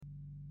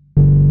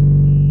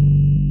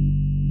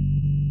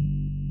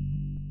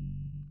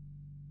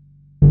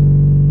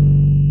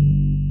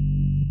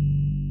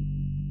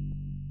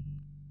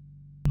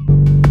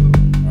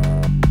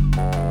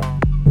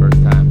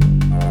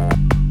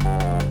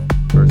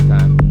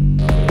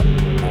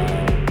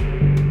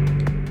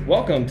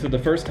Welcome to the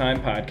First Time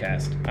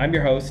Podcast. I'm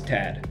your host,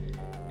 Tad.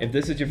 If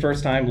this is your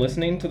first time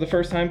listening to the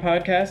First Time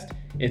Podcast,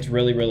 it's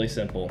really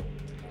simple.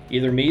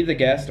 Either me, the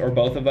guest, or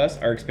both of us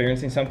are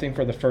experiencing something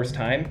for the first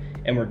time,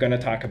 and we're going to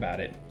talk about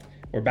it.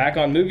 We're back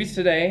on movies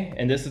today,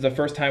 and this is a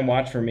first time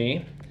watch for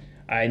me.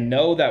 I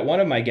know that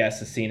one of my guests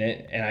has seen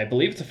it, and I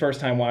believe it's a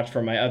first time watch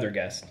for my other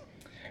guest.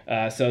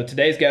 So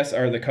today's guests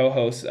are the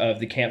co-hosts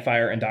of the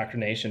Campfire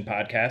Indoctrination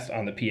podcast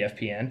on the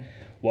PFPN.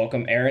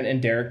 Welcome Aaron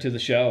and Derek to the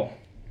show.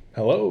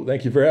 Hello,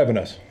 thank you for having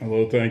us.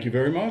 Hello, thank you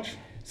very much.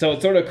 So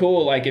it's sort of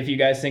cool, like if you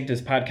guys think this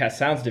podcast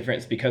sounds different,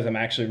 it's because I'm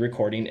actually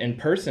recording in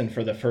person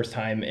for the first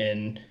time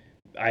in,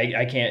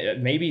 I can't,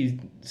 maybe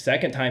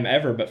second time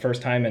ever, but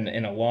first time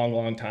in a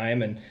long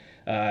time. And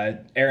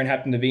Aaron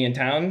happened to be in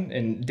town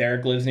and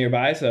Derek lives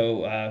nearby,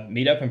 so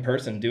meet up in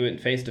person, do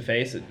it face to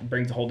face. It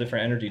brings a whole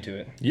different energy to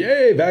it.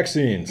 Yay,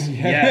 vaccines.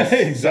 Yes,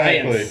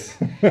 exactly.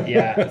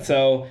 Yeah,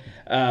 so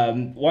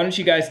why don't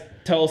you guys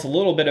tell us a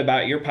little bit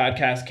about your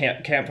podcast,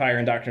 Campfire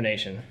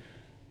Indoctrination?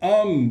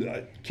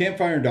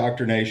 Campfire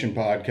Indoctrination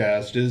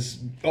podcast is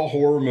a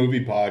horror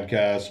movie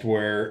podcast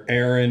where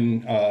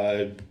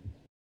Aaron,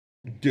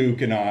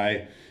 Duke, and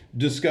I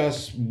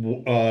discuss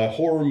a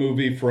horror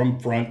movie from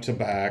front to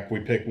back. We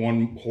pick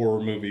one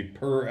horror movie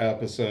per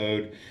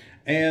episode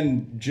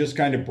and just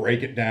kind of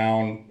break it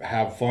down,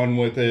 have fun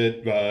with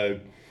it,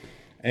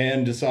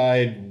 and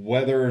decide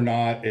whether or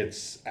not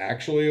it's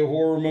actually a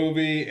horror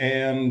movie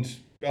and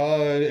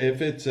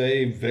if it's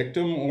a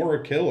victim or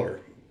a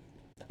killer.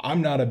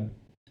 I'm not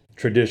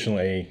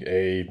traditionally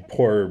a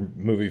horror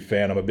movie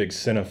fan. I'm a big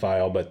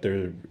cinephile, but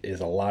there is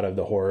a lot of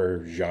the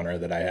horror genre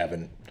that I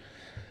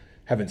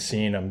haven't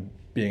seen. I'm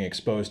being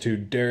exposed to.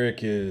 Derek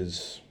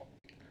is,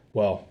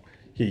 well,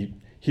 he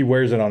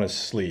wears it on his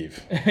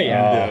sleeve.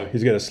 Yeah.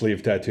 He's got a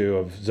sleeve tattoo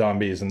of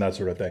zombies and that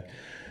sort of thing.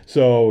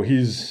 So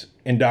he's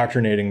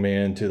indoctrinating me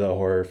into the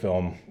horror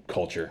film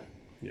culture.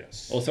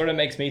 Yes. Well, it sort of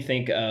makes me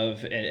think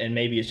of, and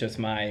maybe it's just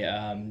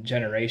my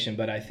generation,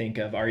 but I think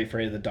of Are You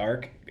Afraid of the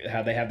Dark?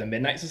 How they have the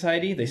Midnight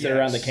Society. They sit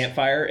around the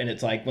campfire, and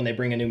it's like when they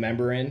bring a new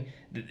member in,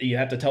 you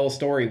have to tell a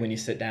story when you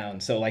sit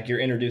down. So like you're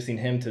introducing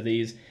him to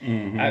these.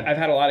 Mm-hmm. I've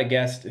had a lot of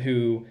guests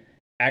who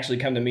actually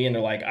come to me and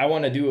they're like, I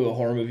want to do a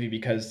horror movie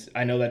because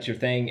I know that's your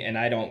thing and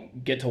I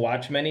don't get to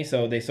watch many,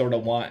 so they sort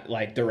of want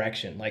like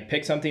direction. Like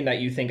pick something that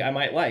you think I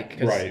might like.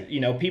 Because, right. You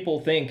know,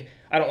 people think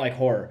I don't like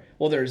horror.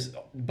 Well, there's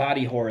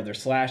body horror,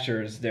 there's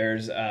slashers,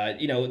 there's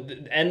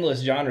endless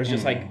genres,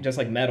 just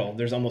like metal.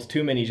 There's almost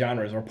too many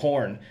genres, or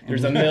porn.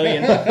 There's a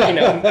million genres.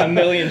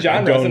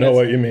 I don't know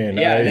what you mean.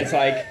 Yeah, and it's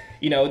like,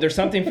 there's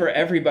something for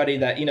everybody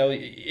that, you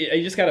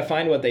just got to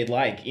find what they'd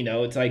like.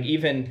 It's like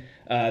even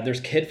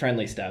there's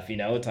kid-friendly stuff,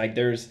 it's like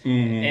there's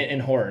in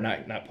horror,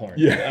 not porn.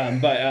 Yeah.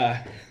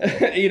 But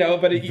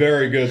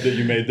very good that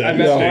you made that I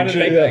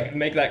distinction. wanted to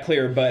make that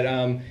clear, but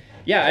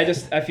yeah,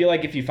 I feel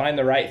like if you find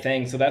the right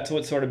thing, so that's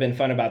what's sort of been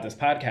fun about this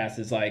podcast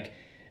is like,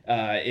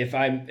 if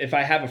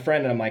I have a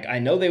friend and I'm like, I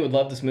know they would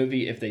love this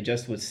movie if they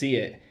just would see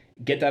it,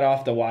 get that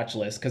off the watch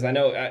list. Because I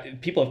know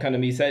people have come to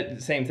me said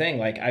the same thing,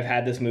 like I've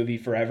had this movie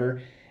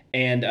forever,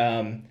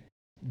 and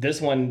this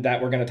one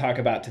that we're going to talk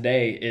about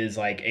today is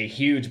like a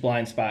huge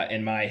blind spot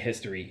in my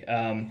history.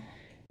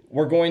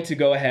 We're going to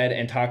go ahead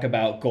and talk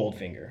about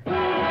Goldfinger.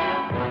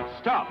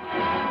 Stop!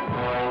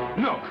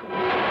 Look!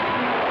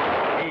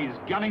 He's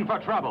gunning for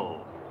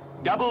trouble.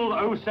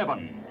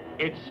 007.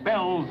 It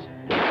spells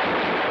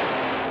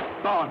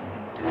Bond.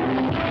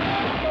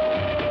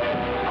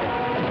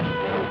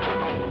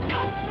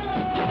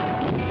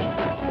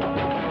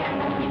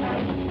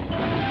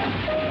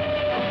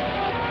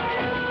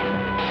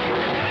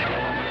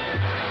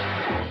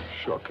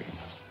 Shocking.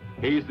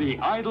 He's the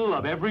idol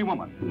of every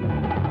woman.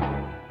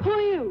 Who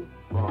are you?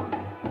 Bond.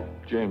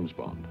 James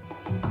Bond.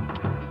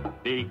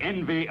 The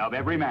envy of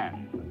every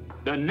man.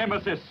 The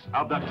nemesis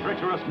of the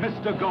treacherous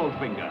Mr.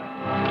 Goldfinger.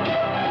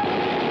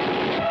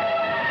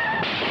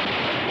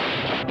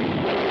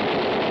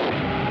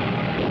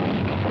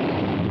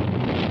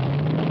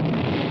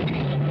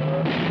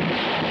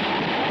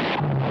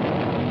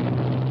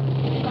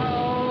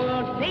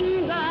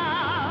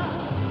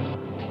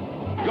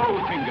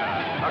 Goldfinger,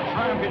 a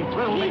triumph in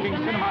thrill-making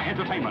cinema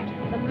entertainment.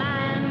 The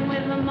man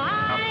with the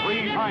mind. A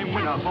three-time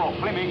winner for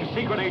Fleming's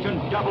Secret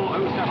Agent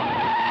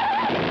 007.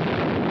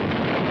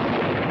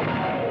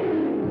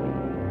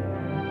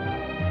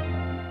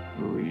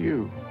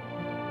 You.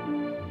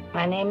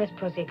 My name is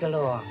Pussy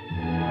Galore.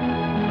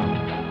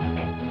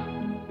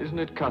 Isn't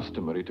it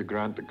customary to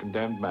grant the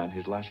condemned man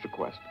his last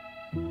request?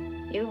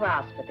 You've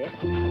asked for this.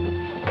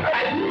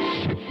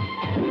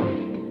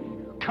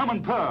 Come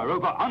and purr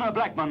over Honor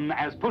Blackman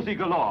as Pussy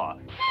Galore.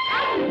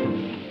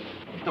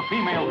 The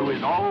female who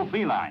is all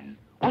feline.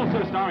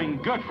 Also starring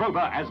Gert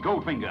Frober as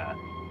Goldfinger.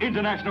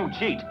 International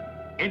cheat.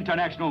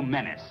 International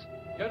menace.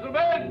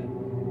 Gentlemen!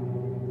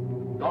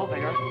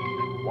 Goldfinger,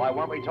 why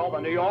weren't we told the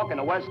New York and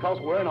the West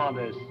Coast were in on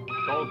this?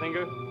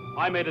 Goldfinger,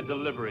 I made a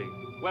delivery.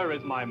 Where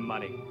is my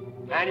money?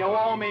 And you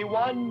owe me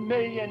 $1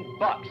 million.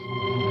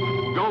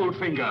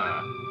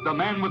 Goldfinger, the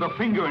man with a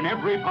finger in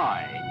every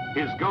pie.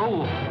 His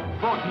goal,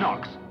 Fort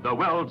Knox, the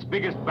world's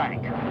biggest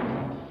bank.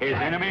 His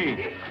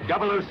enemy,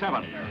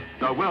 007,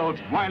 the world's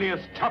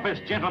wiliest,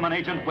 toughest gentleman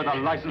agent with a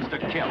license to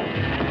kill.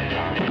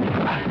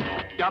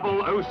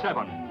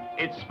 007,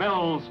 it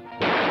spells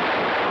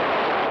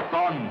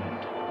Bond.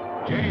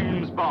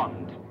 James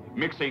Bond,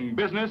 mixing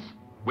business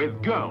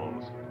with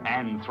girls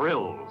and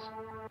thrills.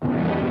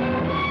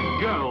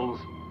 Girls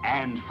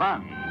and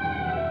fun.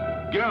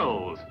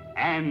 Girls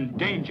and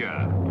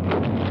danger.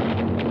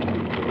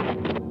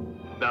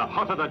 The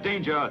hotter the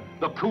danger,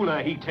 the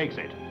cooler he takes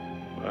it.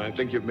 I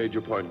think you've made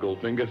your point,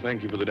 Goldfinger.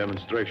 Thank you for the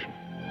demonstration.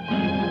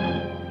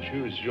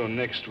 Choose your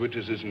next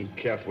witticism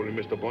carefully,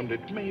 Mr. Bond.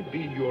 It may be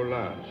your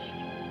last.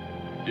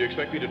 Do you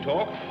expect me to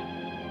talk?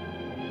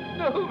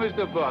 No,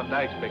 Mr. Bond,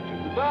 I expect you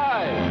to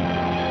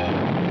die.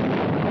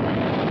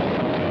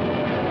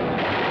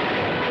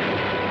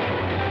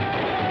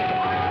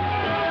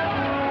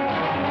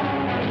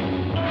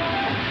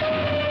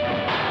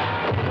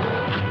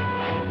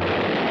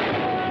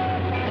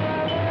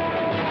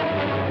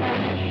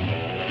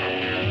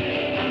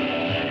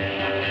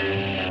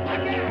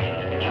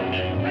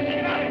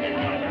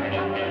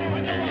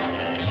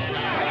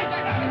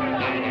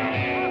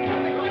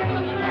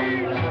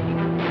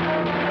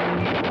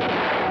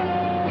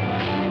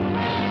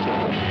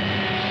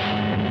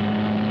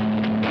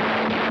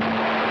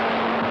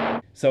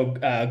 So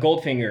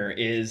Goldfinger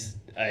is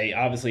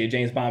obviously a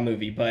James Bond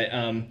movie, but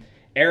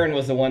Aaron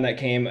was the one that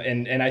came,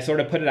 and I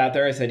sort of put it out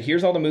there. I said,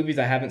 here's all the movies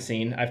I haven't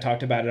seen. I've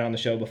talked about it on the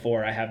show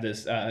before. I have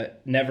this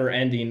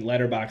never-ending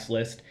letterbox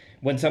list.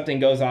 When something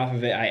goes off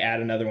of it, I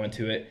add another one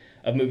to it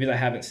of movies I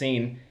haven't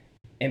seen.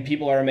 And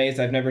people are amazed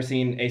I've never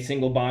seen a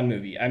single Bond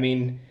movie. I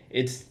mean,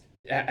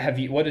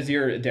 what is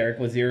your, Derek,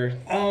 was your...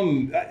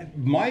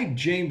 My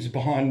James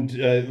Bond,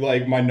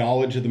 my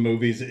knowledge of the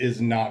movies is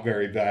not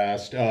very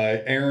vast.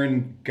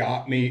 Aaron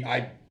got me,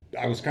 I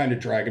was kind of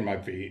dragging my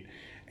feet.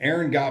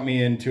 Aaron got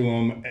me into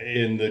him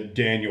in the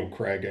Daniel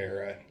Craig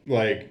era.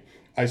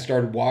 I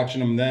started watching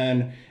them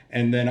then,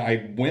 and then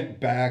I went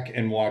back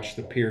and watched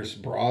the Pierce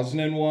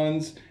Brosnan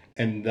ones,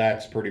 and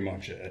that's pretty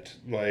much it.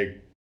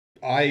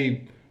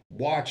 I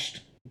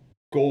watched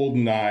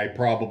GoldenEye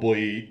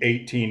probably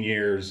 18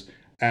 years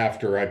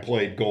after I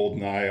played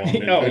GoldenEye on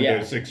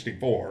Nintendo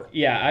 64.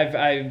 Yeah,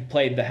 I've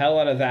played the hell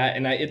out of that,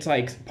 and it's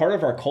like part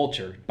of our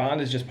culture. Bond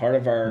is just part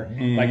of our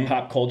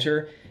pop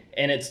culture,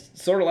 and it's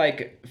sort of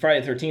like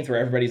Friday the 13th, where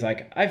everybody's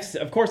like,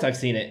 of course I've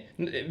seen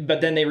it,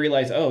 but then they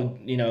realize,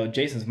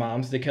 Jason's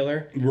mom's the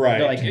killer. Right.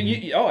 They're like,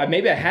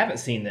 maybe I haven't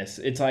seen this.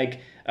 It's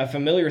like a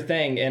familiar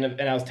thing,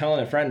 and I was telling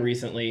a friend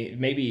recently,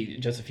 maybe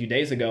just a few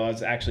days ago, I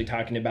was actually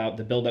talking about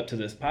the build up to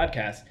this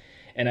podcast,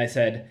 and I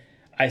said,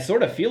 I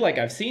sort of feel like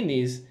I've seen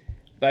these.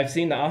 I've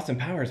seen the Austin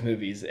Powers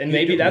movies, and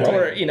maybe that's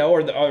where,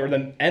 or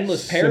the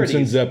endless parodies.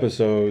 Simpsons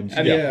episodes.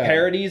 I mean,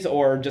 parodies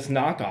or just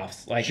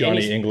knockoffs. Like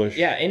Johnny English.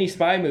 Yeah, any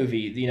spy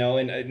movie,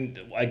 and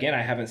again,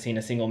 I haven't seen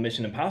a single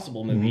Mission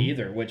Impossible movie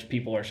either, which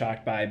people are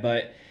shocked by,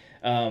 but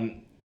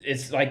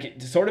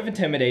it's sort of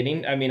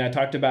intimidating. I mean, I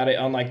talked about it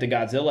on the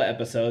Godzilla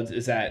episodes,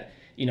 is that,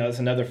 it's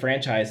another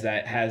franchise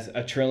that has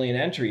 1 trillion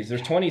entries.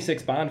 There's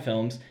 26 Bond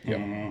films.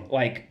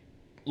 Yep.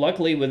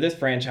 Luckily with this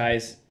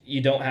franchise, you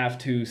don't have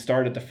to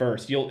start at the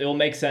first. It'll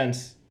make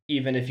sense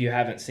even if you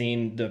haven't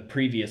seen the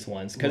previous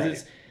ones,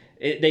 because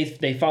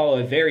they follow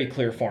a very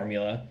clear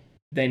formula.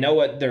 They know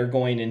what they're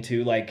going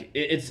into.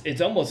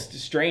 It's almost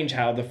strange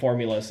how the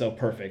formula is so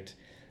perfect,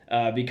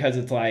 because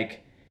it's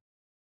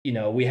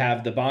we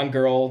have the Bond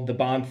girl, the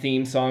Bond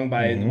theme song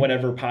by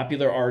whatever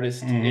popular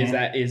artist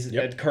is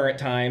at current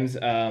times.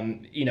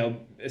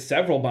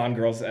 Several Bond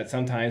girls at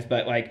some times,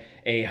 but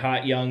a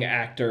hot young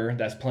actor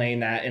that's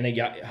playing that, and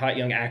a hot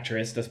young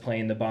actress that's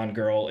playing the Bond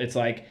girl. It's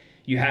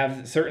you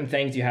have certain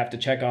things you have to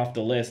check off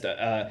the list.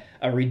 A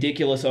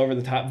ridiculous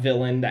over-the-top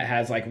villain that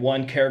has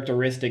one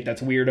characteristic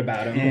that's weird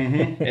about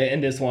him.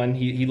 In this one,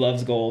 he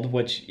loves gold,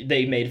 which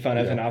they made fun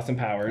of in Austin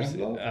Powers. I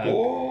love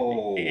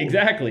gold.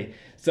 Exactly.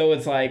 So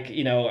it's I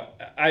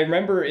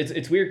remember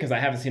it's weird because I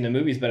haven't seen the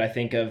movies, but I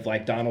think of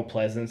Donald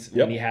Pleasance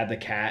when he had the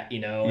cat,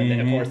 and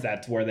then of course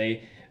that's where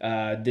they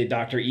did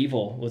Dr.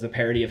 Evil was a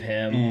parody of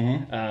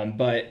him.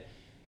 But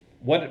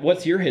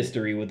what's your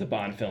history with the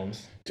Bond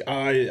films?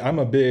 I'm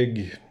a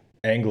big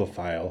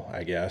Anglophile,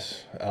 I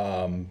guess.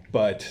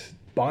 But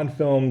Bond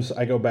films,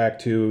 I go back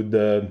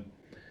to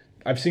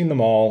I've seen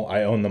them all.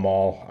 I own them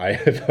all. I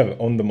have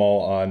owned them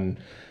all on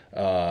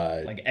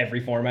every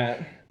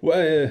format.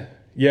 Well,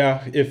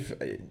 yeah.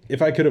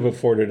 If I could have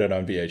afforded it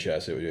on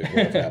VHS, it would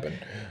have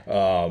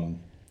happened.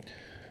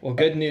 Well,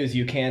 good news,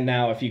 you can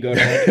now if you go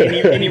to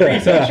any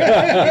research.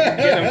 Get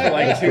them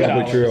for $2.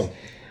 Probably true.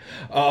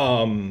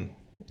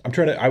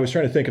 I was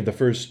trying to think of the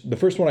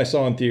first one I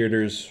saw in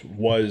theaters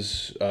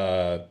was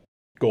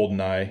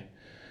GoldenEye,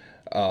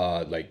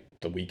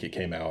 the week it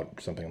came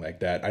out, something like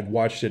that. I'd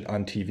watched it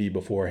on TV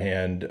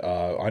beforehand,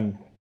 on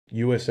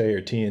USA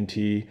or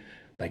TNT.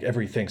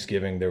 Every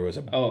Thanksgiving there was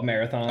a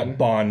marathon, a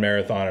Bond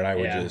marathon, and I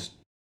would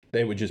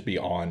they would just be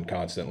on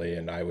constantly,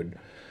 and I would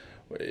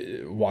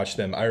watch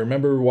them. I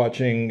remember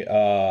watching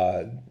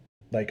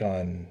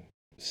on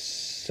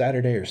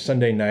Saturday or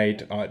Sunday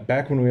night,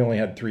 back when we only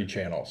had 3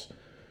 channels.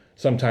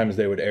 Sometimes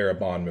they would air a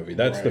Bond movie.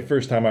 That's the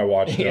first time I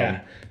watched them.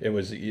 Yeah. It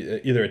was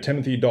either a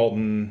Timothy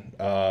Dalton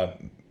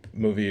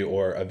movie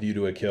or A View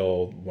to a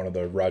Kill, one of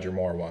the Roger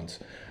Moore ones,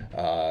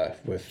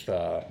 with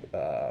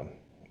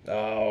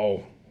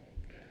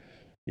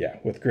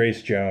with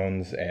Grace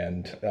Jones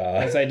and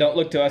I say, don't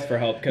look to us for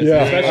help, because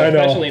Yeah, I know.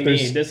 especially me,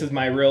 There's- this is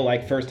my real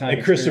like first time.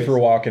 and Christopher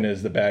Walken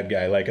is the bad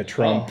guy, like a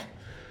Trump. Oh.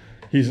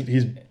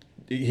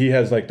 He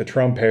has like the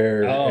Trump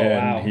hair, Oh, and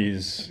wow.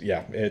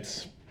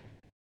 it's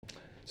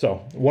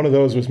so one of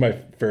those was my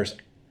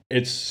first.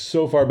 It's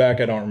so far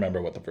back I don't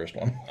remember what the first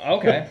one.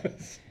 Okay.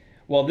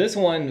 Well, this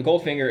one,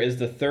 Goldfinger, is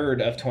the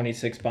third of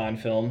 26 Bond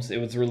films. It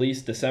was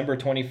released December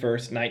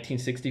 21st,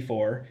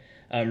 1964.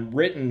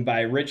 Written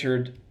by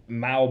Richard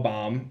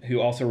Maubaum, who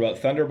also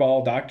wrote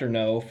Thunderball, Dr.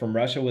 No, From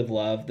Russia with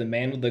Love, The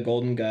Man with the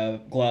Golden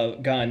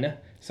Gun,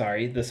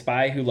 The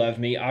Spy Who Loved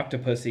Me,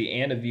 Octopussy,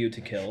 and A View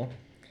to Kill.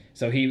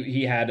 So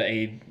he had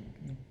a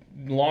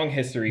long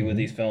history with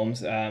these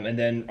films. And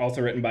then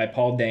also written by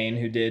Paul Dane,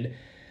 who did,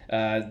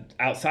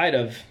 outside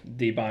of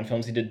the Bond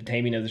films, he did The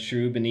Taming of the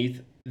Shrew,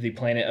 Beneath the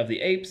Planet of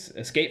the Apes,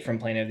 Escape from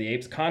Planet of the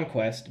Apes,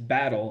 Conquest,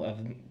 Battle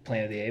of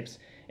Planet of the Apes,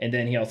 and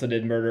then he also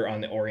did Murder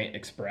on the Orient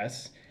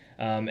Express.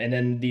 And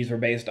then these were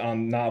based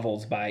on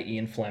novels by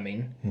Ian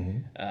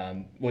Fleming,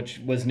 which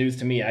was news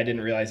to me. I didn't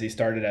realize these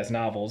started as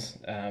novels.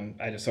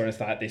 I just sort of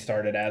thought they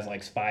started as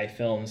like spy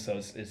films. So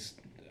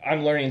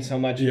I'm learning so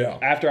much. Yeah.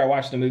 After I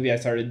watched the movie, I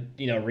started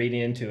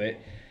reading into it.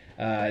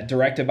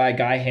 Directed by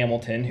Guy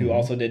Hamilton, who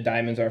also did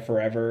Diamonds Are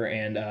Forever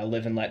and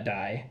Live and Let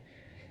Die.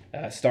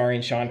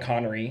 Starring Sean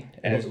Connery.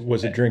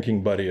 Was a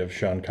drinking buddy of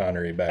Sean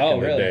Connery back Oh, in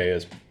the really? day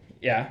as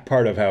Yeah.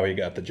 part of how he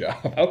got the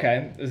job.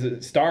 Okay.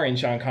 Starring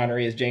Sean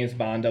Connery as James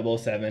Bond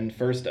 007,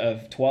 first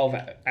of 12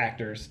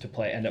 actors to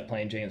end up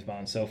playing James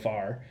Bond so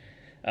far.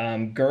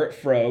 Gert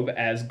Frobe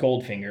as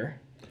Goldfinger.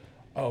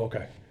 Oh,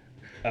 okay.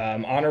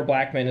 Honor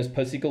Blackman as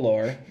Pussy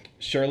Galore.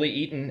 Shirley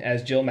Eaton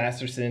as Jill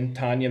Masterson.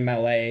 Tanya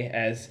Malay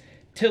as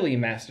Tilly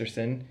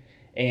Masterson.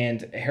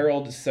 And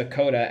Harold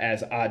Sakota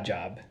as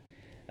Oddjob.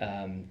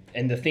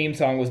 And the theme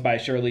song was by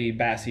Shirley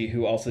Bassey,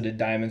 who also did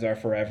Diamonds Are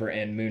Forever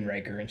and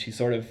Moonraker. And she's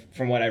sort of,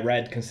 from what I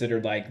read,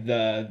 considered like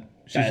the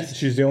best.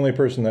 She's the only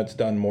person that's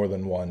done more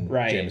than one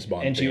James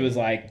Bond. And theme.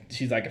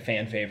 she's like a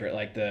fan favorite,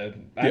 like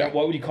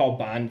what would you call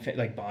Bond,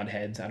 like Bond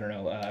heads? I don't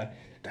know.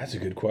 That's a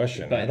good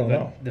question. But, I don't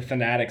know. The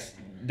fanatics,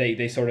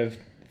 they sort of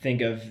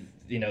think of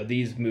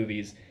these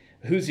movies.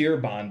 Who's your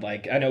Bond?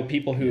 Like, I know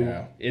people who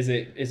is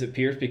it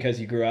Pierce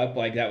because you grew up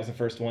like that was the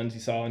first ones you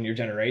saw in your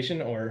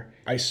generation, or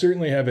I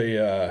certainly have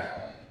a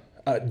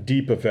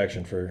deep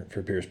affection for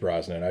Pierce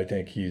Brosnan. I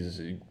think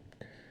he's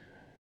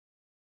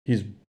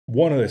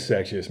one of the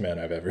sexiest men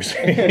I've ever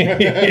seen.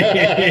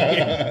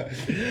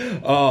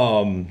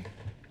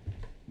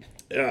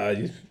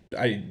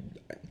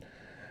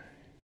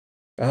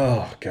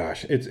 Oh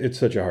gosh, it's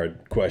such a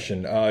hard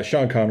question.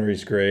 Sean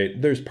Connery's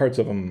great. There's parts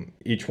of him,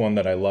 each one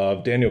that I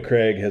love. Daniel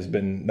Craig has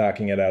been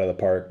knocking it out of the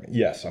park.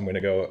 Yes, I'm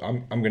gonna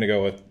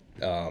go with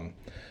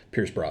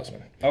Pierce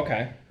Brosnan.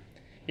 Okay,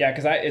 yeah,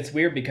 because it's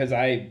weird because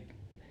I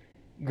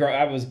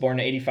was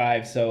born in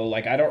 '85, so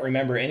like I don't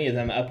remember any of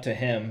them up to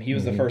him. He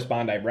was the first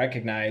Bond I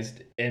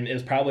recognized, and it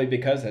was probably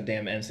because of that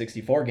damn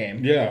N64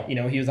 game. Yeah,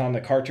 he was on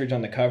the cartridge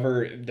on the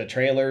cover, the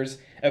trailers.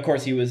 Of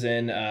course, he was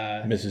in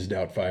Mrs.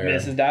 Doubtfire.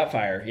 Mrs.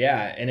 Doubtfire,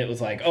 yeah, and it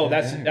was like, oh,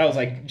 that was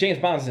like James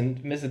Bond's in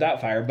Mrs.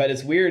 Doubtfire, but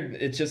it's weird.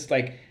 It's just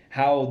like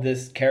how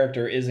this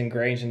character is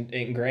ingrained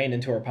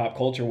into our pop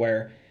culture.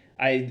 Where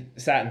I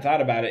sat and thought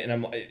about it, and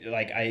I'm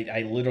like,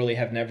 I literally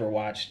have never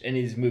watched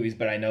any of these movies,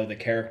 but I know the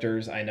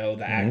characters, I know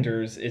the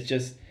actors. It's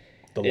just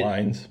the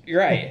lines. You're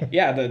right,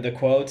 yeah, the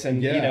quotes,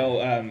 and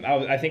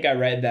I think I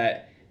read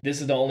that. This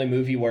is the only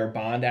movie where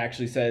Bond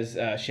actually says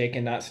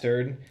 "shaken, not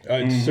stirred."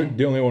 It's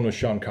the only one with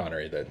Sean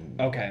Connery that.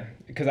 Okay,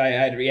 because I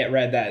had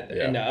read that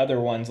in the other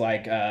ones,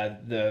 like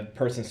the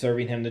person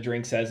serving him the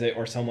drink says it,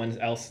 or someone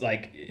else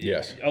like.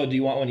 Yes. Oh, do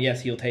you want one? Yes,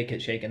 he'll take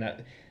it. Shaken,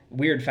 not.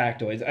 Weird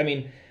factoids. I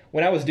mean,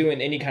 when I was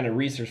doing any kind of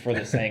research for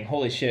this thing,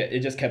 holy shit, it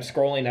just kept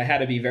scrolling. I had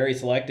to be very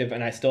selective,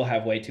 and I still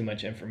have way too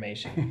much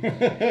information.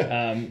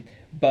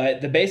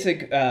 But the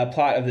basic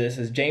plot of this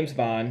is James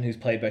Bond, who's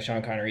played by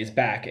Sean Connery, is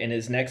back, and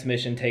his next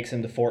mission takes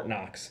him to Fort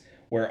Knox,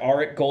 where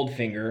Auric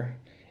Goldfinger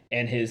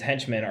and his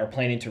henchmen are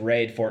planning to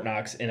raid Fort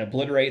Knox and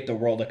obliterate the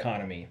world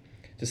economy.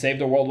 To save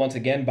the world once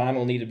again, Bond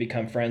will need to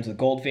become friends with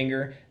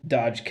Goldfinger,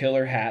 dodge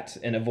killer hats,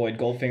 and avoid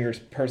Goldfinger's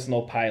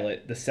personal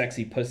pilot, the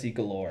sexy Pussy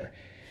Galore.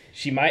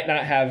 She might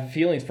not have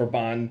feelings for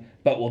Bond,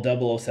 but will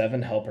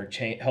 007 help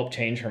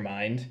change her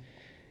mind?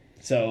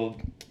 So...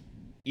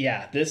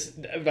 yeah, this,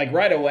 like,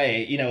 right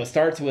away, it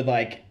starts with,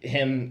 like,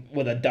 him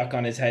with a duck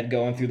on his head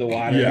going through the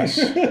water. Yes.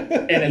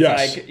 And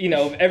it's like,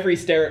 every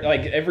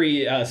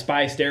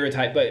spy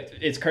stereotype, but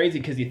it's crazy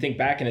because you think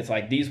back and it's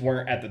like, these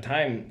weren't at the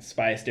time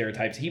spy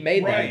stereotypes. He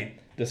made them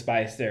the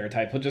spy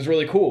stereotype, which is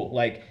really cool.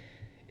 Like,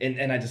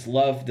 and I just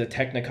love the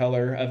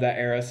Technicolor of that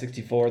era,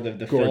 64.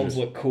 The films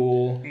look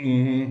cool.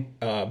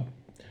 Mm-hmm.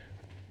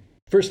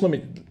 First,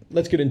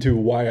 let's get into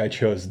why I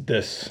chose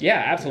this.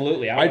 Yeah,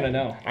 absolutely. I want to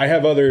know. I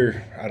have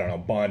other, I don't know,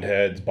 Bond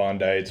heads,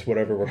 Bondites,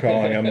 whatever we're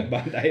calling them.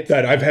 Bondites.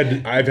 That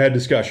I've had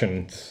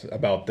discussions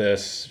about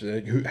this.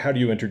 How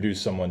do you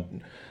introduce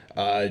someone?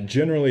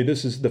 Generally,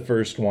 this is the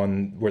first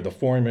one where the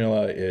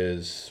formula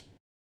is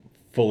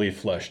fully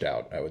fleshed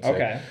out, I would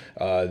say.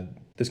 Okay.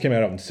 This came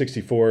out in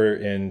 64.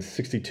 In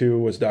 62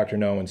 was Dr.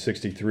 No. In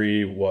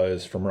 63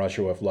 was From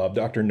Russia with Love.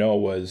 Dr. No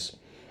was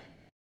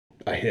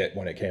a hit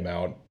when it came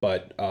out,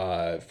 but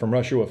From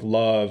Russia with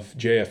Love,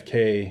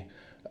 JFK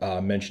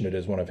mentioned it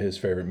as one of his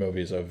favorite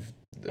movies of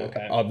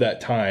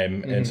that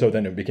time, and so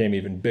then it became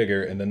even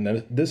bigger, and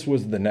then this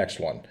was the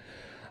next one,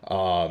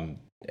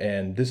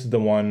 and this is the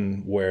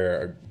one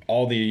where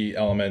all the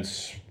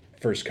elements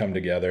first come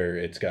together.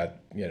 It's got,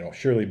 you know,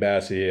 Shirley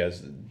Bassey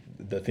as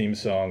the theme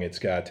song. It's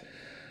got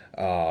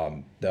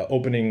the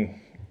opening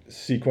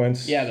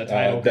sequence. Yeah, the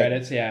title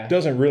credits, yeah.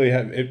 Doesn't really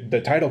have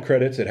the title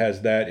credits. It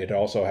has that. It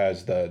also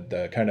has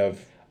the kind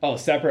of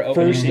separate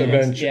opening first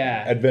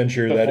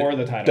adventure before that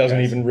the title doesn't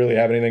credits. even really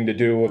have anything to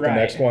do with the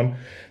next one.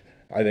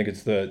 I think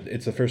it's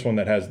the first one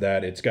that has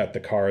that. It's got the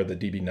car, the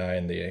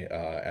DB9, the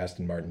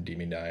Aston Martin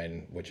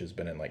DB9, which has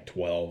been in like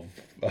 12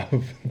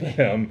 of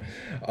them.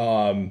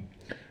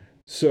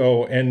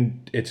 So,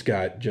 and it's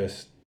got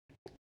just,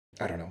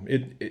 I don't know,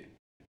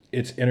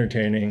 it's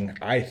entertaining.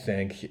 I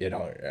think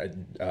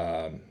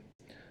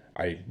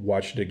I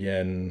watched it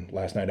again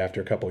last night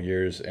after a couple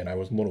years, and I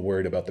was a little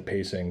worried about the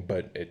pacing,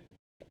 but it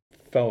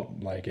felt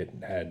like it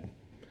had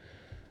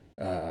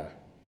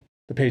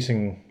the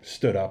pacing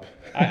stood up.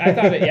 I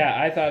thought it.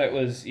 Yeah, I thought it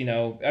was. You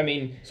know, I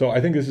mean. So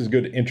I think this is a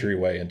good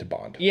entryway into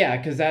Bond. Yeah,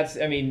 because that's.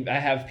 I mean, I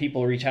have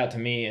people reach out to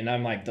me, and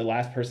I'm like the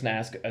last person to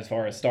ask as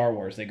far as Star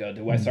Wars. They go,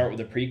 "Do I start with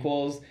the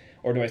prequels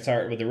or do I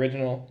start with the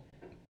original?"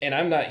 And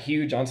I'm not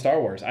huge on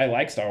Star Wars. I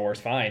like Star Wars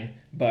fine,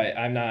 but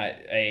I'm not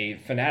a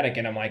fanatic.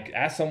 And I'm like,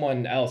 ask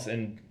someone else.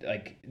 And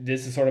like,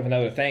 this is sort of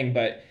another thing,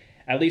 but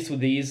at least with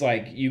these,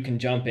 like, you can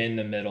jump in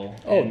the middle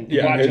and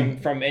watch them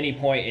from any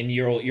point, and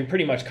you're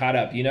pretty much caught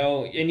up, you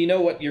know. And you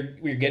know what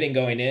you're getting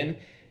going in.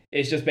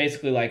 It's just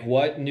basically like,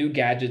 what new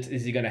gadgets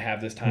is he going to have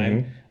this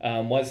time?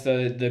 What's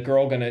the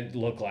girl going to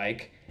look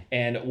like?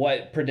 And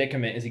what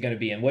predicament is he going to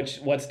be in? What's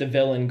the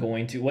villain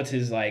going to? What's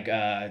his like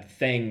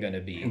thing going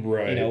to be?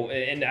 Right. You know,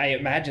 and I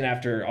imagine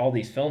after all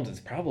these films, it's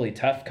probably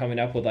tough coming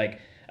up with like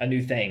a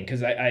new thing,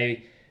 because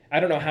I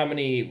don't know how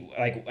many,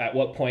 like, at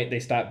what point they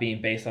stopped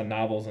being based on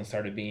novels and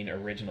started being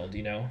original. Do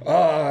you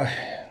know?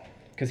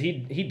 Because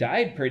he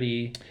died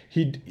pretty.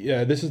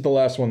 This is the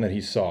last one that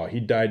he saw. He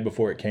died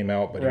before it came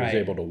out, but he was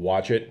able to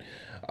watch it.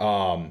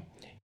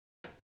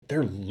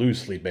 They're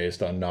loosely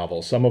based on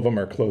novels. Some of them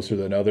are closer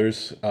than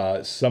others.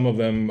 Some of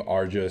them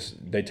are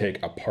just, they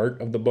take a part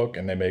of the book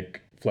and they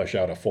flesh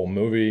out a full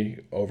movie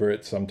over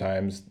it.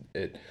 Sometimes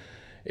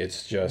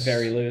it's just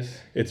very loose.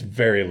 It's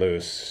very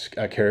loose.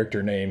 A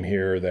character name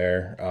here or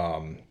there.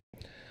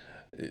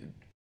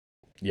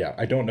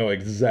 I don't know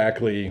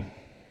exactly.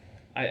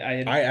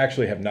 I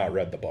actually have not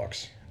read the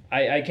books.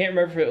 I can't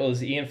remember if it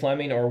was Ian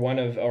Fleming or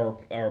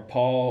or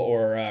Paul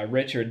or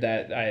Richard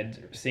that I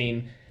had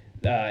seen.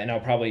 And I'll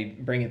probably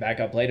bring it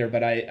back up later,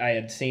 but I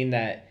had seen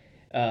that,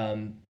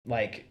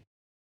 like,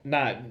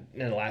 not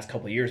in the last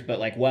couple of years, but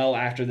like well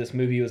after this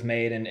movie was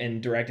made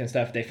and directed and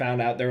stuff, they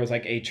found out there was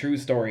like a true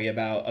story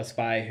about a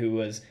spy who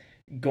was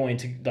going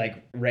to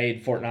like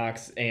raid Fort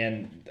Knox,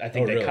 and I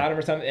think they caught him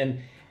or something,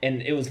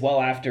 and it was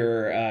well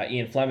after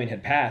Ian Fleming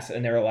had passed,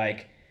 and they were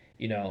like,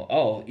 you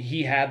know,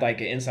 he had like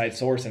an inside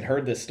source and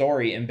heard this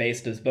story and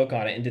based his book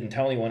on it and didn't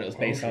tell anyone it was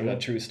based on a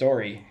true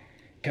story.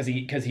 Because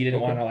he didn't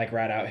want to like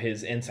rat out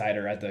his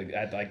insider at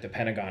the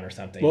Pentagon or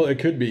something. Well, it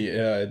could be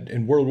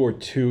in World War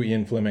II.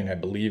 Ian Fleming, I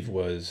believe,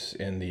 was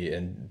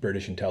in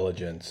British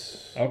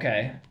intelligence.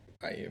 Okay.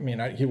 I mean,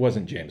 he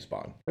wasn't James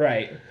Bond,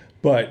 right?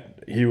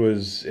 But he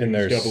was in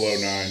there. 009.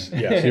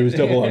 Yes, he was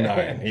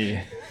 009. He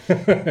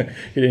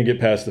didn't get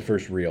past the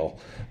first reel,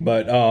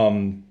 but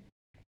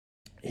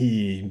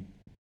he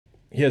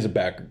has a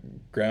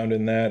background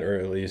in that, or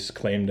at least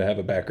claimed to have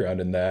a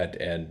background in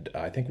that. And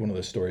I think one of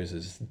the stories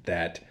is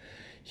that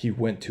he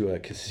went to a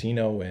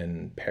casino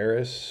in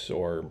Paris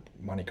or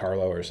Monte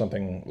Carlo or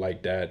something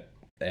like that,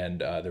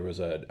 and there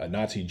was a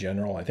Nazi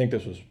general. I think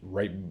this was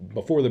right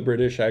before the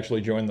British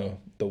actually joined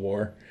the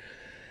war,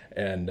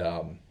 and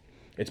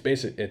it's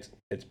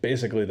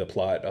basically the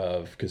plot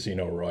of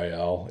Casino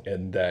Royale,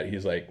 in that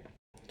he's like,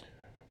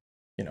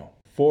 you know,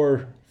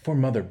 for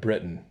Mother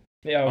Britain,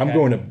 I'm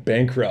going to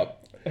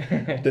bankrupt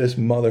this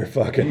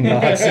motherfucking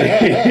Nazi.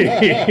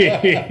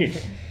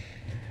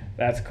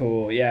 That's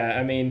cool. Yeah,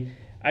 I mean,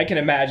 I can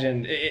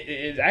imagine.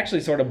 It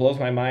actually sort of blows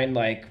my mind,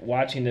 like,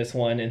 watching this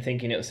one and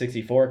thinking it was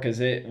 64, because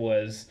it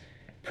was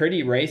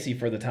pretty racy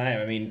for the time.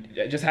 I mean,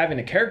 just having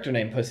a character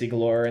named Pussy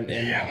Galore, and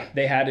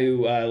they had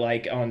to,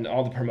 like, on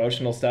all the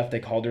promotional stuff, they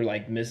called her,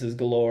 like, Mrs.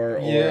 Galore,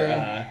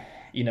 or,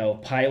 you know,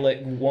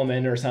 Pilot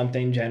Woman or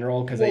something,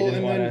 General, because they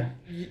didn't want to...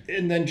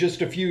 And then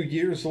just a few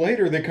years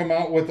later, they come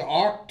out with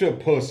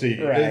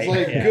Octopussy. Right. It's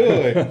like,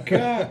 good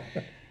God.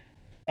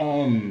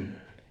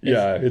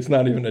 Yeah, it's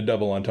not even a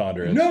double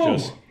entendre. It's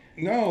just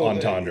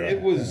entendre.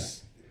 It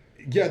was,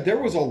 yeah, there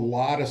was a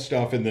lot of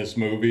stuff in this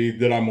movie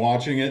that I'm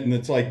watching it and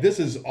it's like, this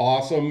is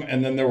awesome.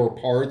 And then there were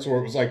parts where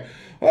it was like,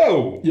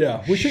 oh,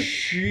 yeah,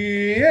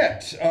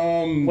 shit.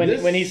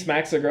 When he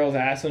smacks the girl's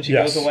ass when she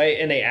goes away,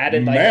 and they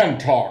added like man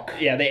talk.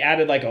 Yeah, they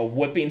added like a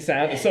whipping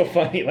sound. It's so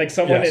funny. Like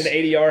someone in the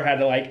ADR had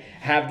to like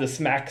have the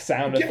smack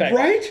sound effect.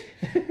 Right?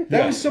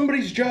 That was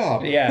somebody's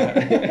job.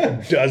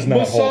 Yeah. Does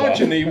not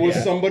misogyny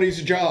was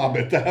somebody's job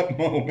at that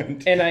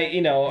moment. And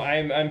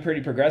I'm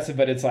pretty progressive,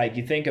 but it's like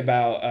you think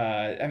about.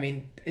 I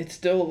mean, it's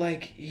still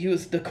like he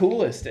was the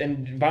coolest,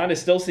 and Bond is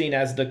still seen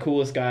as the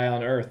coolest guy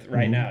on Earth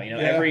right now. You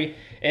know,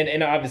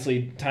 and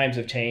obviously times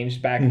have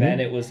changed. Back then,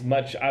 it was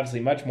much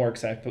more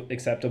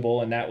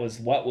acceptable, and that was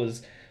what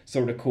was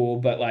sort of cool.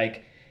 But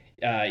like,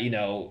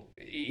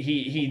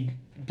 he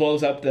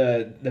blows up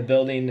the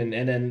building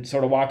and then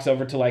sort of walks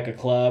over to like a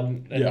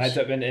club and lights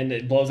up and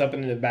it blows up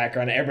into the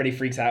background. And everybody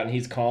freaks out and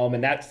he's calm,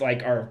 and that's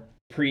like our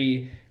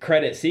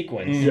pre-credit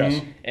sequence.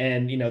 Yes.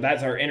 And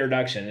that's our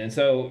introduction. And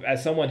so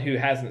as someone who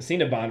hasn't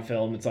seen a Bond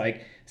film, it's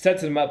like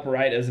sets him up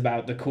right as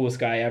about the coolest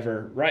guy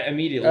ever right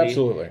immediately.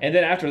 Absolutely. And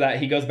then after that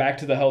he goes back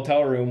to the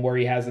hotel room where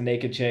he has a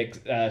naked chick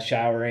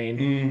showering,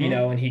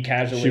 and he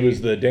casually, she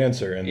was the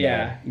dancer and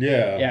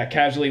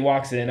casually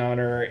walks in on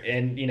her.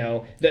 And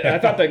I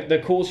thought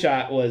the cool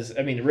shot was,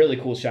 I mean, a really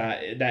cool shot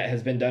that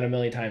has been done a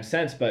million times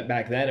since, but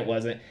back then it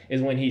wasn't,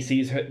 is when he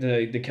sees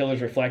the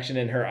killer's reflection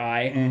in her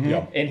eye,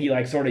 and he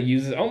like sort of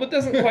uses, but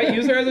doesn't quite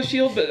use her as a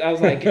shield, but I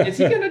was like, is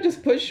he gonna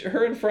just push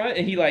her in front?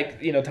 And he like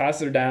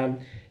tosses her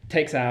down,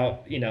 takes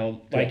out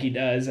like he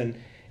does, and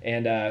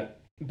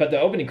but the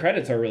opening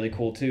credits are really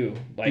cool too.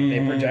 Like they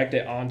project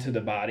it onto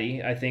the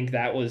body. I think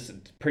that was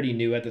pretty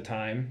new at the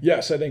time.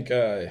 Yes, I think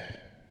Guy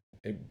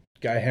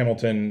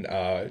Hamilton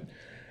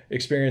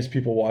experienced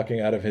people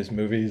walking out of his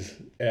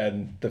movies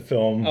and the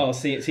film. Oh,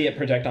 see it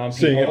project on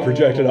people. Seeing it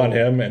projected on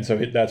him, and so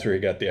that's where he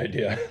got the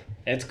idea.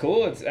 It's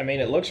cool.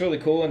 It looks really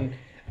cool, and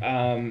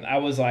I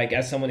was like,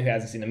 as someone who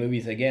hasn't seen the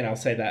movies, again, I'll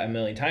say that a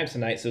million times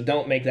tonight, so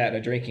don't make that a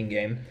drinking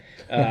game.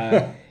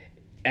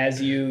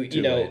 As you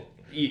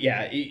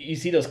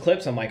see those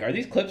clips, I'm like, are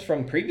these clips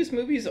from previous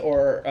movies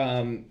or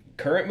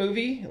current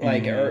movie?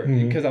 Like,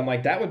 because I'm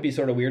like, that would be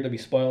sort of weird to be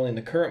spoiling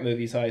the current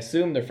movie, so I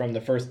assume they're from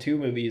the first two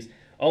movies,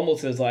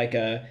 almost as like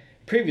a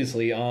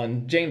previously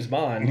on James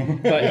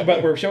Bond,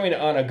 but we're showing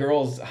it on a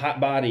girl's hot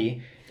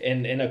body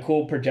in a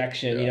cool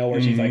projection,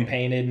 where she's like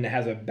painted and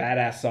has a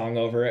badass song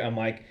over it. I'm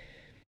like,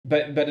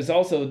 but it's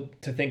also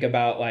to think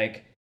about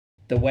like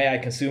the way I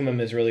consume them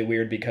is really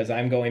weird, because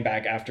I'm going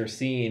back after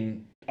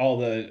seeing all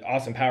the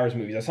Austin Powers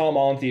movies. I saw them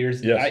all in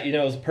theaters. Yes. It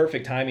was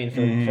perfect timing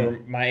for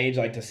my age,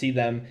 like to see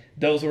them.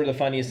 Those were the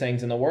funniest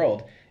things in the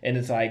world. And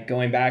it's like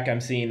going back,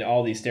 I'm seeing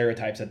all these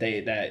stereotypes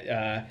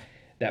that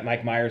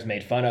Mike Myers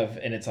made fun of,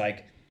 and it's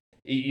like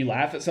you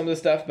laugh at some of the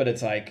stuff, but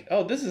it's like,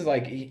 oh, this is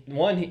like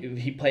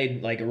he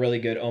played like a really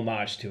good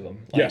homage to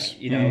him. Like, yes,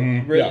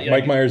 really.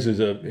 Mike Myers is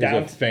a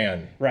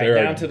fan, right?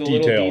 Down to the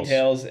little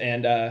details,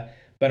 and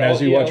but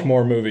as you watch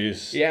more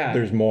movies,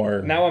 there's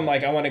more. Now I'm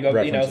like, I want to go,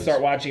 references.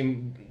 Start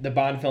watching the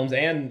Bond films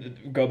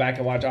and go back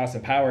and watch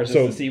Austin Powers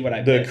just to see what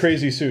I missed. The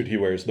crazy suit he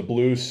wears, the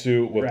blue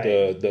suit with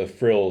the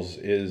frills,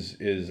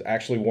 is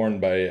actually worn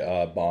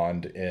by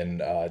Bond in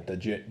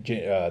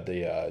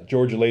the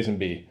George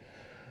Lazenby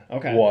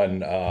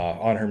one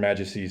on Her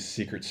Majesty's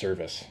Secret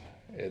Service.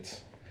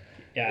 It's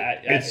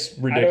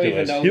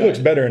ridiculous. He looks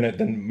better in it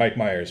than Mike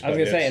Myers. I was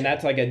gonna say, and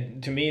that's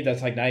like to me,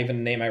 that's like not even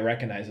a name I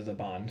recognize as a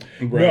Bond.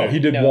 Right. No, he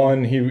did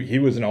one. He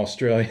was an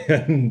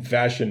Australian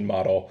fashion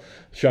model.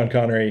 Sean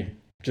Connery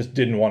just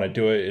didn't want to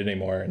do it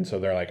anymore, and so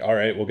they're like, all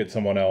right, we'll get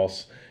someone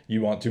else.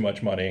 You want too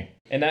much money.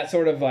 And that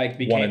sort of like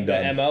became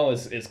the MO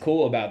is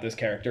cool about this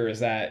character,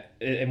 is that,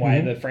 and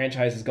why the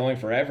franchise is going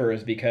forever,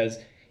 is because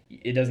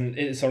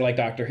it's sort of like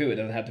Doctor Who. It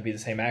doesn't have to be the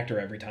same actor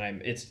every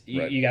time. It's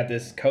you got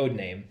this code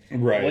name,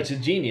 which is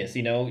genius.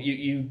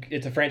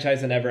 It's a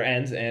franchise that never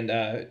ends, and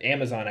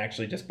Amazon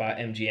actually just bought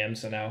MGM,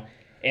 so now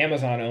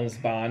Amazon owns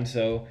Bond.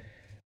 So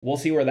we'll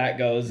see where that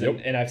goes.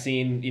 Yep. And I've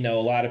seen a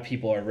lot of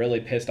people are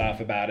really pissed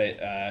off about it.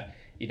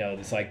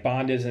 It's like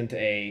Bond isn't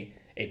a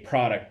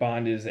product.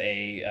 Bond is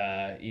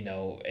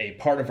a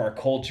part of our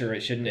culture. It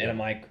shouldn't. And I'm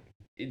like,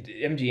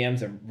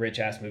 MGM's a rich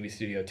ass movie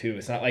studio too.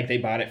 It's not like they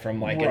bought it from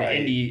like an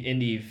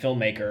indie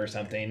filmmaker or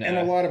something. And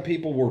a lot of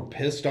people were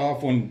pissed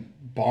off when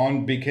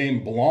Bond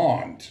became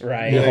blonde.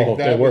 Right.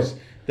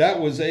 That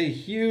was a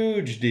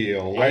huge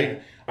deal.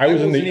 Like I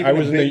was in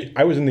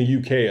the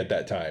UK at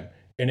that time,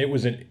 and it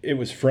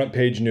was front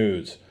page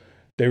news.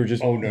 They were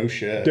just, oh no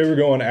shit. They were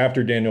going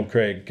after Daniel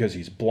Craig because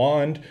he's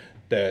blonde.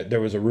 That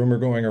there was a rumor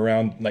going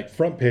around, like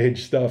front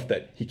page stuff,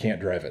 that he can't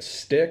drive a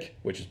stick,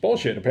 which is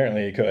bullshit.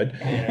 Apparently he could,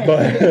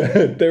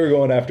 but they were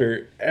going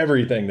after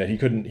everything, that he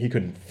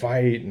couldn't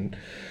fight. And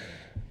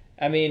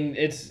I mean,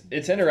 it's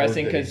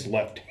interesting because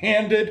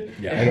left-handed.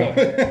 Yeah, I know.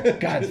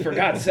 For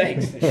God's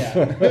sakes.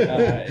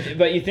 Yeah.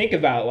 But you think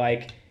about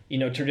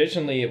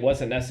traditionally it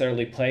wasn't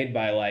necessarily played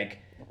by like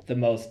the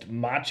most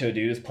macho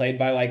dude is played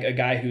by like a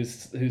guy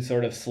who's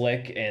sort of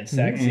slick and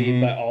sexy,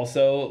 but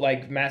also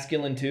like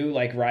masculine too,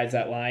 like rides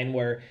that line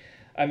where,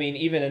 I mean,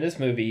 even in this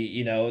movie,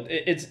 you know,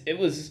 it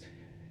was,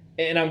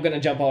 and I'm going to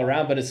jump all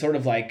around, but it's sort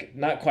of like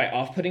not quite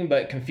off-putting,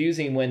 but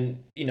confusing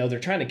when, you know, they're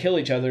trying to kill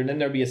each other, and then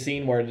there'll be a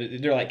scene where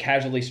they're like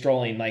casually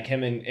strolling, like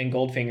him and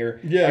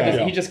Goldfinger.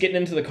 Yeah. He's just getting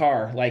into the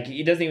car. Like,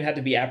 he doesn't even have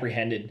to be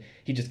apprehended.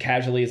 He just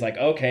casually is like,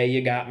 okay,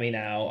 you got me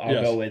now.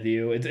 I'll go with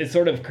you. It's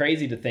sort of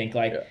crazy to think,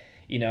 like,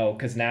 you know,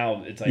 because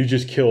now it's like... You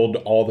just killed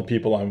all the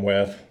people I'm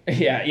with.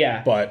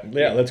 Yeah. But,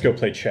 let's go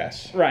play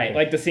chess. Right,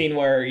 like the scene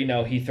where, you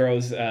know, he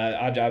throws...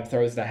 Oddjob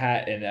throws the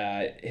hat and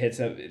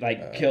hits a...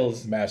 Like,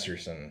 kills...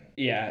 Masterson.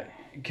 Yeah,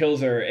 kills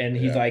her, and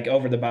he's, like,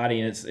 over the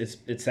body, and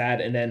it's sad.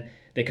 And then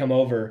they come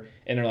over,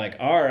 and they're like,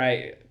 all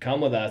right,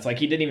 come with us. Like,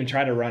 he didn't even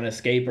try to run,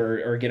 escape,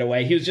 or get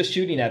away. He was just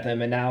shooting at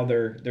them, and now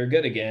they're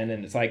good again.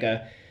 And it's like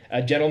a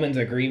gentleman's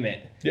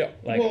agreement. Yeah.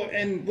 Like, well,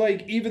 and,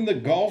 like, even the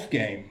golf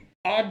game.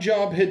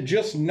 Oddjob had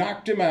just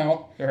knocked him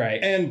out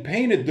and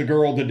painted the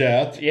girl to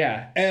death.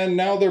 Yeah. And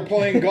now they're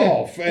playing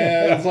golf.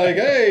 And it's like,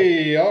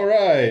 hey, all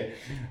right.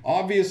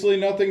 Obviously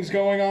nothing's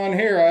going on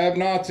here. I have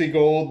Nazi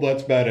gold.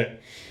 Let's bet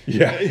it.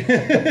 Yeah.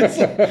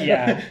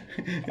 Yeah.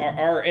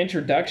 Our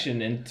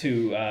introduction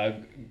into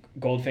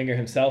Goldfinger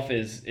himself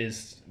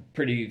is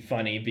pretty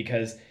funny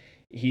because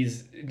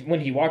when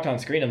he walked on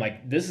screen, I'm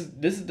like, this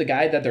is the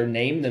guy that they're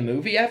named the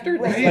movie after?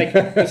 This is like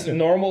this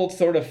normal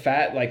sort of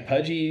fat, like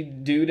pudgy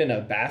dude in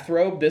a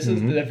bathrobe. This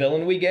is the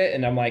villain we get.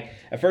 And I'm like,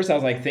 at first I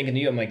was like thinking to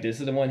you, I'm like,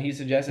 this is the one he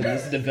suggested.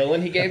 This is the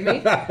villain he gave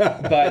me.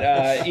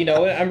 But, you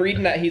know, I'm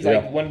reading that he's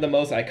like one of the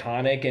most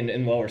iconic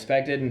and well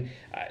respected.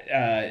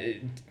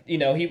 And, you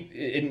know,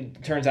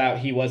 it turns out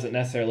he wasn't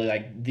necessarily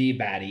like the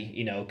baddie,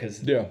 you know, because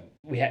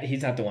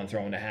he's not the one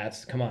throwing the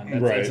hats. Come on.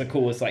 That's the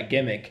coolest like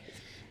gimmick.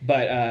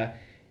 But,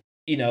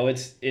 you know,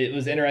 it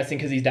was interesting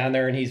because he's down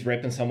there and he's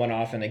ripping someone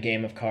off in a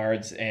game of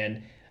cards,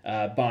 and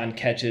Bond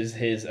catches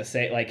his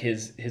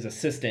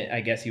assistant,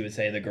 I guess you would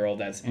say, the girl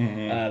that's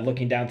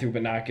looking down through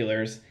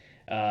binoculars,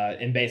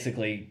 and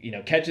basically, you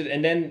know, catches.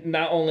 And then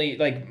not only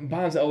like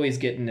Bond's always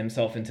getting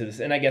himself into this,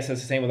 and I guess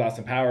that's the same with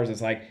Austin Powers.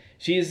 It's like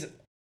she's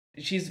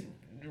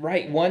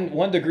right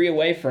one degree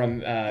away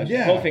from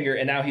Goldfinger,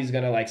 and now he's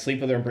gonna like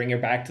sleep with her and bring her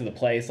back to the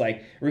place,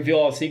 like reveal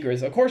all the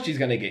secrets. Of course she's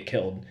gonna get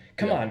killed.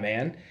 Come on,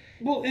 man.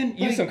 Well, and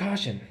use some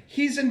caution.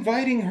 He's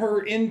inviting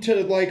her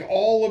into like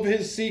all of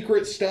his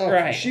secret stuff.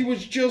 Right. She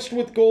was just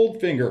with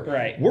Goldfinger.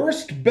 Right.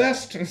 Worst,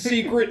 best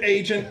secret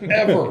agent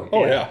ever.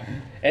 Oh yeah.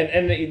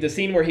 And the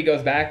scene where he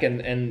goes back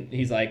and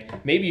he's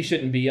like, maybe you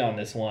shouldn't be on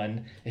this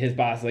one. His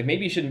boss is like,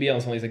 maybe you shouldn't be on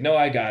this one. He's like, no,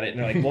 I got it. And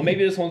they're like, well,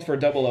 maybe this one's for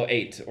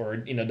 008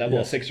 or, you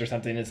know, 006 or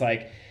something. It's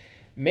like,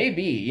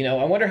 maybe, you know,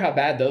 I wonder how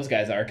bad those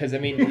guys are. Because, I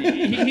mean,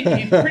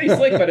 he's pretty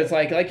slick, but it's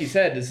like you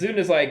said, as soon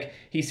as, like,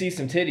 he sees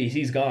some titties,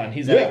 he's gone.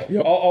 He's like,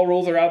 all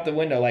rules are out the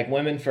window. Like,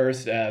 women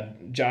first,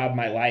 job,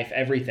 my life,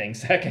 everything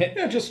second.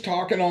 Yeah, just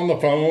talking on the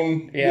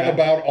phone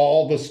about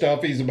all the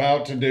stuff he's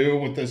about to do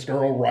with this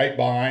girl right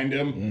behind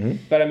him.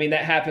 But, I mean,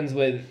 that happens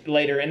with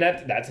later, and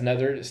that's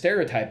another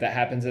stereotype that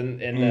happens in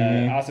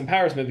the Austin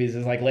Powers movies,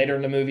 is, like, later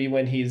in the movie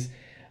when he's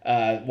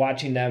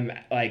watching them,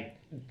 like,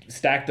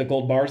 stack the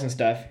gold bars and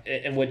stuff,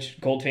 in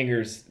which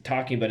Goldfinger's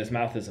talking but his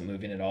mouth isn't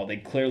moving at all. They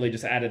clearly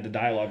just added the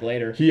dialogue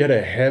later. He had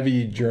a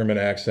heavy German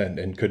accent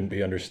and couldn't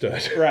be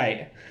understood.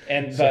 Right.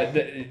 And but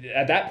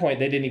at that point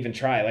they didn't even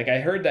try. Like I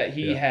heard that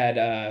he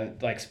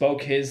had like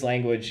spoke his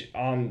language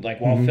on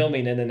like while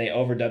filming, and then they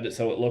overdubbed it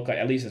so it looked like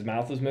at least his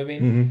mouth was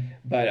moving.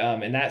 But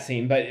in that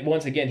scene, but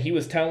once again he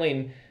was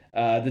telling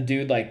the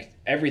dude like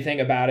everything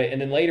about it, and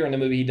then later in the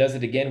movie he does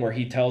it again where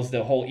he tells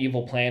the whole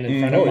evil plan in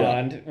front of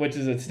Bond, which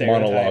is a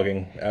stereotype.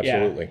 Monologuing,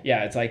 absolutely.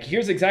 Yeah, it's like,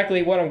 here's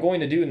exactly what I'm going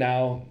to do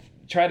now.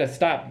 Try to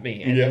stop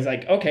me. And he's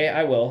like, okay,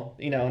 I will.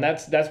 You know, and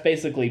that's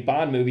basically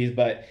Bond movies,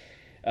 but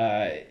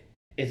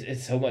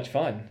it's so much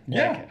fun.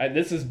 Yeah. Like,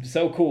 this is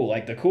so cool.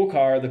 Like the cool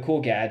car, the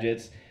cool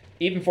gadgets,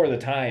 even for the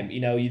time.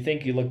 You know, you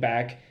think you look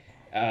back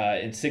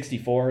in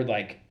 '64,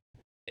 like,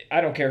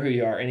 I don't care who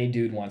you are, any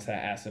dude wants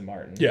that Aston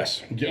Martin.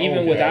 Yes.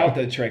 Even without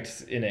the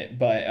tricks in it.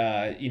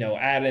 But, you know,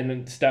 add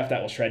in stuff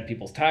that will shred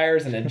people's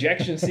tires, an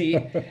ejection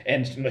seat,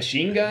 and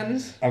machine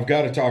guns. I've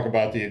got to talk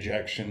about the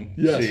ejection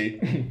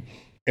seat.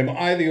 Am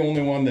I the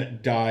only one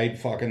that died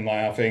fucking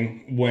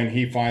laughing when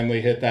he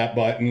finally hit that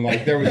button?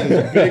 Like, there was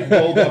this big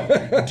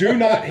buildup. Do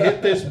not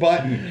hit this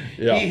button.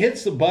 Yeah. He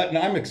hits the button.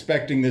 I'm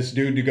expecting this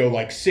dude to go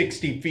like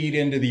 60 feet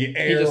into the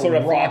air. He just sort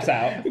of flops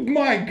out.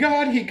 My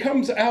God, he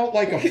comes out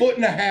like 1.5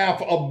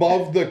 feet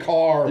above the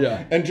car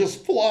and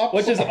just flops.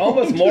 Which is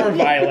almost more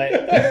violent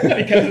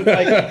because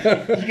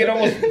it's like he can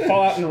almost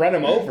fall out and run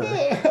him over.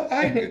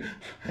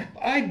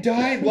 I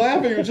died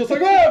laughing. It was just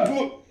like,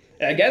 ah!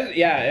 I guess,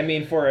 yeah, I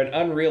mean, for an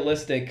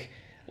unrealistic,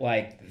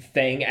 like,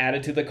 thing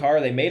added to the car,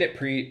 they made it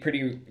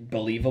pretty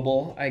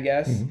believable, I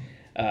guess.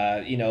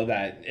 You know,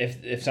 that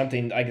if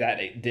something like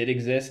that did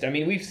exist, I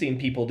mean, we've seen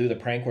people do the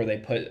prank where they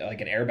put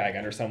like an airbag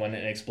under someone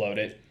and explode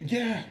it.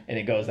 Yeah. And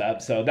it goes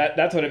up. So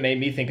that's what it made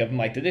me think of. I'm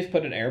like, did they just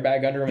put an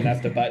airbag under him and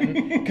that's the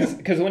button?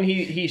 Because when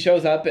he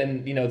shows up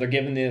and, you know, they're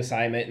giving the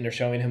assignment and they're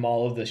showing him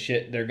all of the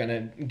shit they're going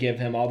to give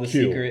him, all the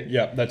secret.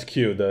 Yeah, that's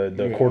Q,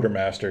 the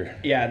quartermaster.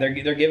 Yeah,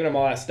 they're giving him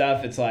all that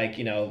stuff. It's like,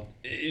 you know,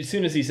 as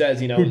soon as he says,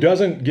 you know. Who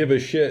doesn't give a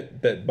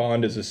shit that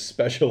Bond is a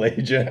special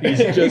agent.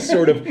 He's just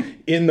sort of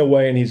in the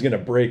way and he's going to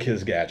break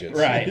his gadgets.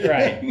 Right.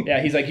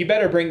 Yeah, he's like, you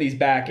better bring these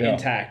back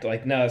intact.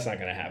 Like, no, that's not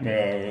going to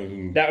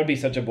happen. That would be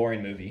such a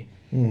boring movie.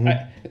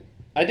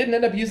 I didn't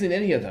end up using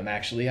any of them,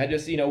 actually. I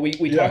just, you know, we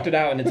talked it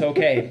out and it's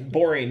okay.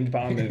 Boring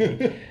Bond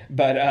movie.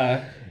 But,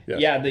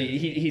 yeah,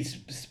 he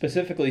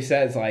specifically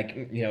says,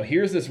 like, you know,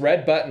 here's this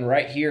red button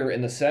right here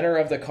in the center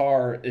of the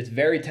car. It's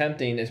very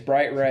tempting. It's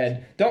bright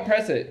red. Don't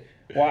press it.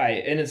 Why?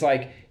 And it's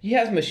like, he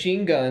has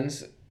machine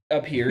guns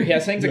up here. He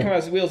has things that come out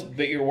of his wheels,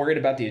 but you're worried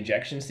about the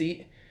ejection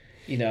seat.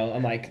 You know,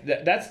 I'm like,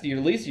 that's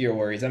your least of your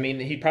worries. I mean,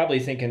 he's probably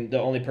thinking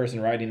the only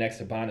person riding next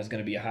to Bond is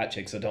going to be a hot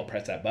chick, so don't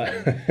press that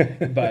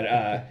button.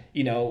 But,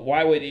 you know,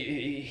 why would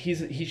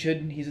he's a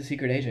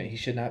secret agent. He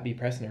should not be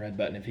pressing the red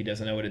button if he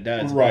doesn't know what it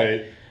does.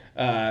 Right.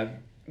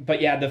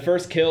 But yeah, the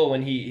first kill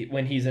when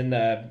he's in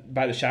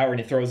by the shower and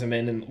he throws him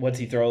in, and what's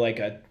he throw, like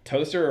a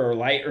toaster or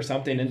light or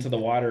something into the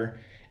water,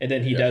 and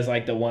then he does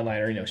like the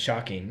one-liner, you know,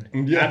 shocking,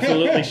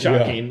 absolutely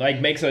shocking, like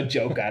makes a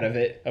joke out of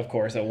it. Of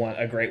course,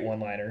 a great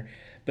one-liner.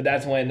 But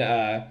that's when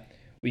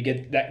we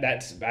get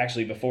that's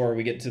actually before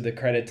we get to the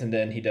credits, and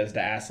then he does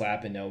the ass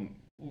slap, and you know,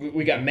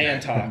 we got man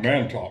talk.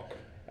 Man talk.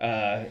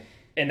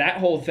 And that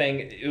whole thing,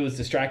 it was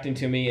distracting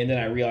to me, and then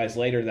I realized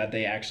later that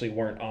they actually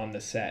weren't on the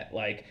set,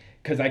 like.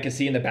 Because I could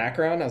see in the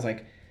background, I was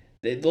like,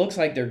 it looks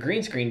like they're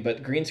green screen,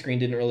 but green screen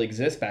didn't really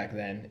exist back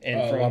then. And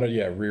a lot of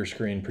rear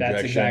screen projection.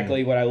 That's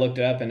exactly what I looked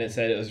up, and it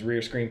said it was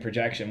rear screen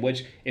projection,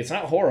 which it's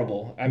not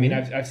horrible. I mean,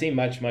 I've seen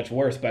much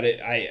worse, but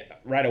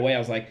right away I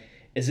was like,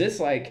 is this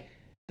like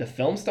the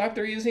film stock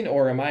they're using,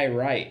 or am I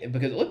right?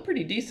 Because it looked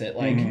pretty decent.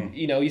 Like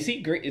you know, you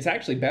see, it's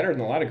actually better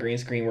than a lot of green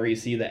screen where you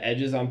see the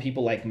edges on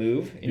people like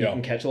move, and you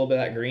can catch a little bit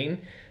of that green.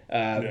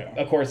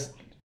 Of course.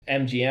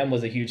 MGM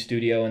was a huge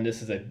studio, and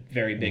this is a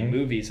very big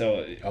movie. So,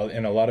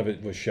 and a lot of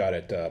it was shot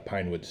at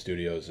Pinewood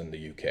Studios in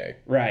the UK.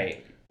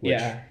 Right.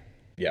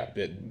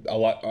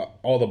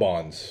 All the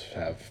Bonds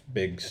have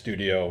big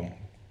studio,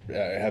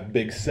 have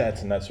big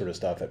sets and that sort of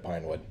stuff at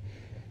Pinewood.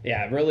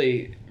 Yeah,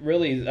 really.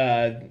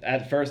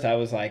 At first, I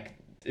was like,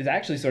 it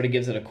actually sort of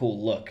gives it a cool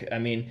look. I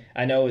mean,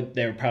 I know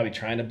they were probably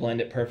trying to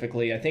blend it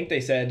perfectly. I think they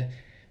said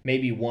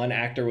maybe one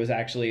actor was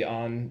actually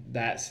on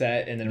that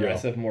set and then the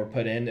rest of them were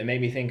put in. It made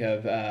me think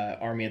of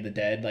Army of the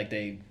Dead, like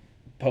they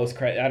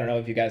post-credit. I don't know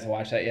if you guys have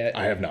watched that yet.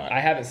 I have not. I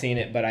haven't seen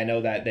it, but I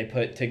know that they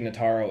put Tig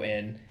Notaro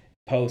in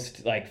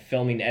post, like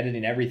filming,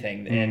 editing,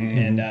 everything.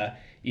 And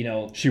you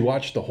know... She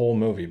watched the whole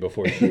movie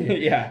before she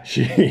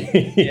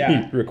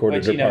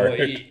recorded her part.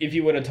 If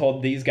you would have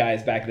told these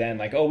guys back then,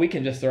 like, oh, we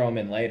can just throw them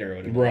in later, it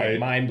would have been like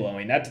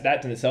mind-blowing.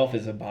 That in itself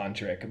is a Bond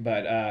trick,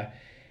 but...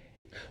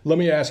 Let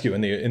me ask you, in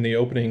the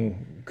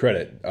opening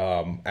credit,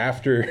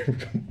 after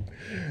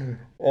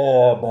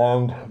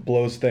Bond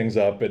blows things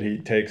up and he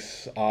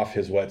takes off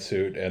his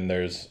wetsuit and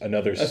there's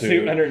another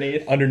suit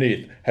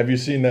underneath. Have you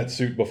seen that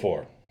suit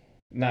before?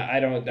 No,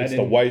 I don't. It's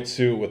the white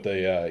suit with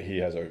the he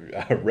has a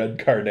red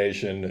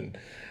carnation and.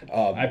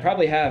 I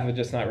probably have, but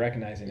just not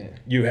recognizing it.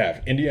 You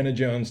have Indiana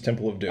Jones: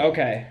 Temple of Doom.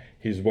 Okay.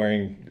 He's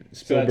wearing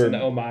Spielberg. So that's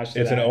an homage to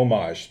that. It's an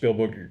homage.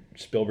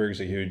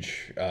 Spielberg's a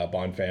huge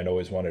Bond fan.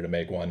 Always wanted to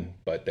make one,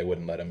 but they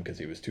wouldn't let him because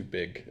he was too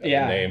big of a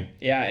name.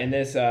 Yeah. And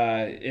this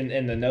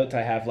in the notes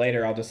I have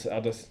later, I'll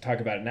just talk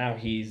about it now.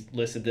 He's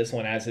listed this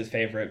one as his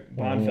favorite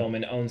Bond film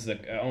and owns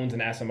an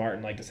Aston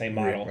Martin, like the same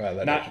model.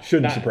 That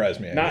shouldn't surprise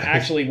me. Not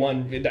actually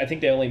one. I think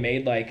they only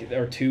made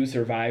or two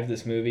survive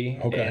this movie.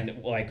 Okay.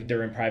 And like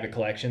they're in private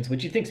collections,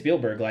 which you think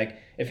Spielberg, like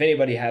if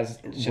anybody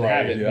should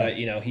have it, but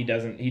you know he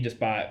doesn't. He just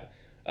bought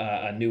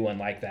a new one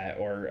like that,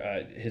 or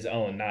his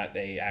own, not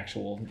a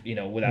actual, you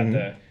know, without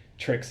the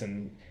tricks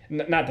and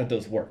not that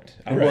those worked,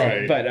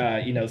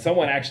 but you know,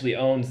 someone actually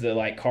owns the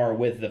like car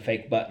with the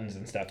fake buttons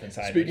and stuff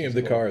inside. Speaking of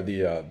the car,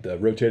 the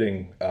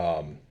rotating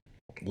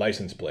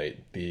license plate,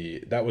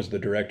 that was the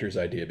director's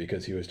idea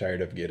because he was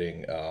tired of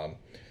getting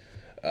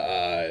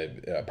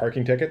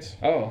parking tickets.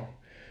 Oh.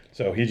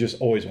 So he just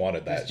always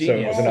wanted that. So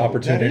it was an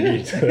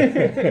opportunity.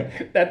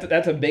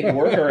 That's a big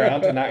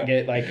workaround to not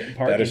get like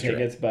parking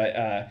tickets.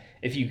 But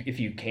if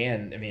you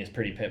can, I mean, it's a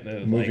pretty pimp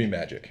move. Movie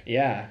magic.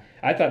 Yeah,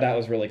 I thought that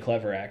was really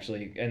clever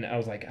actually, and I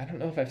was like, I don't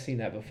know if I've seen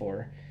that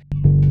before.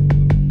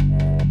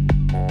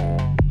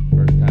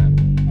 First time.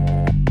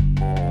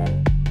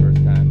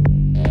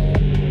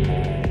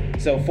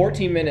 So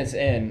 14 minutes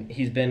in,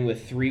 he's been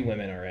with 3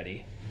 women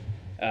already.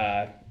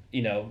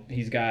 You know,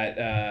 he's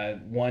got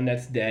one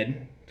that's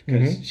dead.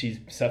 Because she's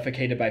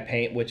suffocated by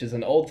paint, which is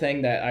an old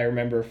thing that I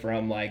remember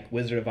from like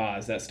Wizard of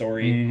Oz. That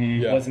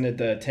story, wasn't it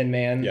the Tin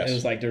Man? Yes. It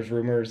was like there's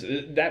rumors.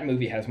 That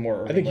movie has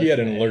more. I think he had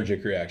an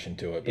allergic reaction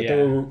to it, but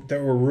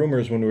there were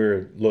rumors when we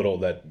were little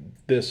that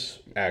this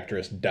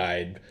actress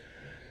died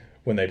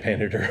when they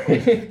painted her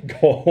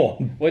with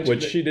gold,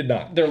 which she did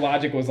not. Their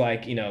logic was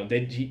like, you know, they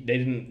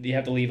didn't. You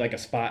have to leave like a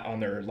spot on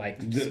their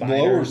like the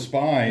lower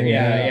spine.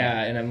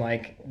 Yeah, and I'm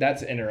like,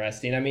 that's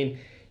interesting. I mean,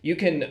 you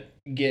can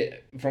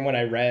get, from what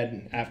I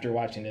read after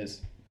watching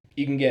this,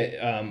 you can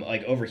get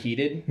like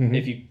overheated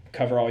if you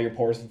cover all your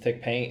pores with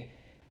thick paint,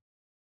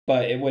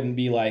 but it wouldn't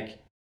be like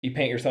you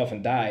paint yourself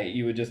and die.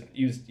 You would just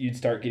you'd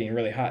start getting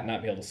really hot and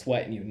not be able to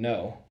sweat, and you'd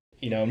know.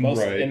 You know,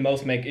 in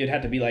most make it'd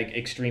have to be like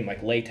extreme,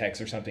 like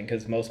latex or something,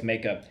 because most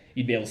makeup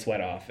you'd be able to sweat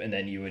off, and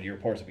then your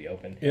pores would be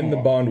open. In the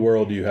Bond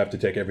world, you have to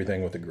take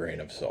everything with a grain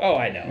of salt. Oh,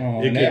 I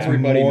know. And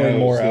everybody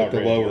knows that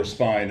the lower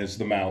spine is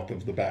the mouth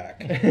of the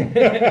back.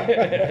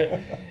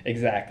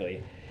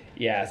 Exactly.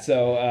 Yeah.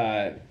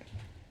 So,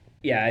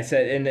 I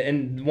said,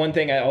 and one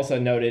thing I also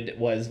noted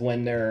was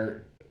when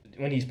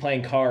he's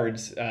playing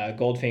cards,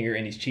 Goldfinger,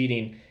 and he's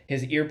cheating,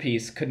 his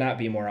earpiece could not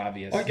be more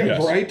obvious.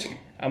 Right.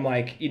 I'm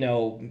like, you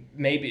know,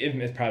 maybe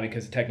it's probably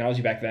because of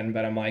technology back then,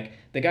 but I'm like,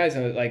 the guy's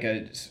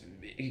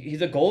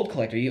he's a gold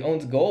collector. He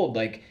owns gold.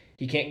 Like,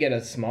 he can't get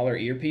a smaller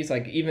earpiece.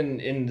 Like, even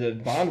in the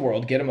Bond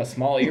world, get him a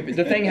small earpiece.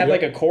 The thing had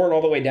like a cord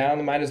all the way down.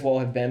 It might as well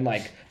have been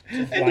like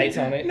lights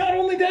on it. Not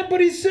only that,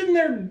 but he's sitting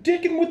there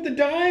dicking with the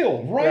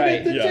dial right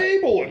at the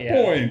table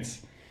at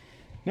points.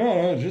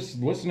 No, just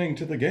listening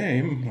to the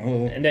game.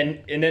 And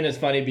then it's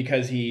funny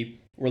because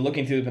we're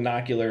looking through the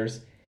binoculars,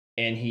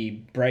 and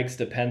he breaks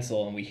the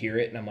pencil, and we hear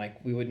it, and I'm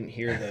like, we wouldn't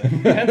hear the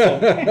pencil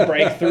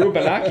break through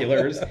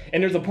binoculars.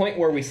 And there's a point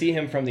where we see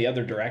him from the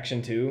other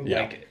direction too.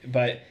 Yeah. Like,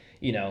 but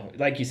you know,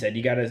 like you said,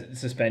 you got to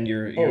suspend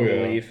your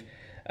belief.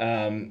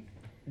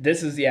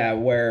 This is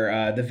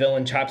where the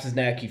villain chops his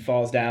neck, he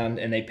falls down,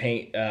 and they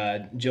paint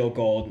Jill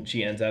gold.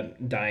 She ends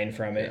up dying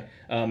from it.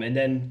 And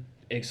then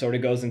it sort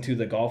of goes into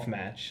the golf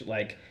match.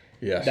 Like,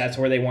 that's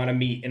where they want to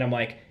meet, and I'm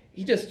like,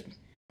 he just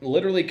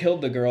literally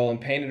killed the girl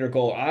and painted her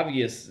gold,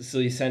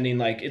 obviously sending,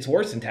 like, it's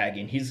worse than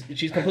tagging.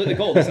 She's completely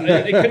gold. It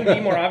couldn't be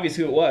more obvious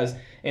who it was.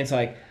 And it's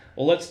like,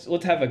 well,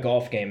 let's have a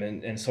golf game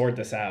and sort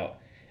this out.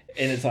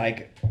 And it's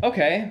like,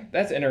 okay,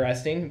 that's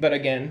interesting. But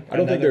again, I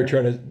don't think they're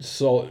trying to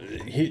so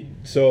he's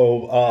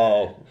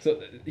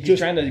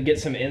trying to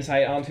get some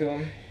insight onto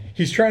him.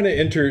 He's trying to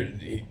enter.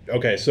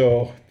 Okay,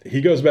 so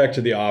he goes back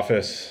to the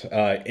office.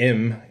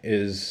 M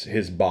is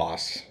his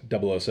boss,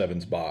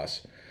 007's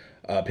boss.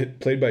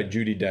 Played by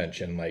Judi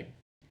Dench in, like,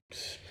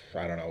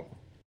 I don't know,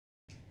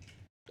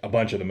 a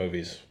bunch of the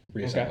movies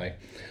recently,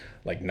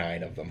 like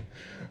 9 of them.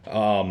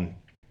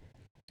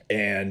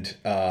 And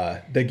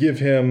they give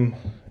him,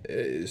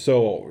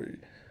 so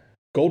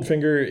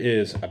Goldfinger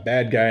is a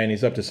bad guy and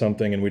he's up to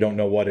something and we don't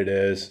know what it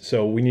is.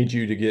 So we need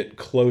you to get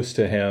close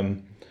to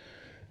him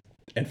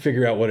and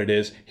figure out what it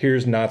is.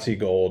 Here's Nazi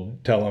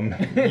gold. Tell him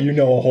you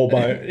know a whole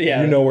bunch.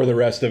 You know where the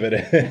rest of it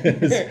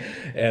is,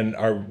 and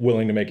are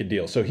willing to make a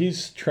deal. So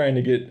he's trying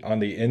to get on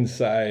the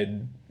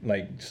inside,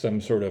 like some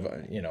sort of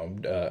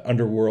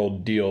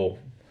underworld deal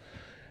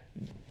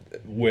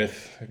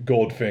with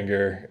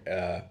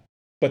Goldfinger.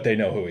 But they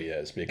know who he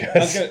is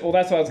because that's what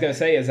I was gonna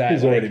say. Is that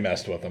he's already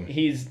messed with him.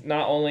 He's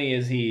not only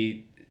is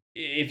he,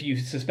 if you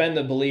suspend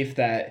the belief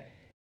that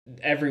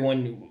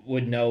everyone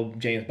would know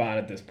James Bond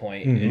at this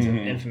point, it's an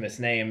infamous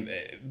name,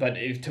 but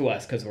to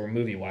us, because we're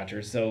movie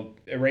watchers, so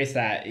erase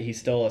that. He's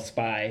still a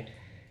spy.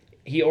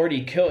 He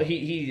already killed,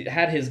 he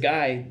had his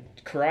guy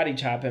karate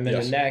chop him in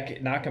the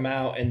neck, knock him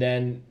out, and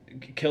then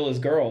kill his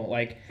girl.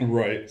 Like,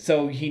 right.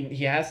 So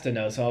he has to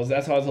know. So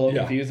that's why I was a little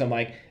confused. I'm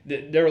like,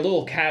 they're a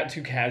little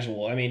too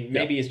casual. I mean,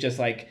 maybe it's just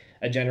like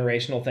a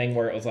generational thing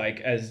where it was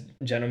like, as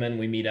gentlemen,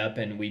 we meet up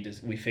and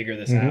we figure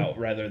this out,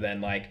 rather than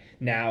like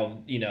now,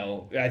 you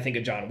know, I think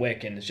of John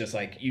Wick and it's just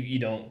like you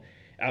don't,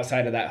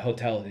 outside of that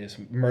hotel, they just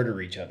murder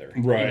each other.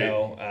 Right. You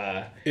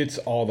know, it's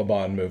all the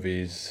Bond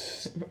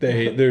movies.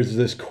 There's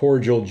this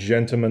cordial,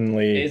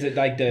 gentlemanly. Is it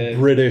like the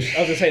British? I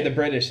was gonna say the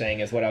British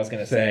thing is what I was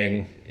gonna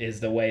say is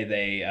the way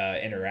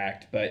they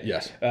interact. But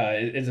yes,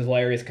 it's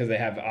hilarious because they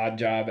have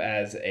Oddjob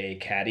as a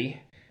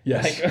caddy.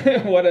 Yes.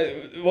 Like, what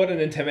an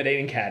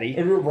intimidating caddy.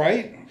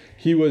 Right?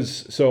 He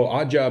was, so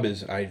Oddjob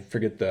is, I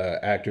forget the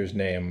actor's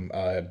name,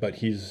 but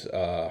he's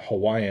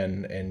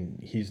Hawaiian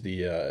and he's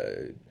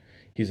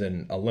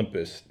an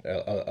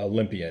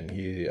Olympian.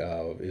 He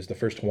is the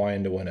first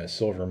Hawaiian to win a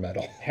silver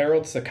medal.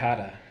 Harold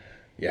Sakata.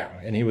 Yeah,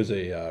 and he was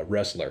a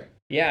wrestler.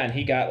 Yeah, and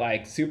he got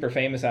like super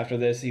famous after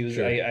this. He was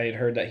I had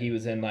heard that he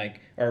was in like,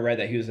 or read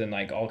that he was in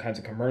like all kinds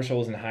of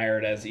commercials and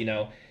hired as, you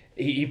know,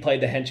 he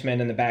played the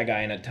henchman and the bad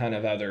guy in a ton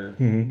of other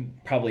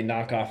probably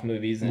knockoff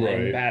movies and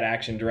bad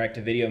action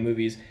direct-to-video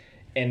movies.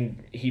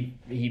 And he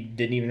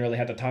didn't even really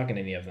have to talk in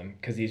any of them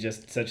because he's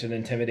just such an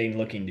intimidating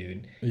looking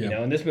dude. You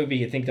know, in this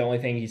movie, I think the only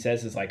thing he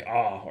says is like,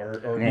 or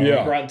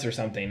grunts or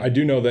something. I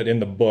do know that in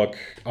the book,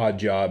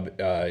 Oddjob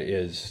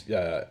is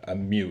a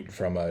mute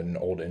from an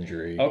old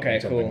injury. Okay,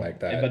 something like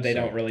that. But they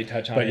don't really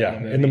touch on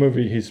it in the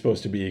movie, he's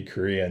supposed to be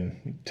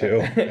Korean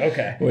too.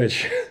 Okay.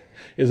 Which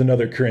is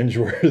another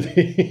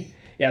cringeworthy.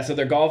 Yeah, so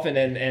they're golfing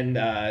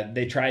and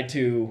they try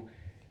to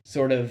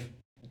sort of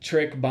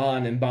trick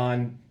Bond, and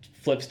Bond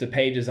flips the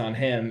pages on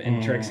him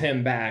and tricks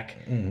him back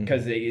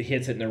because he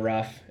hits it in the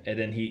rough, and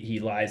then he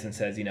lies and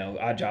says,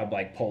 Oddjob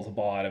like pulls a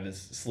ball out of his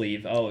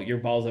sleeve. Oh, your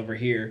ball's over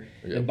here.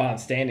 Yep. And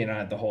Bond's standing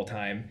on it the whole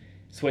time,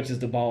 switches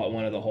the ball at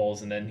one of the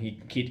holes, and then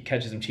he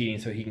catches him cheating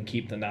so he can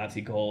keep the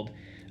Nazi gold.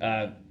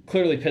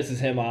 Clearly pisses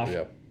him off,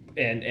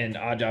 and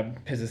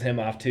Oddjob pisses him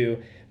off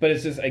too. But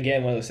it's just,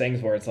 again, one of those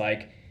things where it's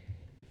like,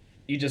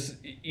 you just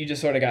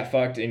sort of got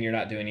fucked and you're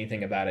not doing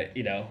anything about it,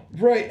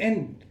 Right,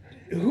 and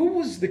who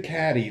was the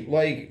caddy?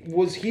 Like,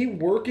 was he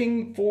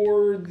working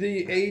for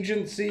the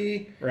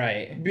agency?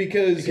 Right.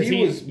 Because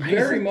he was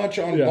very much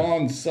on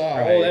Bond's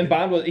side. Well, and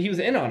Bond was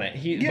in on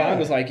it. Bond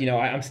was like,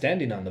 I'm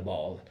standing on the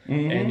ball.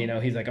 And,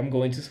 he's like, I'm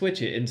going to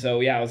switch it. And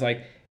so, I was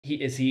like,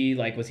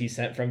 was he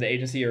sent from the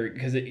agency, or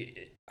because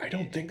I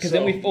don't think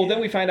so. Because then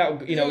we find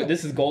out,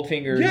 this is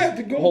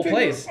Goldfinger's whole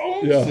place.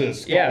 Owns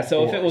this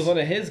so if it was one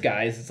of his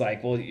guys, it's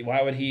like, well,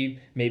 why would he?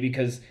 Maybe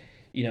because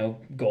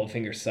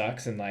Goldfinger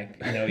sucks, and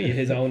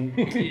his own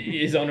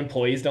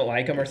employees don't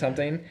like him or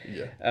something.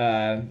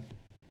 Yeah.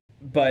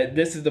 But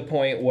this is the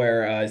point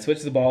where he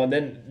switches the ball, and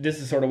then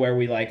this is sort of where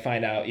we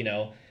find out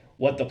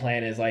what the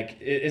plan is. Like,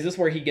 is this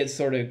where he gets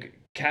sort of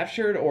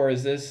captured, or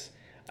is this?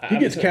 He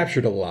gets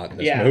captured a lot in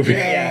this movie.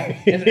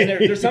 Yeah. And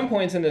there's some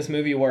points in this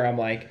movie where I'm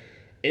like,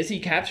 is he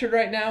captured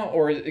right now?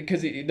 Or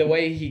because the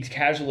way he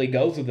casually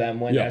goes with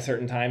them at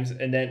certain times,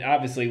 and then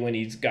obviously when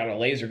he's got a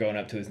laser going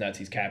up to his nuts,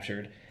 he's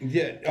captured.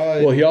 Yeah.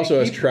 Well, he also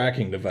has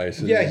tracking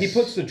devices. Yeah, he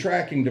puts the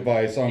tracking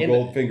device on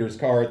Goldfinger's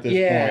car at this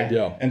point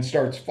and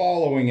starts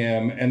following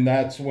him, and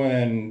that's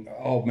when,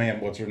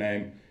 what's her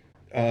name?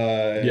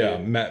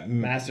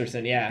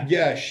 Masterson,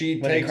 Yeah, she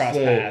takes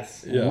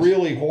the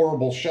really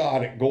horrible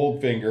shot at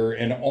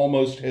Goldfinger and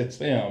almost hits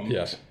him.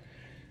 Yes.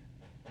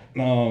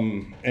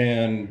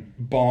 And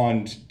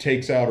Bond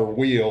takes out her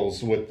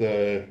wheels with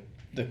the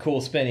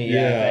cool spinny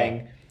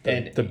thing.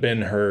 The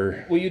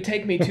Ben-Hur. Will you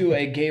take me to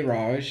a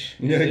garage?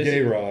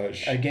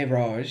 Garage. A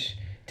garage.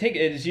 She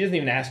doesn't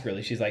even ask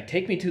really. She's like,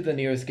 take me to the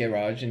nearest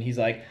garage, and he's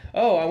like,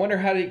 oh, I wonder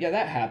how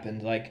that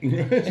happened. Like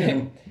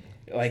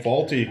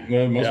faulty.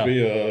 That must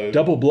be a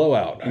double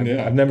blowout.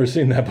 I've never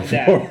seen that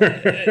before.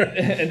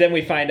 And then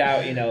we find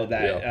out,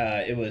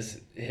 that it was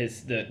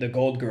the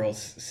Gold Girl's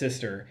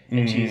sister,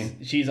 and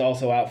she's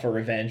also out for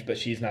revenge, but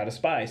she's not a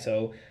spy.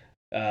 So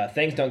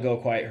things don't go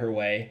quite her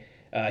way.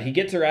 He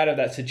gets her out of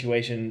that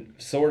situation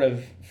sort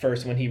of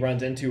first when he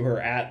runs into her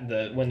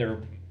when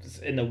they're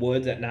in the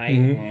woods at night,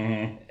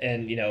 and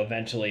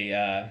eventually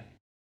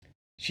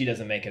she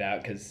doesn't make it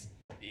out because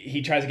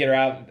he tries to get her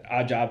out.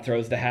 Oddjob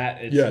throws the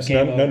hat.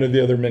 None of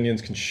the other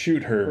minions can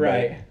shoot her.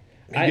 Right.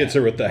 He gets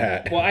her with the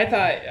hat. Well, I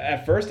thought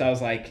at first I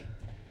was like,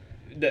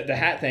 the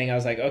hat thing. I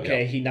was like,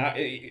 okay,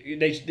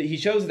 he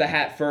shows the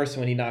hat first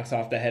when he knocks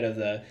off the head of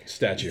the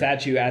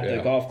statue at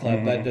the golf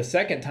club. But the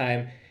second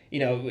time,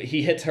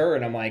 he hits her,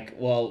 and I'm like,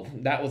 well,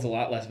 that was a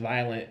lot less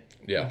violent.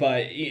 Yeah.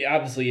 But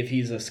obviously, if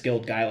he's a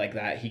skilled guy like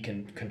that, he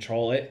can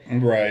control it.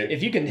 Right.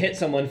 If you can hit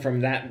someone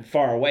from that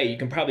far away, you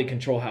can probably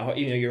control how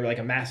you're like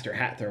a master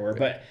hat thrower.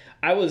 But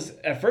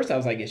at first I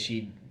was like, is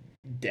she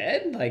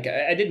dead? Like,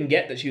 I didn't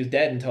get that she was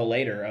dead until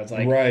later. I was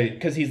like, right,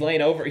 because he's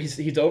laying over,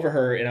 he's over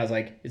her, and I was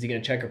like, is he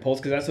gonna check her pulse?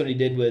 Because that's what he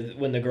did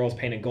when the girl's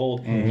painted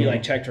gold. He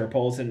checked her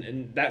pulse,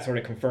 and that sort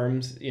of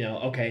confirms,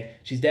 okay,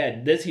 she's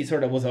dead. This, he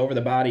sort of was over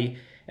the body,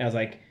 and I was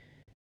like,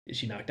 is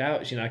she knocked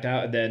out? Is she knocked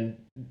out? And then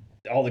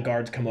all the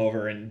guards come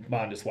over, and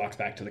Bond just walks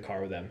back to the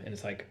car with them, and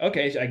it's like,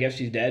 okay, I guess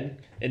she's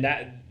dead. And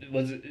that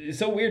was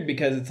so weird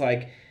because it's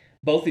like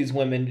both these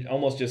women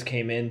almost just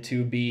came in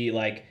to be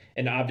like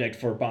an object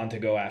for Bond to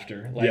go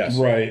after. Like, yes,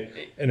 right.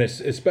 And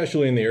it's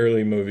especially in the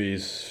early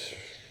movies.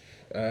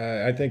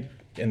 I think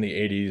in the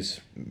 80s,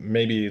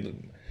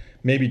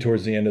 maybe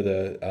towards the end of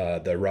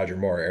the Roger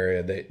Moore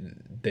era,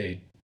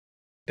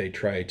 they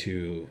try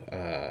to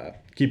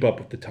keep up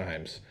with the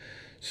times.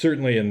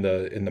 Certainly in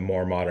the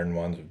more modern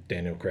ones with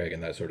Daniel Craig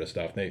and that sort of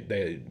stuff,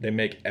 they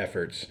make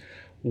efforts.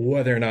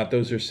 Whether or not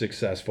those are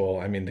successful,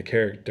 I mean, the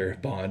character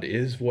of Bond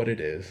is what it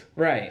is.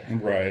 Right.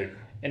 Right.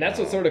 And that's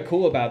what's sort of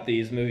cool about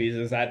these movies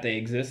is that they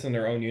exist in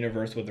their own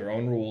universe with their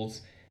own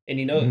rules. And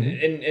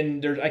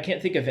and there, I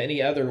can't think of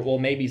any other, well,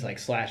 maybe it's like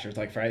slashers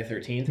like Friday the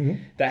 13th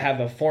that have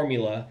a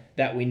formula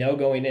that we know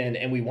going in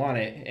and we want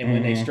it. And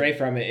when they stray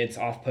from it, it's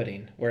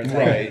off-putting. Where it's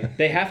like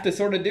they have to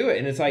sort of do it.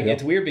 And it's like,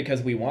 it's weird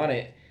because we want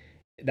it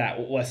that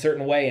a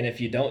certain way, and if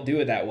you don't do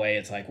it that way,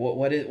 it's like,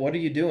 what are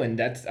you doing?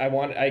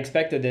 I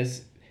expected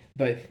this,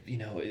 but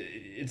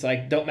it's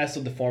like, don't mess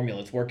with the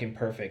formula. It's working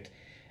perfect.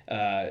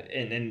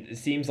 And it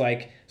seems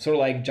like sort of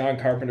like John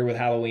Carpenter with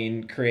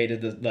Halloween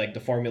created the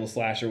formula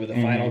slasher with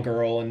a final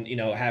girl, and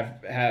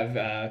have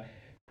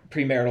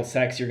premarital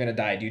sex, you're gonna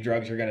die. Do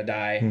drugs, you're gonna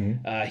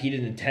die. He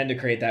didn't intend to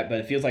create that, but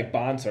it feels like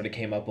Bond sort of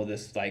came up with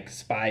this like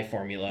spy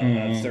formula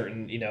of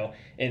certain,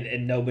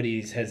 and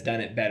nobody has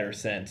done it better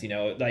since.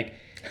 Like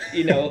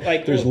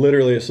there's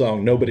literally a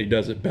song, "Nobody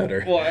Does It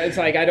Better." Well, it's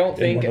like I don't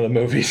think in one of the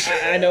movies.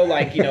 I know,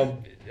 like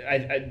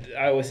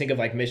I always think of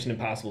like Mission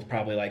Impossible is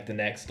probably like the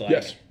next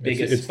like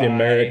biggest. It's spy. the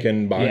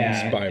American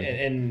spy.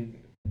 And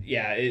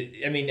yeah,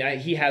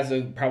 he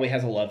probably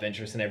has a love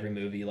interest in every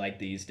movie like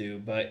these do,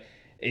 but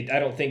I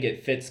don't think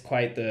it fits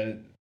quite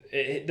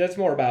that's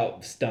more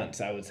about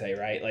stunts, I would say,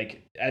 right?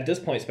 Like at this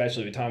point,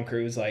 especially with Tom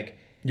Cruise, like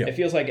it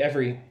feels like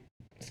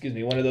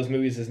one of those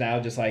movies is now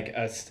just like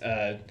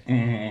a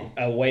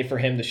way for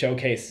him to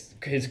showcase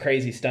his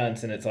crazy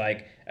stunts, and it's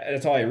like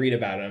that's all I read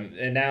about him.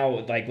 And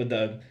now, like with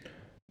the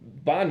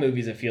Bond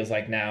movies, it feels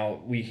like now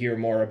we hear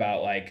more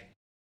about like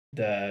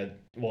a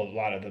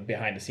lot of the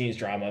behind the scenes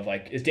drama of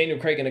like, is Daniel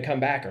Craig going to come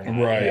back or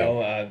not? Right. You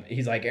know,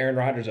 he's like Aaron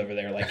Rodgers over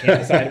there, like can't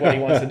decide what he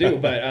wants to do,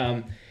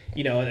 but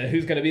you know,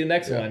 who's going to be the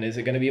next one? Is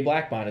it going to be a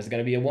black Bond? Is it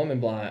going to be a woman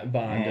Bond?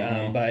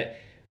 But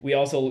we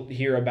also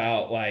hear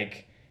about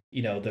like,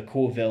 you know, the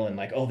cool villain,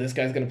 like, oh, this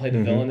guy's going to play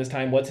the villain this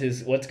time. What's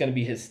going to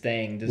be his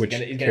thing? Which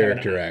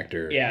character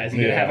actor? Yeah, is he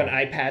going to have an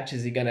eye patch?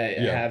 Is he going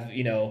to have,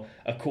 you know,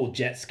 a cool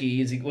jet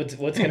ski? What's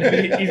going to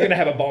be? He's going to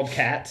have a bald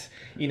cat.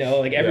 You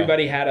know, like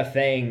everybody had a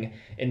thing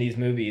in these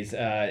movies.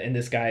 And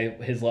this guy,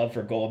 his love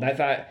for gold. And I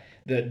thought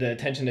the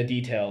attention to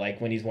detail,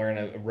 like when he's wearing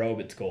a robe,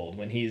 it's gold.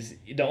 When he's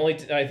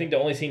I think the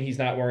only scene he's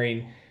not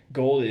wearing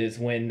gold is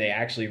when they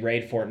actually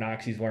raid Fort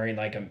Knox. He's wearing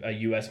like a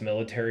U.S.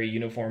 military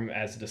uniform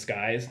as a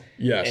disguise.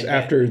 Yes, and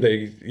after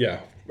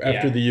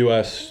the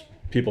U.S.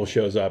 people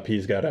shows up,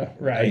 he's got a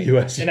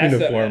U.S.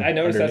 uniform. I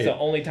noticed that's the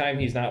only time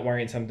he's not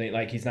wearing something,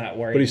 like he's not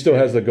wearing. But he still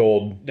has the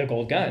gold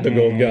gun. The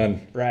gold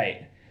gun.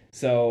 Right.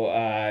 So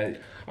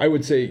I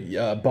would say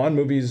Bond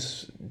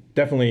movies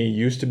definitely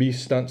used to be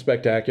stunt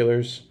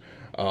spectaculars.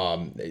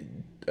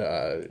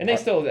 And they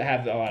still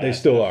have a lot. They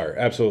still are,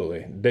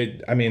 absolutely.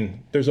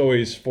 There's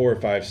always 4 or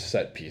 5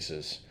 set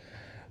pieces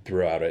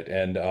throughout it,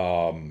 and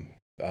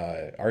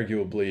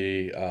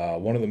arguably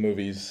one of the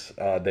movies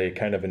they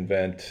kind of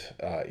invent.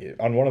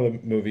 On one of the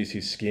movies,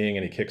 he's skiing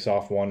and he kicks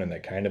off one, and they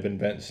kind of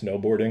invent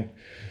snowboarding.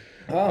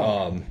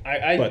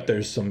 But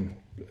there's some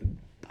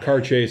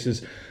car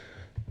chases.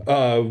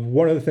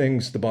 One of the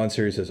things the Bond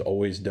series has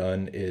always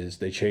done is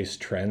they chase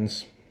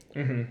trends.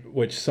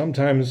 Which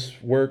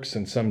sometimes works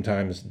and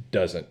sometimes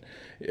doesn't.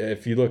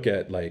 If you look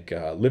at like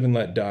Live and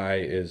Let Die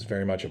is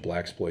very much a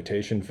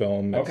blaxploitation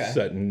film. It's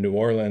set in New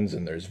Orleans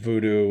and there's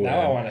voodoo. Now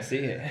I want to see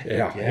it.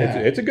 Yeah.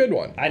 It's a good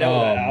one. I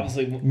know that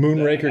obviously.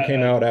 Moonraker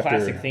came out after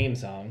classic theme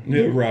song.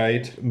 Yeah,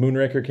 right.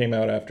 Moonraker came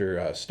out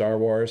after Star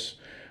Wars,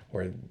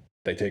 where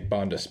they take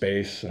Bond to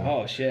space.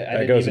 Oh shit! I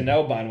didn't even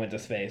know Bond went to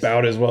space.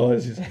 About as well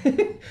as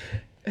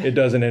it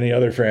does in any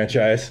other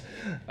franchise.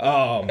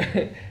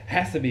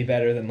 Has to be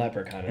better than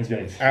Leprechaun in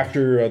space.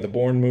 After the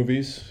Bourne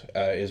movies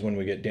is when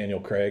we get Daniel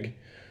Craig.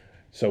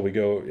 So we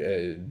go,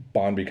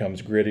 Bond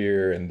becomes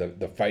grittier and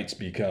the fights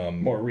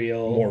become more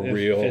real.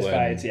 Fist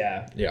fights,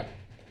 yeah. Yeah.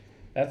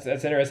 That's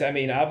interesting. I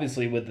mean,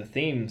 obviously with the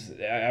themes,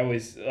 I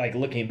always, like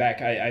looking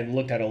back, I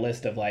looked at a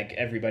list of like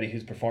everybody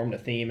who's performed a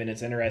theme, and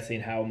it's interesting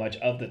how much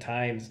of the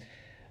times,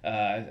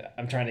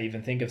 I'm trying to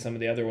even think of some of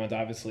the other ones.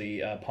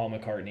 Obviously, Paul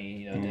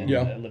McCartney, you know, did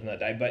Live and Let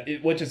Die. But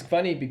which is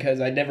funny because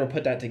I never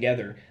put that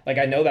together. Like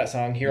I know that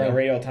song here on the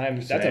radio all the time.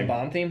 That's a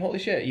Bond theme. Holy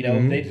shit! You know,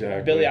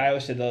 Billie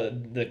Eilish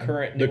did the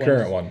current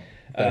one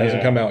that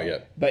hasn't come out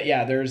yet. But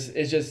yeah,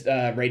 it's just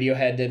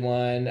Radiohead did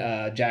one.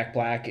 Jack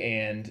Black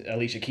and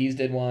Alicia Keys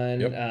did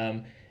one. Yep.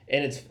 And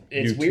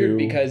it's weird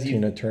because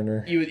Tina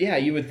Turner.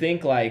 You would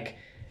think like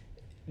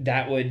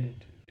that would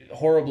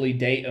horribly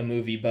date a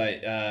movie,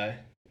 but.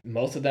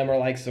 Most of them are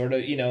like sort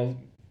of, you know,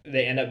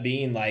 they end up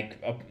being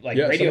like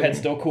Radiohead's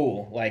still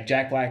cool. Like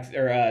Jack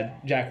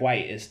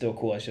White is still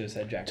cool. I should have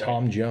said Jack White.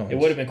 Tom Jones. It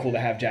would have been cool to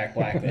have Jack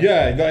Black.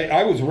 Yeah,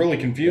 I was really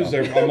confused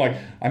there. I'm like,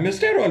 I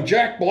missed out on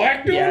Jack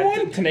Black doing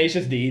one?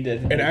 Tenacious D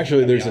did. And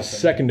actually there's a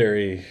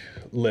secondary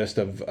list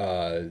of,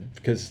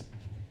 because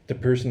the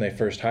person they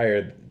first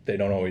hired, they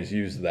don't always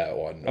use that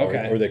one.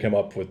 Or they come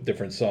up with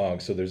different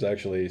songs. So there's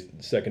actually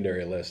a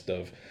secondary list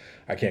of,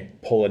 I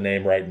can't pull a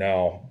name right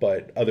now,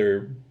 but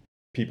other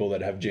people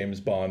that have James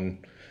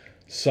Bond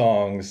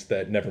songs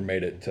that never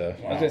made it to.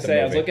 I was gonna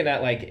say, I was looking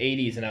at like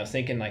 80s and I was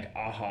thinking like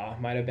Aha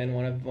might have been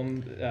one of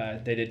them.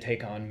 They did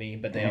Take On Me,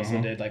 but they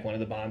also did like one of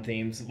the Bond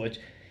themes, which,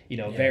 you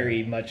know,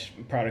 very much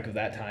product of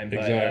that time. But,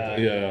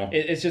 exactly,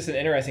 it's just an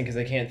interesting because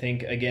I can't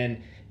think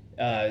again.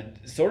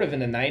 Sort of in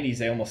the 90s,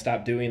 they almost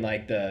stopped doing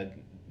like the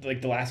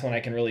last one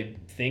I can really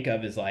think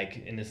of is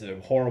like, and this is a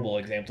horrible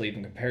example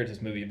even compared to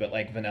this movie, but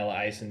like Vanilla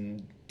Ice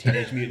and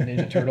Teenage Mutant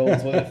Ninja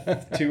Turtles, was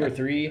it 2 or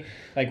 3?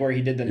 Like where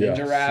he did the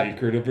ninja rap.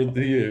 Secret of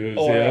the Use.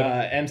 Or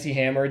MC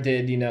Hammer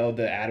did, you know,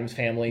 the Addams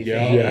Family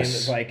thing. Yes.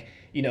 It's like,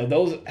 you know,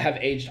 those have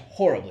aged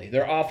horribly.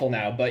 They're awful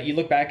now, but you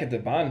look back at the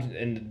Bond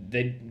and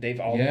they've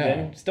all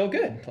been still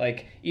good.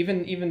 Like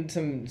even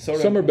some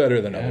are better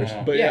than others,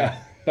 but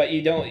But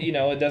you don't, you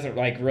know, it doesn't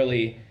like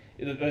really.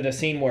 The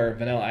scene where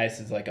Vanilla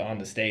Ice is like on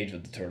the stage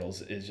with the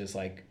turtles is just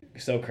like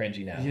so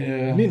cringy now.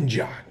 Yeah.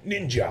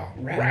 Ninja,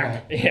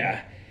 rap.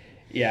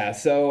 Yeah.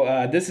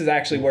 So this is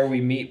actually where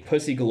we meet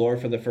Pussy Galore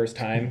for the first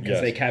time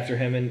because they capture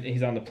him and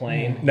he's on the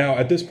plane. Now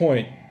at this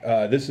point,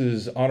 this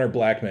is Honor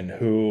Blackman,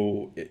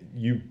 who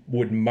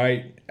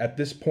at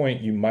this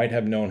point you might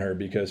have known her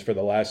because for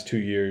the last 2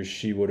 years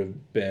she would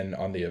have been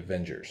on the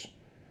Avengers.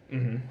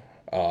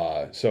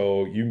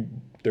 So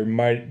there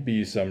might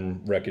be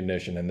some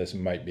recognition, and this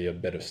might be a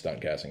bit of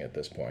stunt casting at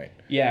this point.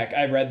 Yeah,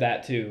 I read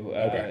that too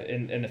Okay.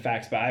 in the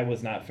facts, but I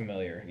was not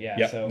familiar. Yeah,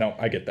 Yeah, so no,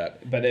 I get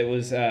that. but it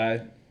was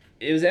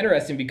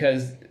interesting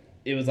because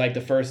it was like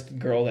the first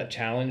girl that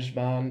challenged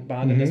Bond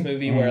in this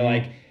movie, where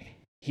like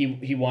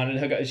he wanted to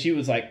hook up. She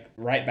was like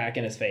right back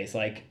in his face,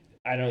 like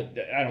I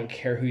don't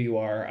care who you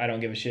are, I don't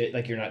give a shit,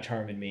 like you're not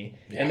charming me,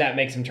 and that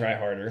makes him try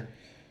harder.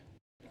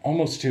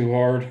 Almost too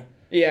hard.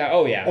 Yeah.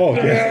 Oh yeah. Oh,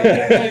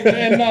 yeah.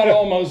 And not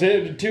almost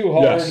too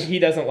hard. Yes. He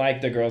doesn't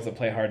like the girls that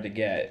play hard to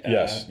get.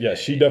 Yes,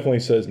 she definitely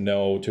says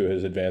no to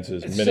his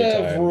advances many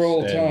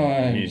Several times. And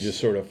times. he just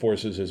sort of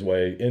forces his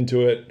way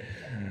into it.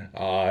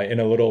 In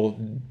a little,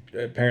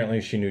 apparently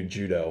she knew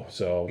judo,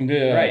 so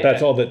Yeah. Right.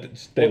 that's all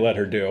that they let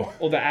her do.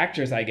 Well, the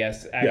actress, I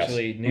guess,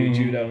 actually knew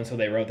judo, and so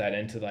they wrote that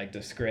into like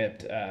the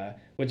script,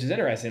 which is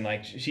interesting.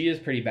 Like she is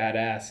pretty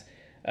badass.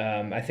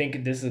 I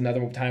think this is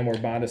another time where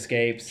Bond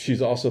escapes.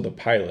 She's also the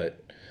pilot.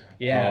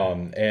 Yeah.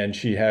 And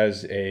she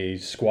has a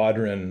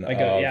squadron Like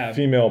of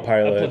female a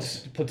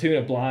pilots. platoon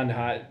of blonde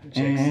hot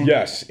chicks.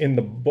 Yes, in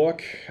the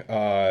book,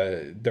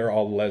 they're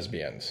all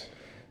lesbians,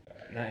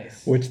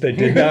 Nice. which they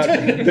did not.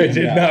 They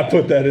did not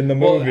put that in the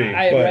movie. Well,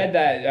 I but read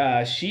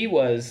that she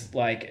was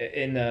like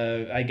in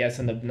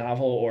the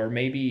novel, or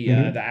maybe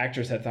the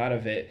actress had thought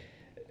of it.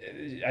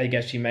 I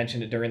guess she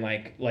mentioned it during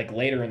like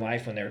later in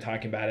life when they were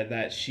talking about it,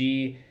 that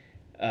she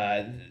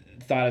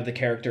thought of the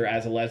character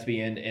as a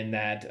lesbian, in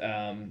that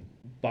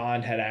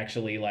Bond had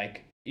actually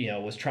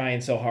was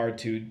trying so hard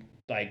to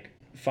like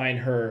find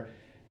her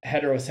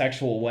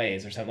heterosexual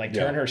ways or something, like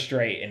turn her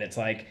straight, and it's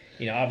like,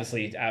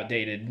 obviously it's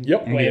outdated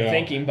way of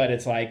thinking, but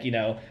it's like,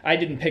 I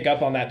didn't pick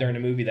up on that during the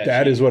movie.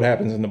 That is what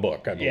happens in the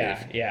book, I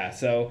believe. Yeah.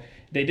 So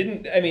they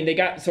didn't. I mean, they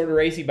got sort of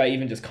racy by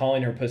even just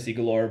calling her Pussy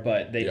Galore,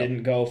 but they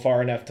didn't go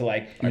far enough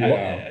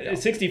to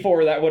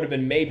 64. That would have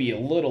been maybe a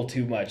little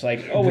too much.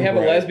 Like, oh, we have a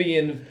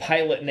lesbian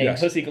pilot named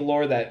Pussy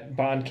Galore that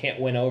Bond can't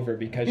win over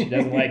because she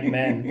doesn't like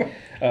men.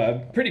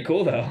 Pretty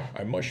cool though.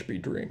 I must be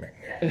dreaming.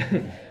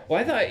 Well,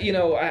 I thought,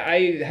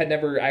 I had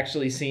never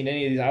actually seen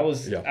any of these.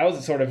 I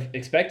was sort of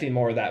expecting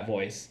more of that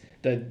voice,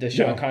 the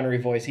Sean Connery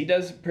voice. He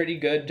does a pretty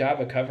good job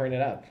of covering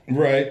it up.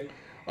 Right.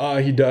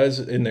 He does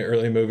in the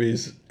early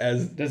movies.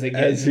 Does it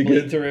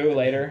bleed through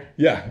later?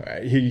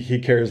 Yeah, he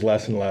cares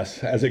less and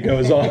less as it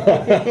goes on.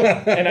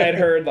 And I had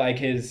heard like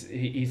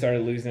he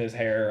started losing his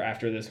hair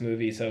after this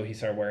movie, so he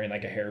started wearing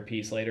like a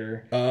hairpiece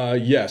later.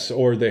 Yes,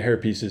 or the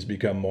hairpieces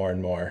become more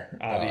and more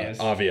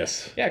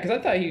obvious. Yeah, because I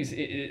thought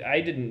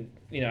I didn't,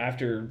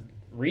 after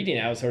reading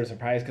it, I was sort of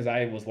surprised because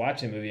I was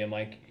watching the movie. I'm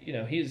like,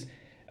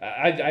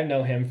 I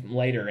know him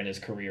later in his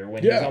career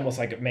when he was almost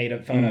like made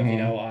fun of,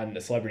 on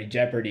Celebrity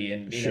Jeopardy,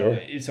 and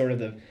it's sort of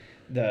the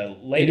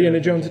later Indiana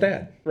Jones'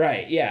 dad.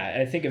 Right, yeah.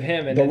 I think of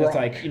him, and then it's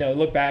like,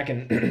 look back,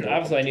 and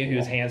obviously I knew he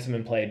was handsome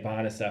and played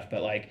Bond and stuff,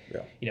 but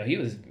he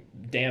was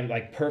damn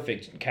like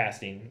perfect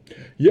casting.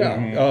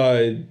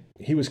 Yeah,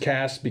 he was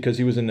cast because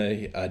he was in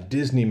a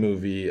Disney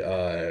movie,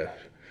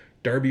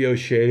 Darby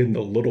O'Shea and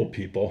the Little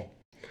People.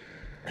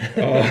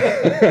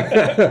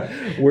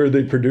 Where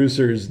the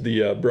producers,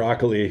 the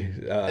broccoli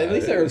at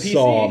least they were PC.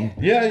 saw him.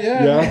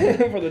 Yeah.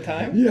 For the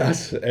time.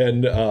 Yes,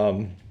 and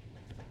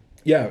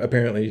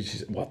apparently she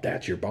said, "Well,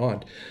 that's your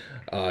Bond."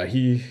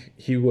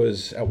 He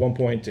was at one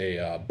point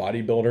a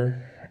bodybuilder,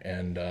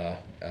 and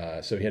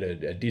so he had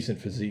a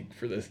decent physique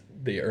for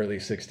the early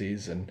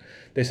 '60s, and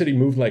they said he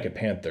moved like a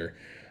panther.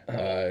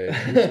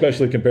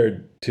 Especially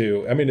compared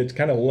to, I mean, it's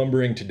kind of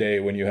lumbering today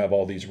when you have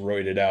all these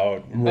roided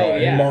out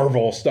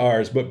Marvel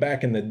stars, but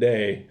back in the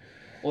day,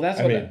 well, that's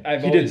he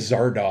did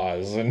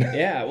Zardoz, and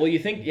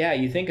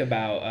you think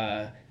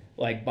about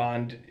like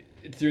Bond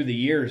through the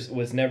years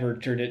was never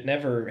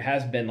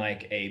has been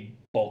like a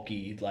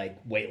bulky,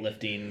 like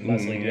weightlifting,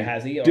 muscly dude,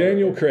 has he?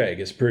 Daniel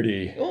Craig is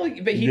pretty. Well,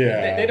 but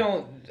they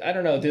don't. I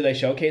don't know. Do they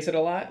showcase it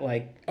a lot?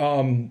 Like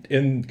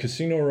in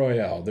Casino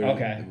Royale,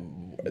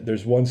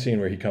 there's one scene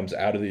where he comes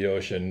out of the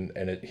ocean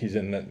and he's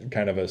in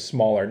kind of a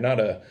smaller,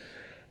 not a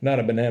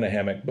banana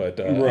hammock, but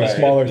a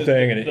smaller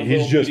thing, and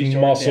he's just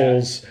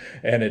muscles,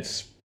 and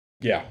it's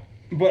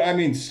But I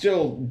mean,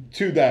 still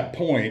to that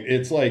point,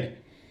 it's like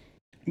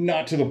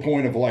not to the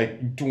point of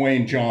like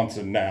Dwayne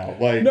Johnson now,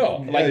 like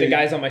the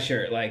guys on my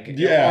shirt, like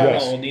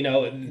Arnold. In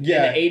the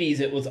 '80s,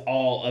 it was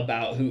all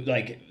about who,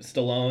 like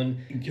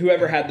Stallone,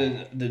 whoever had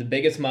the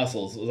biggest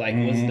muscles was like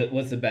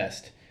was the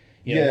best.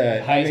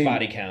 Highest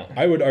body count.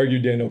 I would argue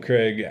Daniel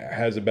Craig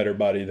has a better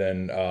body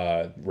than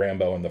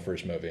Rambo in the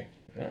first movie.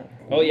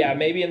 Oh yeah,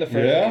 maybe in the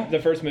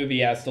first movie,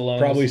 Stallone.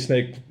 Probably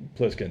Snake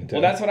Plissken too.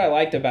 Well, that's what I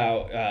liked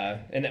about,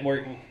 and then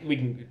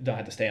don't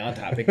have to stay on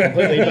topic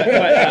completely, but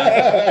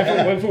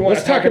if we want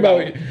to talk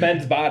about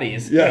men's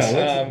bodies, let's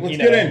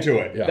get into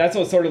it. Yeah. That's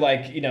what's sort of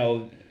like,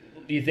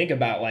 you think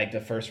about like the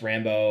first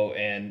Rambo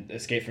and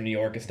Escape from New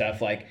York and stuff,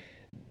 like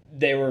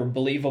they were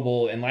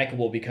believable and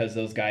likable because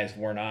those guys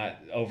were not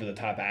over the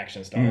top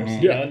action stars.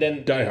 And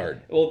then Die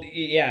Hard. Well,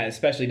 yeah,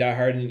 especially Die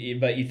Hard.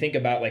 But you think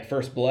about like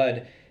First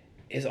Blood,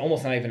 is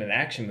almost not even an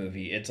action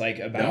movie. It's like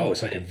about... No,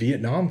 it's like a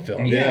Vietnam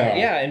film.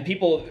 Yeah. And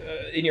people,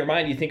 in your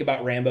mind, you think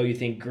about Rambo, you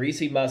think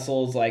greasy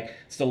muscles, like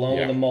Stallone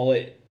with a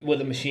mullet, with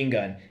a machine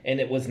gun, and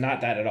it was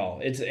not that at all.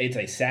 It's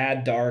a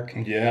sad, dark,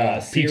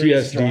 serious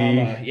PTSD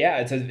drama.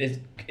 Yeah,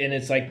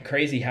 it's like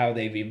crazy how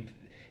they've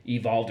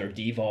evolved or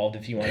devolved,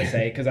 if you want to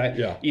say, because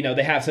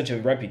they have such a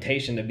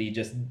reputation to be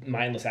just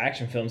mindless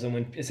action films.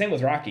 And same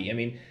with Rocky. I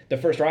mean, the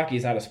first Rocky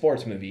is not a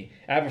sports movie.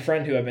 I have a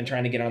friend who I've been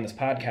trying to get on this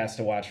podcast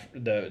to watch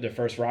the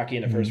first Rocky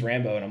and the first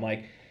Rambo, and I'm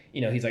like,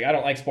 he's like, I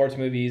don't like sports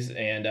movies,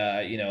 and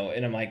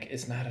and I'm like,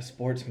 it's not a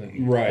sports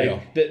movie, right?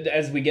 Like,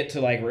 as we get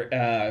to like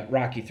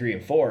Rocky 3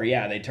 and 4,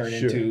 they turn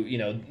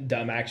into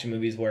dumb action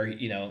movies where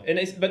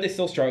but they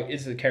still struggle.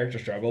 It's a character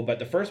struggle, but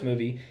the first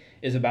movie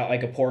is about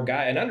like a poor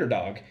guy, an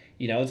underdog.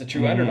 It's a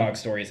true underdog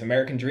story. It's an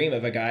American dream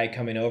of a guy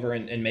coming over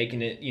and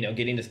making it,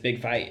 getting this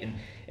big fight,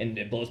 and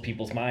it blows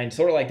people's minds.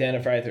 Sort of like the end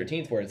of Friday the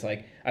 13th, where it's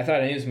like, I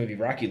thought in this movie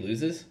Rocky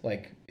loses.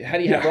 Like, how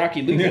do you have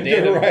Rocky lose at the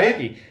end of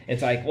Rocky?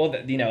 It's like, well,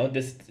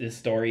 this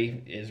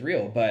story is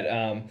real. But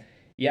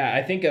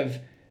I think of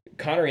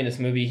Connery in this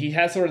movie. He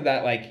has sort of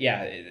that, like,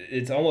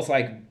 it's almost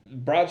like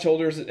broad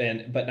shoulders,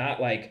 but not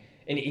like,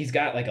 and he's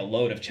got like a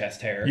load of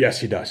chest hair. Yes,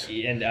 he does.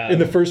 And in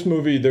the first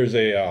movie, there's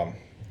a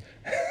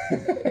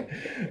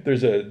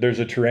there's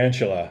a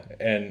tarantula,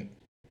 and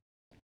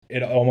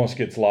it almost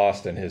gets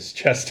lost in his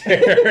chest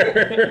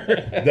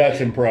hair.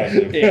 That's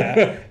impressive.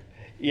 And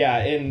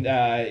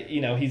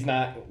he's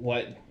not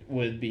what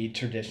would be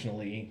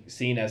traditionally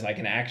seen as like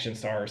an action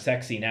star or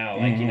sexy now.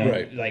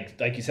 Like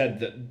like you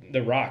said,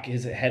 the Rock,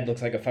 his head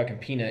looks like a fucking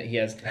peanut.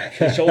 His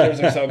shoulders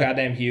are so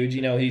goddamn huge.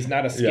 He's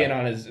not a skin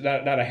on his,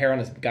 not a hair on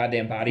his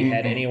goddamn body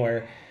head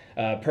anywhere.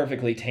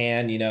 Perfectly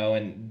tan,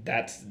 and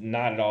that's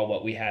not at all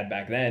what we had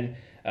back then.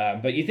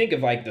 But you think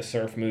of like the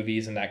surf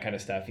movies and that kind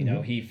of stuff,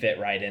 he fit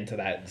right into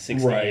that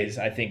 60s. Right.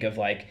 I think of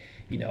like,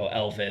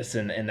 Elvis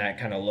and that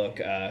kind of look,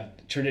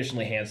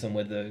 traditionally handsome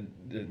with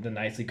the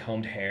nicely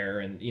combed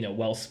hair and,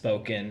 well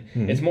spoken.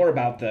 It's more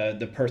about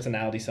the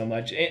personality so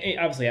much. It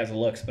obviously has the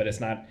looks, but it's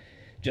not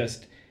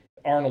just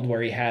Arnold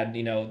where he had,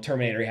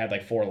 Terminator, he had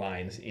like 4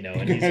 lines,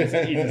 and he's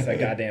just a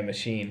goddamn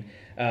machine.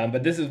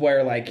 But this is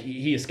where like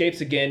he escapes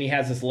again. He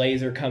has this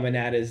laser coming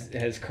at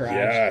his crotch.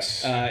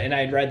 Yes. And I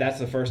had read that's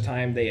the first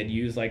time they had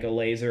used like a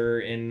laser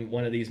in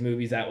one of these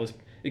movies. That was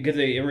because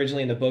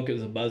originally in the book it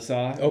was a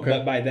buzzsaw. Okay.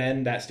 But by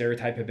then that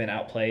stereotype had been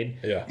outplayed.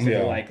 Yeah. So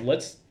they're like,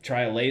 let's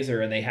try a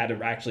laser, and they had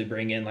to actually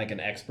bring in like an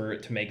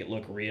expert to make it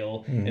look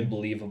real and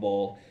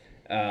believable.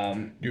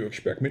 You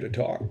expect me to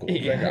talk?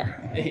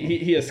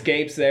 He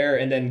escapes there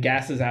and then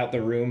gasses out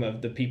the room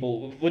of the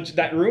people, which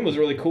that room was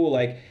really cool.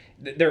 Like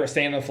they were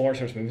standing on the floor,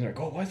 starts moving. They're like,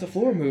 "Oh, why is the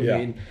floor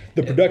moving?" Yeah.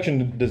 The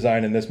production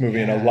design in this movie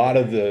and a lot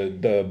of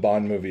the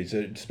Bond movies,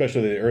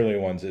 especially the early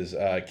ones, is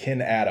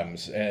Ken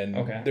Adams, and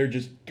they're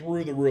just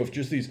through the roof.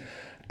 Just these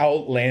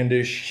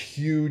outlandish,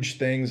 huge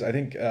things. I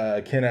think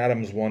Ken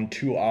Adams won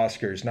 2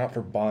 Oscars, not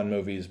for Bond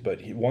movies,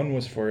 but one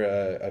was for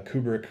a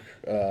Kubrick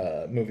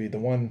movie. The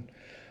one.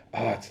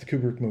 It's the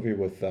Kubrick movie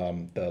with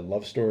the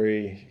love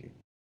story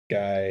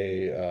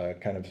guy,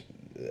 kind of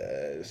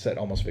set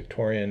almost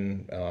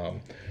Victorian.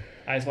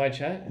 Eyes Wide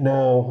Shut?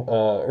 No,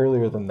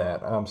 earlier than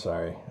that. I'm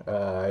sorry.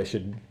 I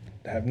should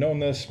have known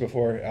this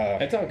before.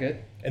 It's all good.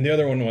 And the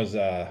other one was,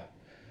 The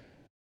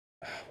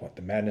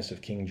Madness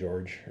of King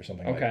George or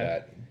something like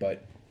that.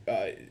 But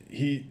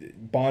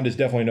Bond is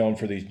definitely known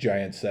for these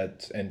giant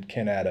sets, and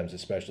Ken Adams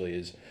especially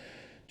is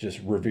just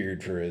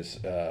revered for his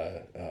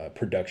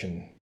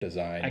production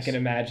designs. I can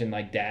imagine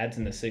like dads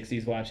in the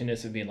 60s watching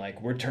this and being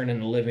like, we're turning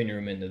the living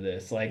room into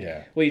this. Like,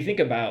 well, you think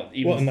about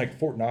even... Well, and like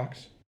Fort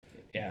Knox.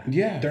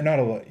 Yeah. They're not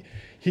allowed...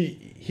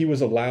 He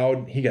was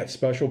allowed... He got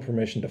special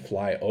permission to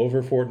fly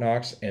over Fort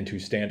Knox and to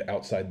stand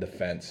outside the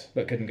fence.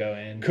 But couldn't go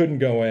in. Couldn't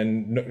go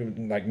in.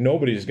 No, like,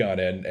 nobody's gone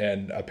in.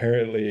 And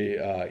apparently...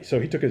 so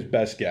he took his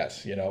best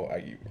guess.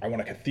 I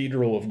want a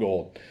cathedral of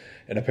gold.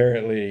 And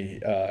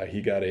apparently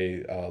he got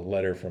a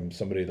letter from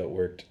somebody that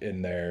worked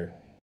in there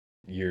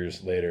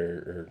years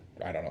later,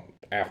 or I don't know,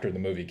 after the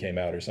movie came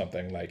out or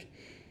something, like,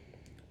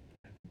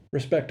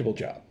 respectable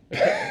job.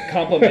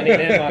 Complimenting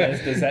him on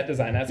his set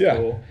design. That's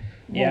cool.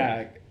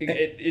 Yeah.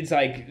 It's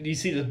like, you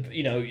see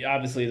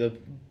obviously the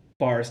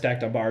bars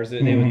stacked on bars,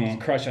 they would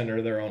crush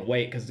under their own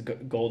weight because the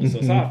gold is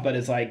so soft, but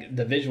it's like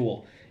the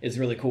visual is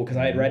really cool because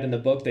I had read in the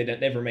book they didn't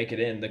never make it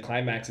in. The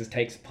climaxes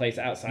takes place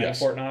outside of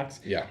Fort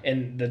Knox. Yeah.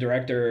 And the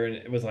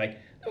director was like,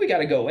 we got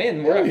to go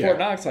in. We're at Fort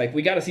Knox. Like,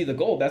 we got to see the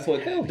gold. That's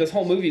what this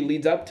whole movie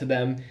leads up to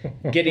them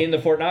getting into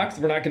Fort Knox.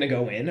 We're not going to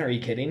go in. Are you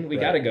kidding? We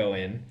got to go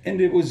in.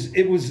 And it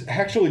was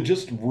actually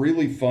just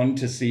really fun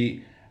to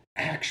see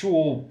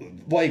actual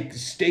like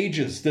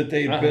stages that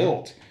they had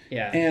built.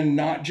 Yeah. And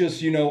not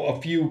just, a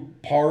few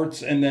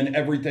parts and then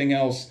everything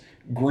else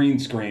green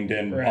screened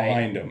in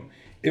behind them.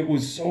 It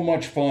was so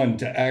much fun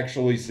to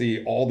actually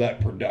see all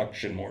that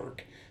production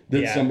work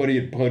that somebody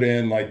had put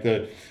in, like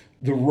the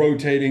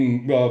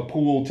rotating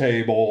pool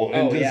table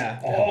and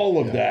all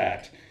of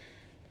that.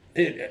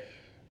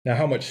 Now,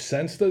 how much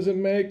sense does it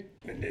make?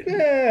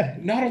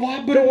 Not a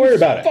lot, but Don't it worry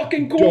was about it.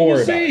 fucking cool Don't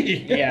worry to about see.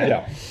 Yeah.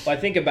 Yeah. Well, I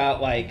think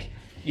about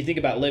you think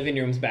about living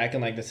rooms back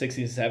in like the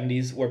 60s and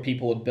 70s where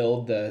people would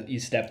build you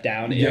step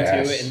down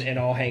Yes. into it and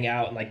all hang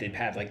out and like they'd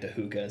have like the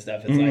hookah and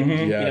stuff. It's like,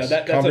 Yes.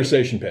 that's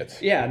Conversation pits.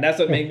 what, yeah. And that's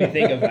what made me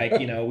think of like,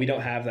 we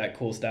don't have that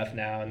cool stuff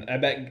now. And I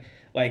bet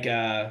like,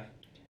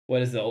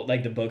 what is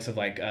the books of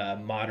like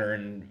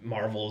modern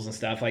marvels and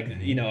stuff like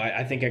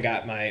I think I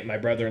got my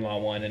brother-in-law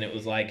one and it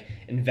was like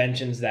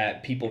inventions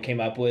that people came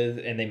up with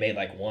and they made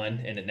like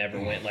one and it never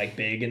went like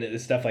big and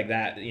it's stuff like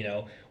that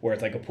where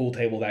it's like a pool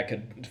table that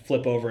could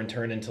flip over and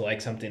turn into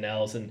like something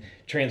else and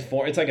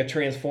transform. It's like a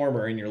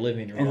transformer in your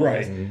living room,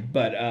 Right.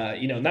 But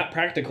not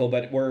practical,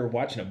 but we're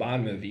watching a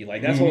Bond movie,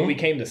 like that's what we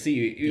came to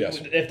see.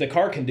 Yes. If the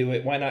car can do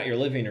it, why not your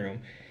living room?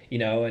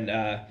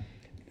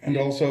 And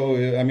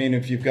also, I mean,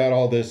 if you've got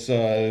all this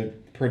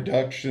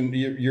production,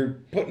 you're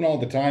putting all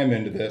the time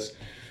into this.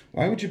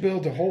 Why would you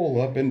build a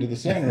hole up into the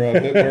center of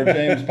it where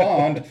James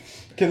Bond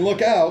can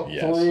look out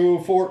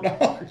through Fort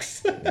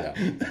Knox? Yeah.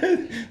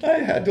 I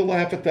had to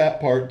laugh at that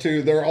part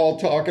too. They're all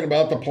talking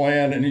about the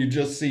plan, and you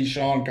just see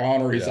Sean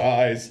Connery's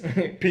eyes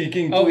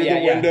peeking through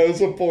the windows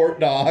of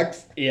Fort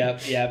Knox.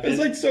 Yep. It's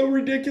like so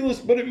ridiculous,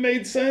 but it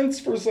made sense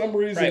for some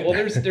reason. Right. Well,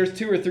 there's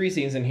 2 or 3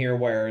 scenes in here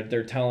where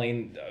they're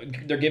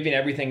giving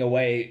everything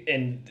away,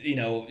 and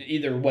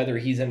either whether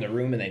he's in the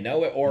room and they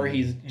know it, or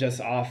he's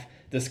just off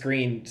the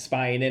screen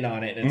spying in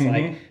on it. And it's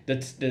like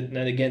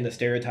then again the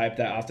stereotype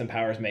that Austin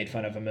Powers made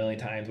fun of a million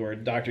times, where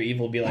Dr.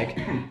 Evil will be like,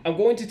 I'm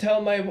going to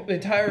tell my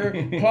entire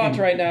plot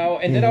right now,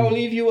 and then I will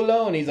leave you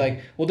alone. He's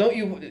like, well, don't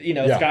you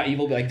Scott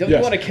Evil will be like, don't you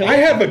want to kill him? I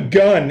have a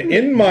gun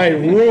in my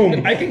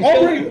room. I can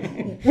kill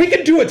him. We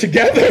can do it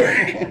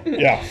together.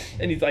 Yeah.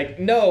 And he's like,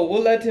 no,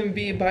 we'll let him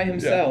be by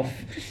himself.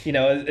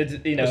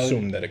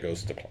 Assume that it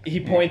goes to plan. He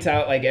points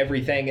out like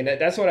everything, and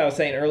that's what I was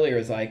saying earlier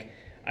is like,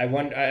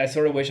 I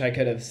sort of wish I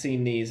could have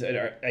seen these,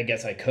 or I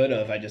guess I could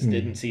have. I just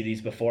didn't see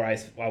these before I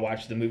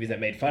watched the movies that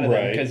made fun of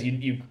them, because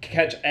you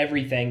catch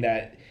everything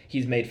that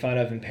he's made fun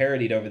of and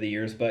parodied over the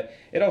years, but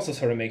it also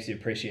sort of makes you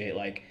appreciate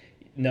like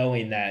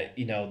knowing that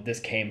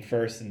this came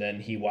first, and then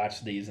he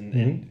watched these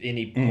and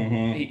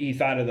he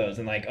thought of those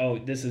and like, oh,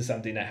 this is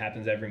something that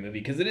happens every movie,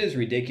 because it is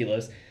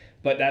ridiculous.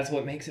 But that's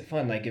what makes it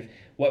fun. Like,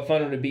 what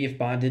fun would it be if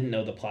Bond didn't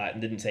know the plot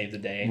and didn't save the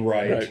day?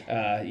 Right.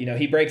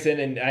 He breaks in,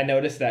 and I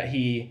noticed that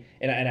he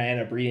and I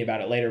end up reading about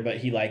it later. But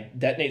he like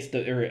detonates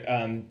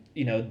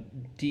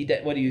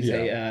what do you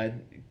say?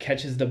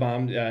 Catches the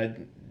bomb,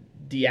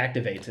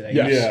 deactivates it. I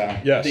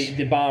guess. Yes.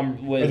 The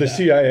bomb was the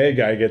CIA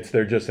guy gets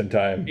there just in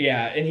time.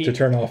 Yeah, and to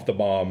turn off the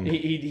bomb.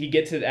 He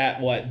gets it at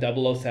what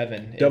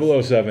 007.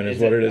 007 is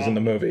what it is in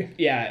the movie.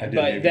 Yeah,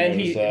 but then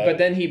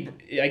he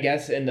I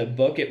guess in the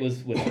book it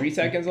was with 3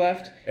 seconds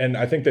left. And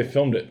I think they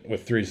filmed it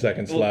with 3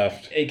 seconds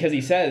left. Because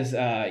he says,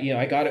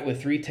 I got it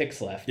with 3 ticks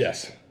left.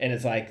 Yes. And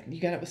it's like, you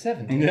got it with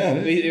 7 ticks. Yeah.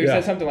 It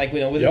says something like,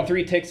 within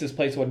 3 ticks, this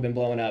place would have been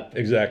blown up.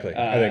 Exactly.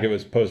 I think it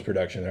was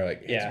post-production. They're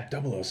like,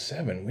 it's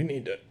 007. We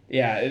need to...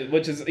 Yeah,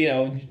 which is,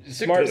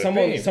 smart.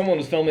 Someone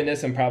was filming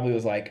this and probably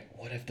was like,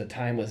 what if the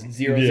time was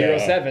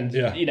 007?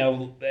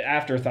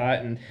 Afterthought.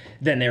 And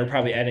then they were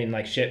probably editing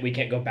like, shit, we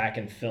can't go back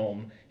and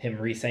film him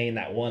re-saying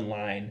that one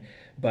line.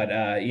 But,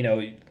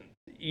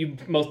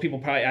 most people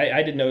probably,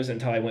 I didn't notice it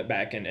until I went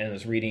back and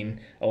was reading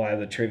a lot of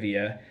the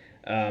trivia.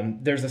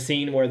 There's a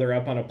scene where they're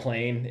up on a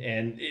plane,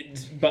 and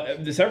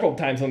several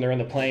times when they're on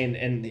the plane,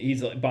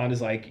 and Bond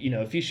is like,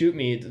 if you shoot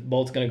me, the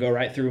bullet's going to go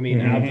right through me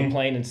and out the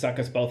plane and suck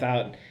us both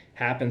out.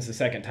 Happens the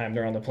second time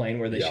they're on the plane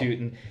where they shoot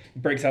and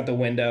breaks out the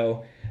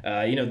window.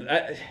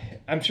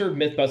 I'm sure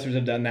Mythbusters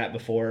have done that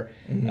before.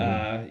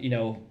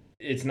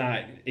 It's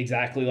not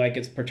exactly like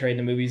it's portrayed in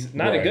the movies.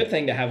 Not a good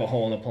thing to have a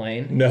hole in a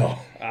plane. No.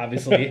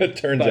 Obviously. It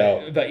turns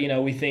out. But,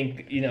 we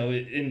think,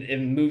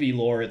 in movie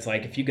lore, it's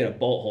like if you get a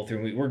bullet hole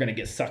through, we're going to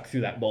get sucked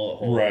through that bullet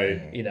hole.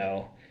 Right.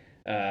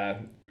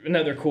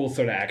 Another cool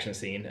sort of action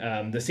scene.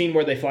 The scene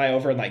where they fly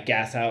over and like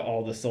gas out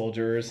all the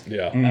soldiers.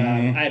 Yeah.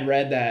 I had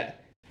read that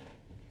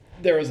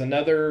there was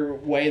another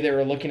way they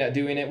were looking at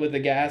doing it with the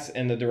gas,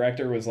 and the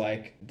director was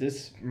like,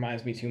 this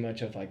reminds me too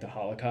much of like the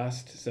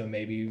Holocaust, so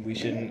maybe we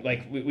shouldn't,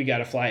 like, we got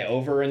to fly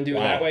over and do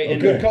it that way.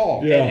 And, good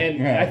call. Yeah.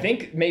 And I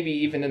think maybe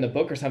even in the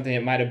book or something,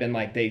 it might have been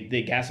like they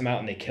gas them out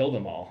and they kill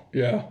them all.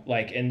 Yeah.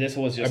 Like, and this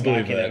was just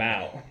knocking them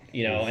out,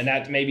 and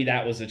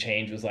that was the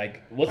change, was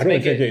like, let's I don't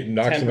make think it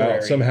knocks temporary. them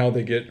out. Somehow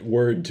they get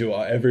word to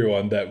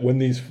everyone that when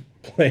these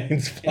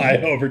planes fly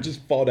over,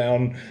 just fall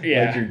down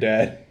like you're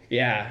dead.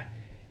 Yeah.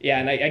 Yeah,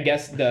 and I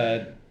guess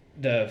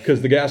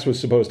because the gas was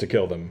supposed to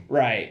kill them,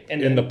 right?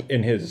 And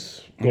in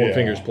his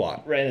Goldfinger's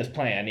plot, right, in his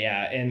plan,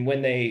 yeah. And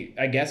when they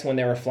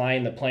were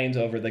flying the planes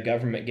over, the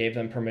government gave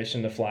them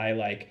permission to fly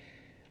like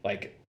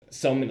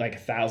so many, like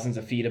thousands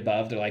of feet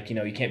above. They're like,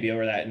 you can't be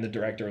over that. And the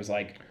director was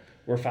like,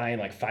 we're flying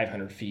like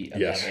 500 feet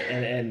above it.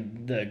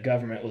 And the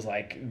government was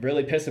like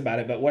really pissed about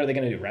it. But what are they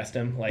going to do? Arrest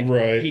him? Like,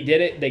 he did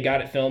it. They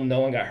got it filmed.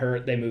 No one got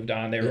hurt. They moved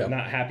on. They were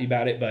not happy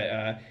about it.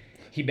 But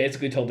he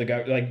basically told the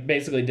government, like,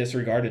 basically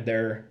disregarded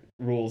their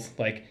rules.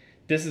 Like,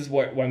 this is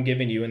what I'm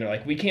giving you. And they're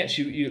like, we can't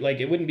shoot you. Like,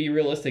 it wouldn't be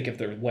realistic if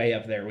they're way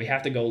up there. We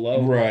have to go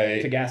low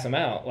Right. to gas them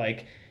out.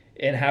 Like,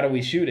 and how do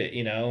we shoot it,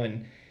 you know?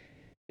 And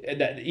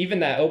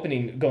that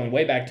opening, going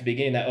way back to the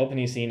beginning, that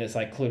opening scene is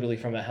like clearly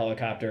from a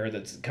helicopter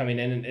that's coming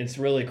in, and it's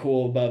really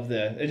cool above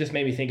it just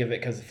made me think of it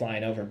because it's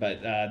flying over,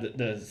 but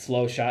the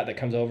slow shot that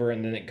comes over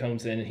and then it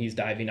comes in and he's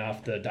diving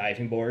off the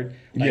diving board.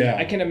 Like, yeah.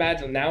 I can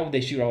imagine now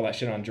they shoot all that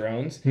shit on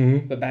drones,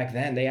 but back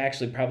then they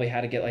actually probably had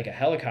to get like a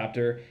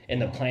helicopter,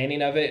 and the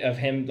planning of it, of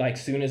him, like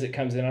soon as it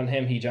comes in on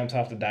him, he jumps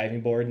off the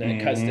diving board and then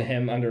it cuts to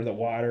him under the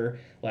water.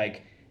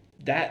 Like,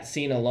 that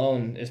scene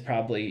alone is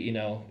probably, you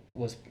know,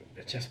 was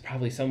just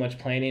probably so much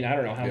planning. I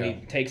don't know how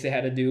many takes they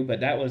had to do,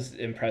 but that was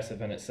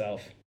impressive in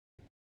itself.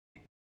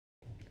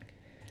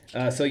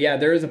 So yeah,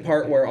 there is a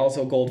part where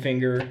also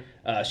Goldfinger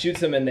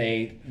shoots him, and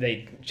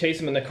they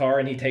chase him in the car,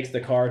 and he takes the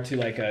car to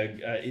like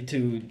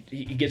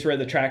he gets rid of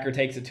the tracker,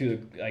 takes it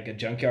to like a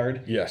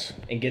junkyard. Yes.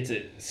 And gets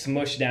it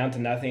smushed down to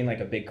nothing,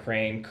 like a big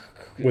crane.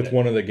 With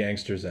one of the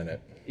gangsters in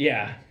it.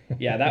 Yeah,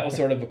 that was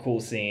sort of a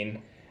cool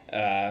scene.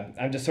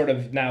 I'm just sort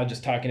of now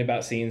just talking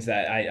about scenes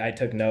that I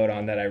took note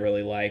on that I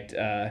really liked.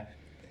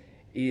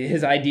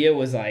 His idea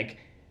was like,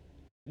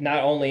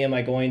 not only am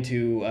I going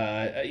to,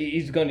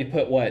 he's going to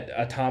put what,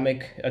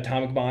 atomic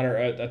bomb or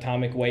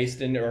atomic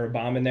waste in, or a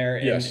bomb in there.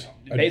 And yes.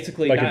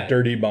 basically like a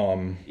dirty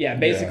bomb. Yeah,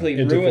 basically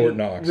into Fort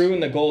Knox. ruin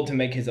the gold to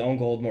make his own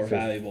gold more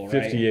valuable,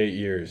 58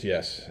 years,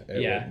 yes.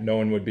 No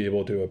one would be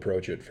able to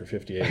approach it for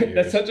 58 years.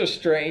 That's such a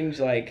strange,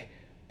 like,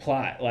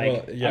 plot.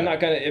 Like, well, I'm not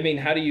gonna, I mean,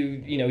 how do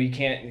you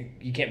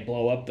can't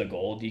blow up the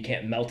gold, you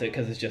can't melt it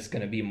because it's just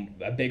gonna be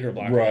a bigger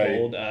block of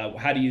gold.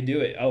 How do you do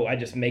it? I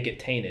just make it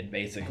tainted,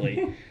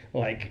 basically.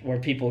 Like, where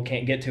people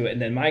can't get to it,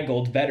 and then my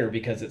gold's better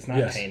because it's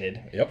not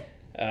tainted. Yep.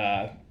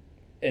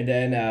 And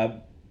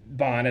then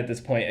Bond at this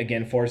point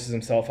again forces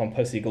himself on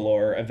Pussy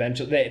Galore.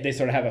 Eventually they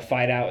sort of have a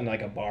fight out in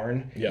like a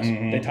barn. Yes.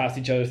 They toss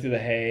each other through the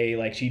hay,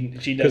 like she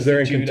does, because they're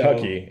in judo.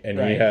 Kentucky, and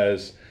he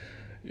has,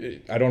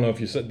 I don't know if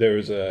you said, there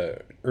was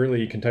a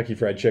early Kentucky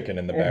Fried Chicken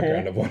in the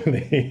background of one of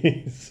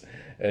these.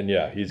 And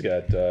yeah, he's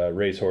got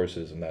race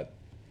horses and that.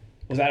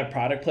 Was that a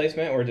product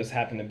placement or just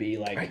happened to be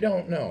like? I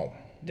don't know.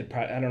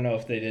 I don't know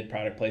if they did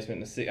product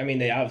placement in the I mean,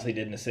 they obviously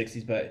did in the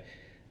 60s, but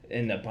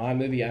in the Bond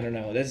movie, I don't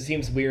know. This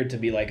seems weird to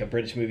be like a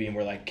British movie and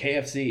we're like,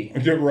 KFC.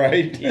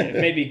 Right. Yeah,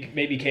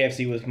 maybe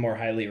KFC was more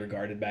highly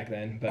regarded back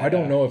then. But I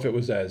don't know if it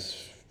was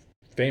as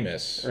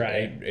famous.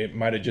 Right. It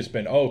might have just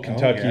been,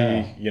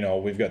 Kentucky,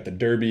 we've got the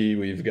Derby,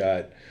 we've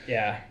got...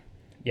 Yeah,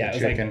 it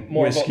was chicken, like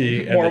more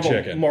whiskey, of a,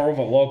 chicken. More of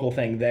a local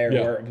thing there,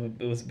 where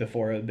it was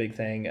before a big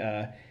thing.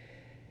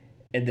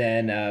 And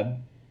then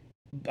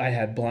I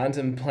had Blondes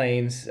and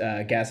Planes,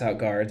 Gas Out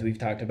Guards. We've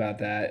talked about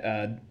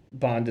that.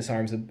 Bond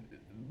disarms the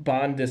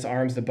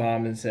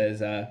bomb and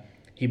says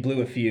he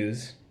blew a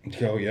fuse.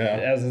 Oh yeah,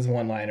 as his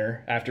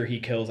one-liner after he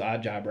kills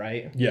Oddjob,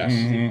 right? Yes.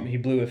 He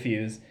blew a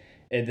fuse,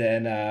 and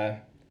then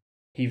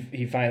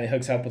he finally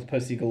hooks up with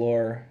Pussy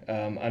Galore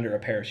under a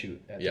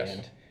parachute at the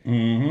end.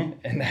 Mm-hmm.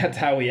 And that's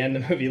how we end the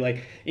movie.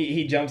 Like,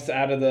 he jumps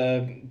out of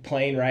the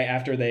plane right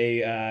after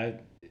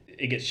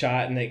it gets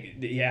shot, and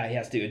he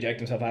has to eject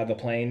himself out of the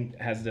plane,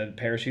 has the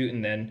parachute,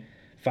 and then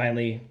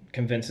finally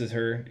convinces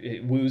her,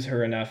 woos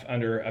her enough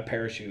under a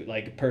parachute.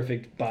 Like,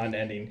 perfect Bond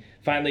ending.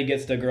 Finally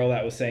gets the girl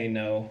that was saying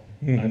no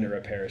under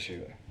a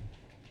parachute.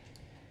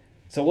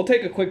 So we'll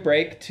take a quick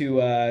break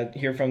to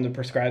hear from the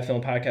Prescribed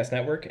Film Podcast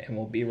Network, and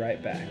we'll be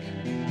right back.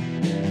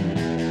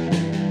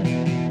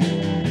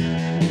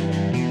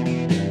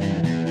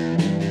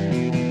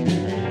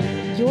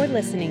 You're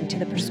listening to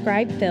the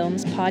Prescribed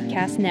Films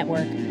Podcast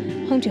Network,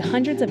 home to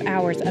hundreds of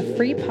hours of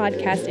free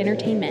podcast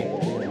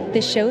entertainment.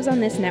 The shows on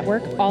this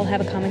network all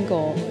have a common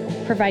goal,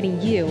 providing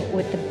you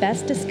with the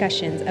best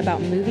discussions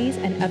about movies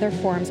and other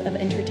forms of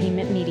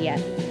entertainment media.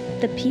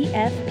 The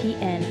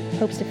PFPN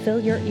hopes to fill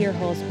your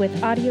earholes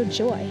with audio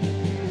joy.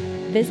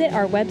 Visit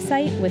our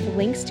website with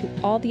links to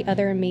all the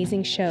other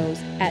amazing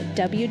shows at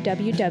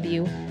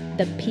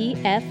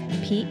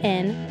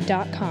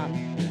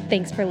www.thepfpn.com.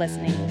 Thanks for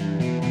listening.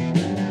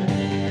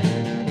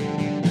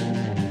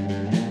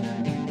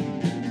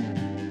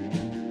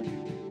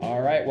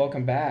 All right,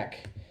 welcome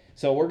back.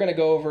 So we're going to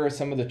go over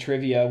some of the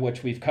trivia,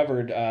 which we've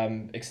covered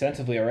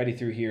extensively already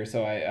through here,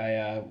 so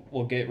I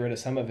will get rid of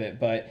some of it.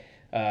 But,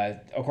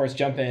 of course,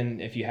 jump in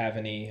if you have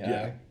any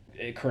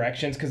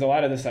corrections, because a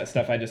lot of this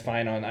stuff I just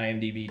find on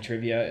IMDb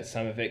trivia.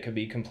 Some of it could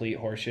be complete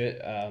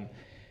horseshit.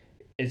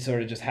 It's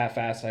sort of just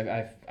half-assed.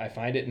 I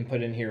find it and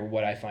put in here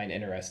what I find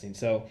interesting.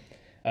 So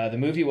the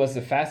movie was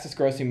the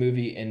fastest-grossing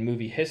movie in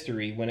movie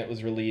history when it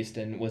was released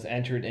and was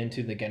entered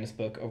into the Guinness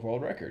Book of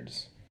World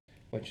Records,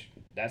 which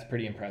that's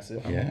pretty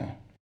impressive. Yeah.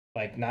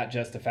 Like, not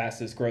just the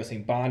fastest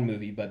grossing Bond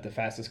movie, but the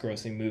fastest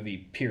grossing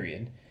movie,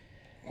 period.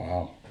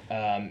 Wow.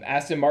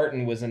 Aston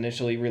Martin was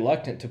initially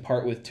reluctant to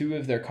part with two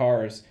of their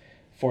cars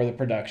for the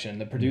production.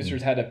 The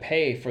producers had to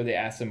pay for the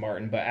Aston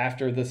Martin, but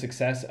after the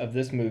success of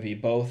this movie,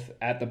 both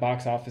at the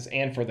box office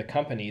and for the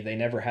company, they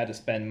never had to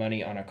spend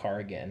money on a car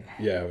again.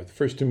 Yeah, with the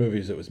first two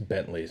movies, it was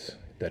Bentleys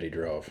that he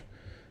drove.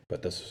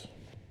 But this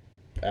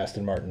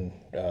Aston Martin,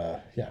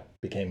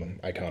 became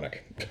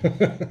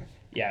iconic.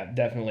 Yeah,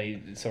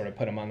 definitely sort of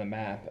put him on the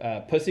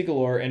map. Pussy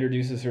Galore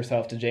introduces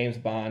herself to James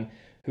Bond,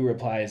 who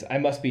replies, "I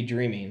must be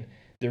dreaming."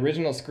 The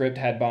original script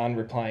had Bond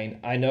replying,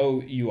 "I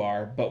know you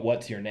are, but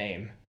what's your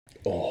name?"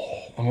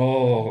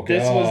 Oh,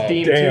 This was God.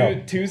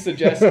 deemed too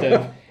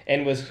suggestive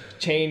and was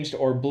changed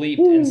or bleeped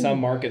in some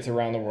markets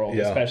around the world,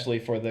 especially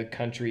for the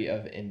country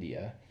of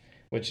India.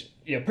 Which,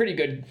 pretty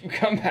good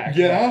comeback.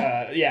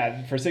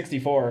 Yeah? For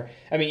 64.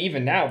 I mean,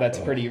 even now, that's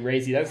pretty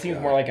racy. That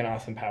seems more like an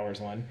Austin Powers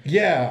one.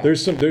 Yeah.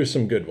 There's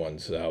some good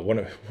ones. One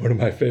of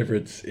my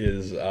favorites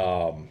is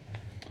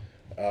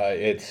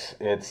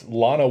it's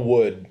Lana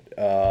Wood,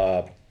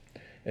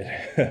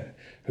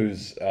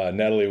 who's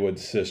Natalie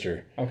Wood's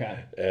sister. Okay.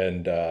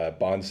 And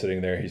Bond's sitting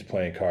there, he's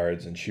playing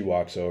cards, and she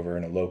walks over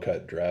in a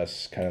low-cut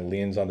dress, kind of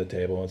leans on the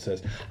table and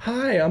says,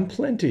 "Hi, I'm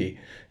Plenty."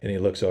 And he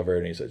looks over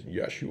and he says,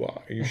 "Yes, you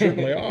are. You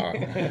certainly are."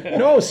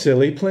 "No,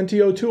 silly, Plenty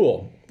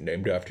O'Toole.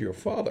 Named after your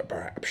father,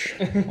 perhaps."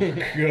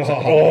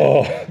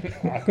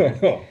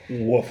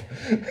 Woof.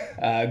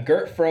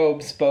 Gert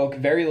Frobe spoke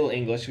very little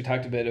English. We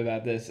talked a bit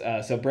about this.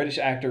 So British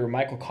actor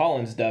Michael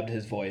Collins dubbed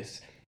his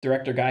voice.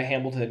 Director Guy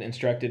Hamilton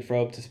instructed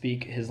Frobe to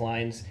speak his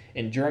lines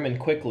in German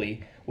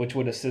quickly, which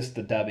would assist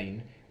the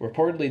dubbing.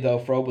 Reportedly, though,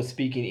 Frobe was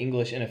speaking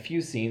English in a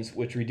few scenes,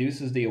 which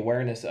reduces the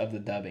awareness of the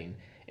dubbing.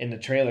 In the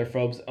trailer,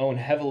 Frobe's own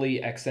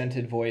heavily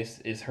accented voice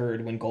is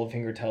heard when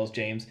Goldfinger tells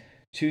James,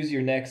 "Choose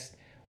your next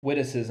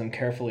witticism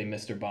carefully,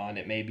 Mr. Bond.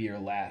 It may be your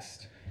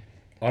last."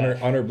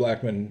 Honor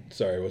Blackman,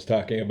 was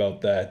talking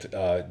about that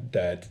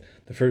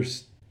the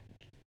first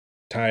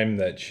time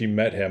that she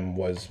met him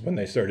was when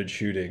they started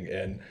shooting,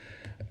 and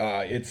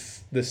it's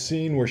the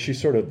scene where she's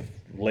sort of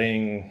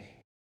laying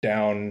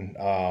down,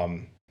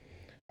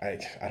 I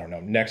don't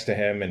know, next to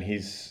him, and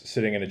he's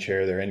sitting in a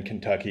chair. They're in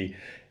Kentucky,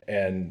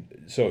 and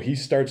so he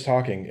starts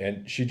talking,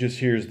 and she just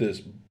hears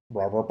this,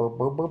 no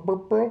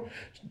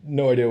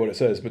idea what it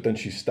says, but then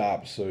she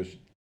stops. So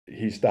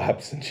he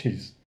stops, and she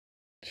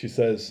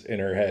says in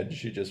her head,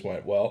 she just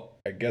went, "Well,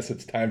 I guess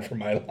it's time for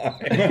my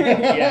line."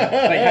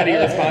 Yeah, like how do you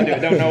respond to it?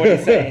 Don't know what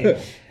he's saying.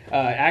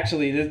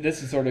 Actually,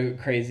 this is sort of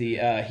crazy.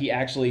 He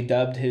actually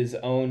dubbed his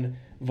own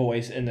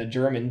voice in the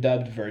German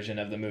dubbed version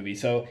of the movie.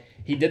 So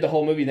he did the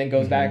whole movie, then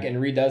goes back and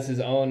redoes his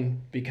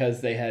own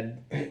because they had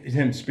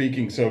him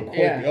speaking so quick.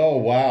 Yeah. Oh,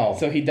 wow.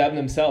 So he dubbed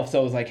himself.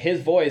 So it was like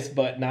his voice,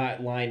 but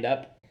not lined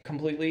up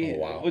completely. Oh,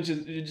 wow. Which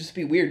it'd just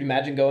be weird.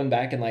 Imagine going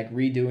back and like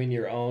redoing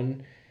your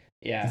own.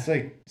 Yeah. It's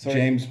like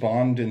James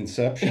Bond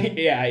Inception.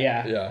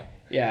 Yeah.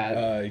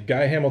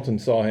 Guy Hamilton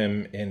saw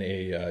him in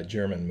a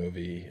German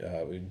movie,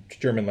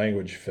 German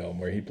language film,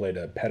 where he played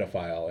a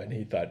pedophile, and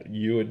he thought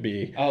you would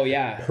be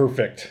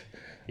perfect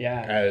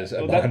as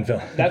a Bond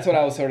villain. That's what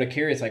I was sort of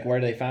curious, like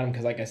where they found him,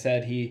 because like I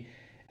said, he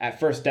at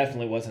first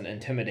definitely wasn't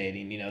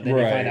intimidating, then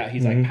you find out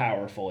he's like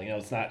powerful,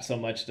 it's not so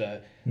much the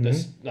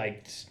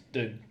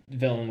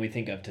villain we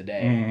think of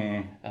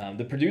today.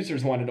 The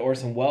producers wanted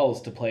Orson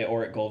Welles to play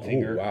Auric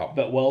Goldfinger,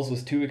 but Welles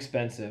was too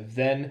expensive.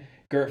 Then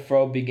Gert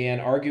Frobe began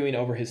arguing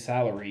over his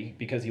salary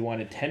because he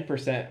wanted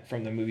 10%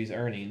 from the movie's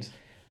earnings,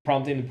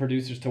 prompting the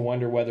producers to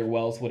wonder whether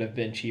Welles would have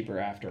been cheaper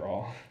after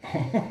all.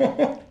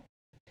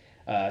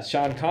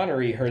 Sean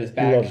Connery hurt his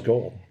back. He loves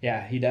gold.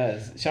 Yeah, he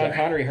does. Sean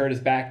Connery hurt his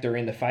back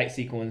during the fight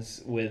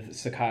sequence with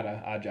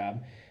Sakata, Odd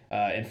Job,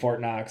 in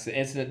Fort Knox. The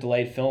incident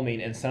delayed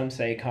filming, and some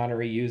say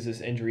Connery used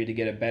this injury to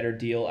get a better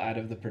deal out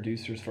of the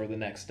producers for the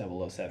next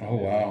 007 movie. Oh,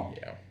 wow.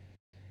 Yeah.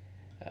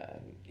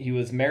 He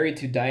was married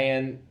to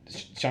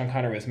Sean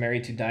Connery was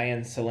married to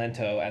Diane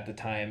Salento at the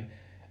time,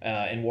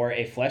 and wore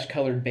a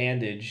flesh-colored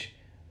bandage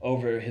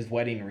over his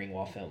wedding ring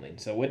while filming.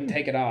 So wouldn't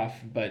take it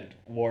off, but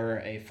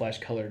wore a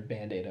flesh-colored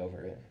Band-Aid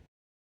over it.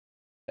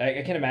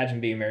 I can't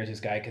imagine being married to this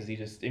guy because he's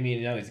a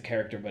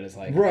character, but it's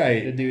like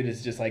the dude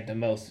is just like the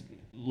most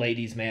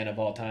ladies' man of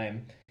all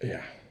time.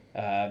 Yeah.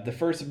 The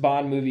first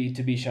Bond movie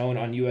to be shown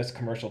on U.S.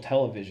 commercial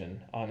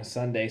television on a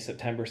Sunday,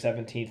 September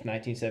 17th,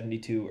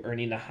 1972,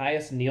 earning the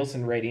highest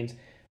Nielsen ratings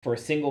for a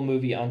single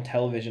movie on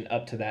television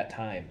up to that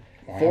time.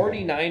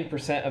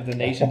 49% of the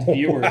nation's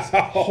viewers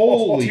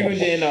tuned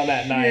in on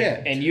that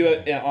night, and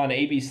on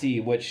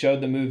ABC, which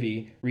showed the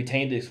movie,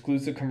 retained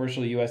exclusive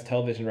commercial U.S.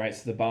 television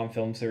rights to the Bond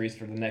film series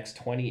for the next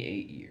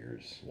 28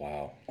 years.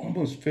 Wow.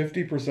 Almost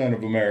 50%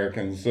 of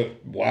Americans.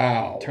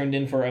 Wow. Turned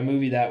in for a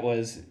movie that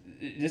was...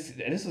 This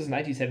was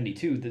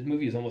 1972. The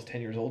movie was almost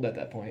 10 years old at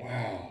that point.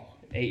 Wow.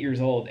 8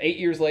 years old. 8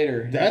 years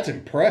later. That's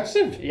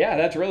impressive. Yeah,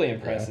 that's really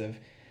impressive.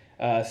 Yeah.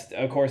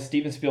 Of course,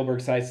 Steven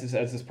Spielberg cites this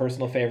as his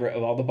personal favorite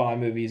of all the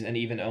Bond movies and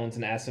even owns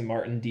an Aston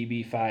Martin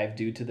DB5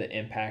 due to the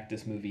impact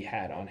this movie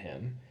had on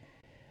him.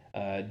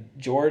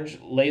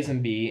 George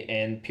Lazenby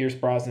and Pierce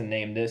Brosnan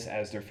named this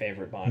as their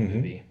favorite Bond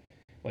movie.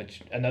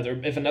 Which,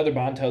 if another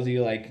Bond tells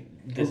you, like,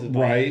 this is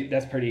Bond,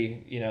 that's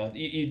pretty,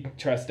 you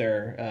trust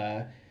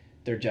their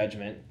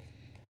judgment.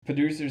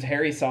 Producers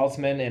Harry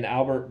Saltzman and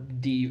Albert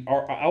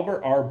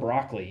R.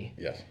 Broccoli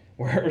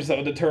were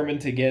so determined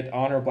to get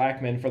Honor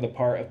Blackman for the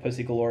part of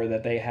Pussy Galore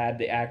that they had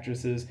the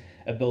actress's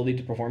ability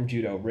to perform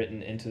judo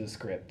written into the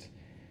script.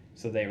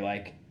 So they were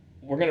like,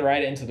 we're going to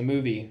write it into the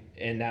movie,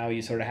 and now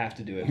you sort of have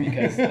to do it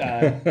because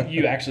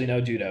you actually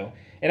know judo.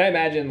 And I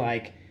imagine,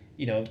 like,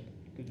 you know,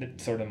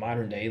 sort of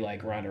modern day,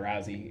 like Ronda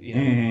Rousey, you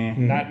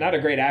know, not a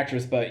great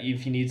actress, but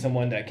if you need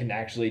someone that can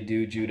actually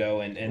do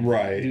judo and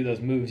do those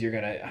moves, you're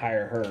going to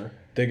hire her.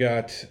 They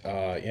got,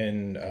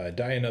 in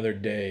Die Another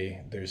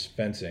Day, there's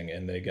fencing,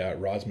 and they got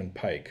Rosamund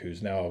Pike,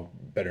 who's now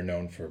better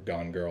known for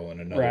Gone Girl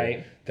and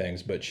other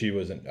things, but she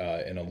was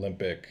an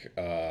Olympic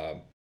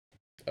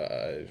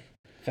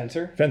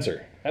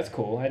Fencer. That's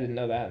cool. I didn't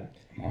know that.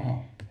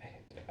 Wow.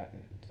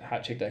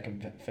 Hot chick that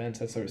can fence.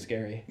 That's sort of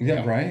scary.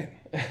 Yeah, right?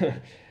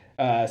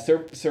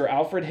 Sir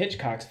Alfred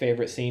Hitchcock's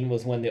favorite scene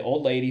was when the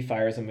old lady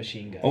fires a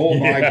machine gun. Oh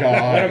my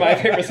God. One of my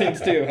favorite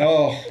scenes too.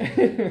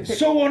 Oh,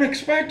 so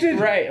unexpected.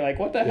 Right, like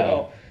what the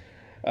hell?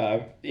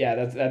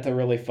 That's a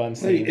really fun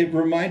scene. It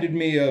reminded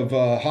me of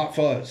Hot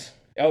Fuzz.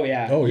 Oh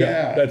yeah. Oh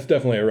yeah. That's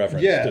definitely a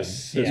reference.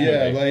 Yes. To this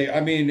movie. Like, I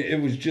mean,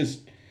 it was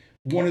just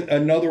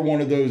another one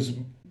of those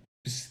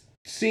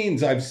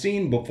scenes I've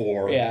seen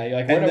before. Yeah, you're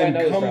like, where and do I then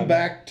know this come from?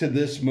 back to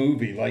this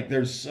movie. Like,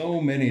 there's so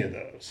many of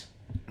those.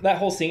 That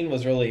whole scene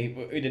was we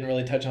didn't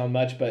really touch on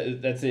much,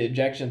 but that's the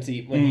ejection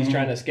seat when he's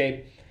trying to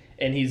escape,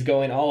 and he's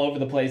going all over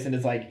the place, and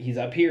it's like he's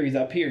up here. He's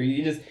like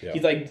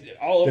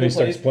all over the place.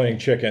 Then he starts playing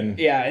chicken.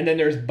 Yeah, and then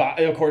there's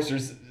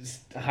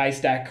high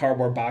stacked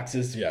cardboard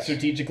boxes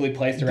strategically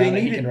placed around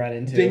that he can run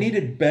into. They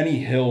needed Benny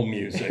Hill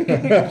music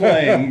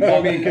playing.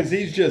 I mean, because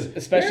he's just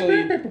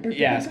especially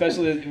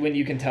when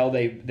you can tell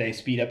they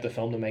speed up the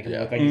film to make him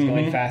look like he's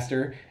going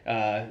faster.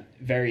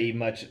 Very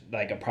much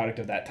like a product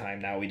of that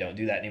time. Now we don't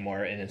do that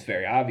anymore, and it's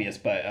very obvious.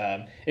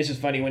 But it's just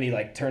funny when he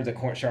like turns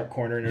a sharp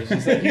corner, and there's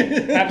just like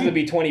happens to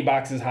be 20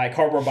 boxes high,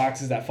 cardboard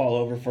boxes that fall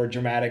over for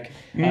dramatic.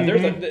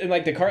 There's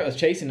like the car that was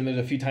chasing him. There's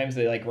a few times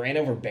they like ran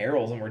over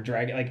barrels and were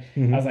dragging. Like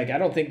I was like, I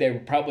don't think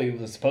they probably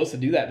was supposed to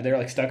do that, but they were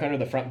like stuck under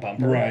the front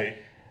bumper. Right.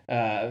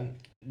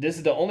 This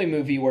is the only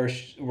movie where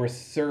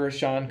Sir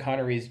Sean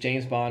Connery's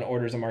James Bond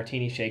orders a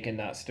martini shaken,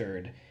 not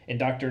stirred. In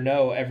Dr.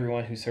 No,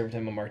 everyone who served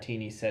him a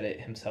martini said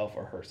it himself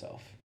or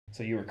herself.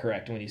 So you were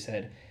correct when you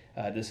said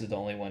this is the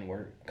only one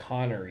where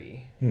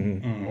Connery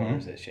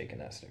orders it shaken,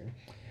 not stirred.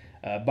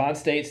 Bond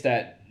states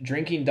that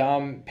drinking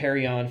Dom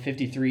Perignon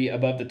 53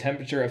 above the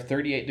temperature of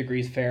 38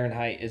 degrees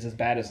Fahrenheit is as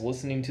bad as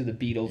listening to the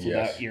Beatles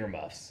without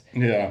earmuffs.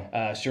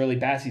 Yeah. Shirley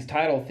Bassey's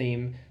title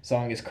theme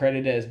song is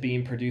credited as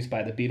being produced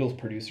by the Beatles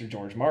producer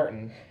George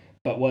Martin,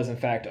 but was in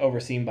fact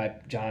overseen by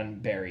John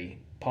Barry.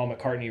 Paul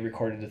McCartney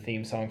recorded the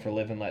theme song for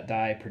Live and Let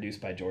Die,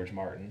 produced by George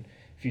Martin.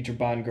 Future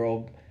Bond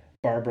girl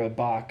Barbara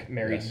Bach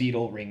married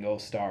Beatle Ringo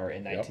Starr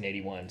in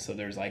 1981. So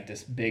there's like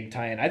this big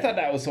tie-in. I thought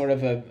that was sort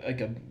of a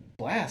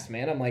blast,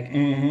 man. I'm like,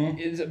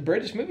 is it a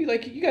British movie?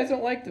 Like, you guys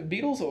don't like the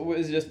Beatles? Or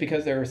was it just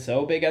because they were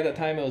so big at that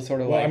time? It was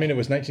sort of I mean, it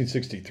was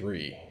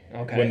 1963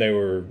 when they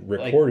were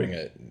recording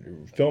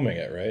filming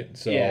it, right?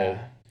 So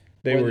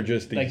they were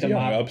just these like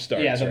young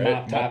upstarts, yeah, the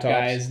right? mop top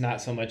guys,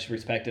 not so much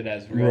respected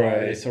as real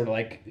artists. Sort of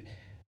like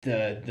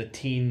the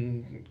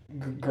teen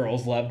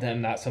girls loved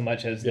them, not so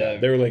much as they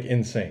were like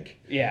in sync.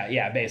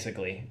 Yeah,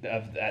 basically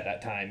at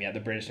that time. Yeah, the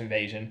British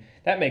invasion.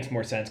 That makes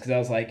more sense because I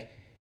was like,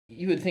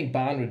 you would think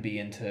Bond would be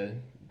into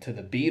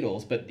the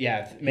Beatles, but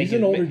he's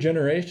an older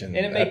generation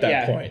at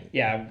that point.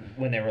 Yeah,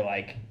 when they were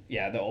like,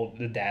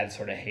 the dad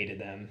sort of hated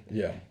them.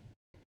 Yeah.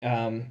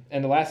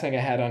 And the last thing I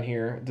had on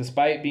here,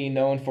 despite being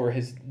known for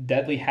his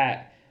deadly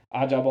hat,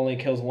 Oddjob only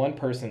kills one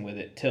person with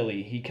it,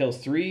 Tilly. He kills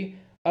 3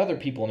 other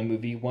people in the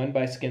movie, one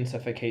by skin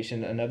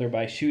suffocation, another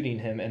by shooting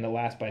him, and the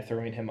last by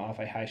throwing him off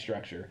a high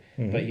structure.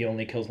 But he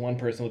only kills one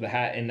person with a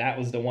hat, and that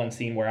was the one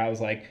scene where I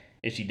was like,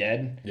 is she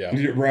dead? Yeah.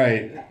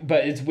 Right.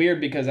 But it's weird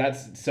because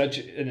that's such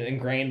an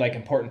ingrained, like,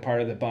 important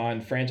part of the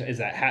Bond franchise is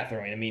that hat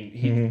throwing. I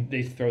mean,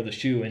 they throw the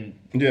shoe in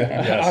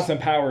Austin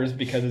Powers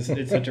because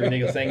it's such a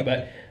ridiculous thing.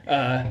 But,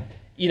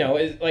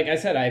 like I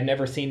said, I've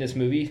never seen this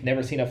movie,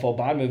 never seen a full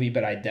Bond movie,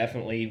 but I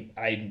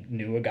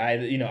knew a guy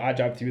that,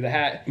 Oddjob threw the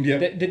hat.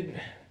 Yeah.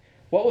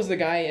 What was the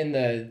guy in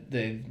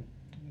the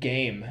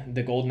game,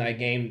 the GoldenEye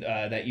game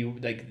that you,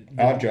 like...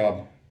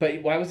 Oddjob.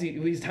 But why was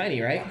he's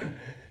tiny, right?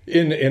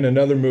 In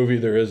another movie,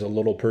 there is a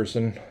little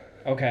person.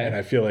 Okay. And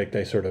I feel like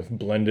they sort of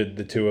blended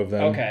the two of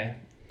them. Okay.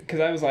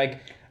 Because I was like...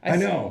 I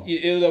know.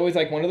 It was always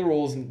like one of the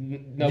rules.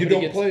 Nobody you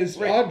don't play as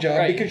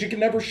Oddjob because you can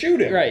never shoot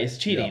him. Right, it's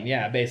cheating,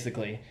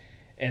 basically.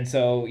 And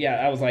so,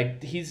 I was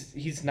like,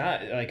 he's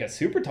not like a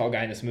super tall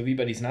guy in this movie,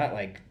 but he's not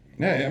like...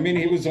 Yeah, I mean,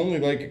 he was only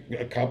like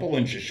a couple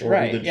inches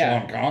shorter than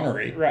Sean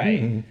Connery.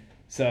 Right.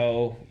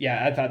 So,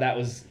 I thought that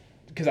was...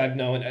 Because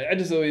I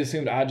just always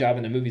assumed Oddjob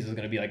in the movies was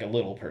going to be like a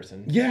little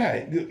person.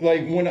 Yeah,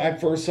 like when I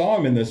first saw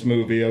him in this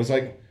movie, I was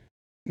like,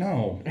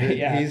 no,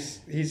 he's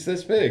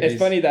this big. It's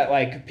funny that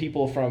like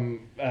people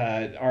from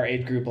our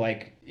age group,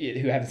 like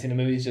who haven't seen the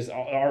movies, just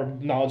our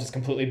knowledge is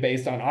completely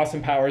based on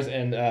Austin Powers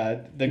and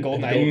the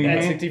GoldenEye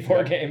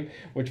N64 game,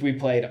 which we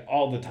played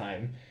all the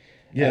time.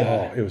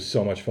 Yeah, it was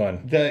so much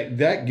fun.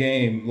 That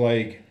game,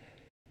 like.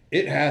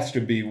 It has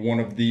to be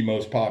one of the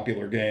most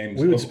popular games.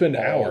 We would spend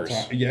hours.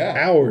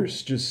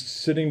 Hours just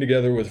sitting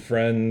together with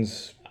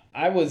friends.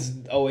 I was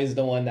always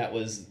the one that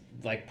was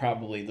like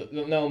probably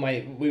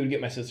we would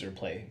get my sister to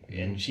play,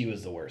 and she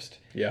was the worst.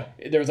 Yeah.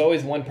 There was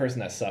always one person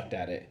that sucked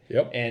at it.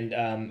 Yep. And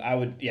I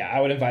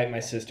would invite my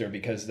sister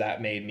because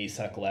that made me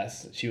suck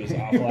less. She was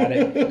awful at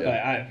it. But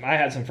I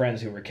had some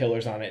friends who were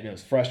killers on it, and it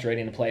was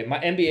frustrating to play. My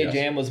NBA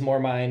Jam was more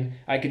mine.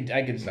 I could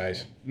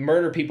Nice.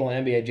 murder people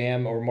in NBA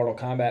Jam or Mortal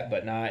Kombat,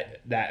 but not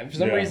that. For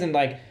some reason,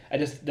 like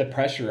the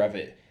pressure of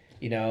it,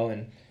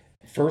 and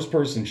First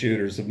person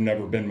shooters have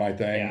never been my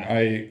thing.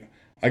 Yeah.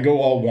 I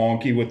go all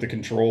wonky with the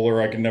controller.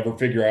 I can never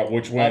figure out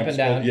which way up I'm and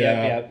down. supposed-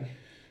 Yeah.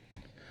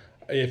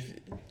 Yep.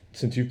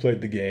 Since you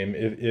played the game,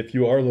 if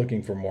you are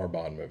looking for more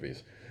Bond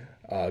movies,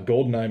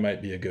 GoldenEye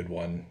might be a good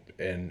one.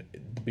 And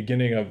the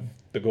beginning of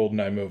the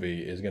GoldenEye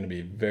movie is going to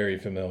be very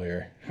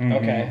familiar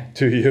Okay.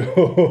 to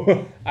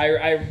you.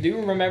 I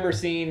do remember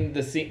seeing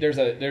the scene. There's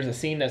a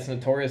scene that's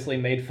notoriously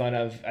made fun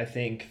of, I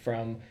think,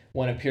 from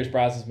one of Pierce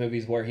Brosnan's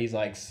movies where he's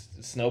like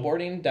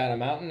snowboarding down a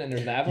mountain and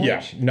there's an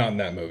avalanche. Yeah, not in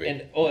that movie.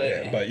 And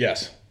but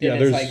yes. And Yeah,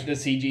 it's like the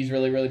CG's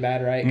really, really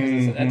bad, right?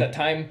 Because at that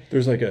time,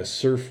 there's like a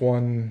surf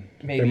one.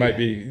 Maybe. There might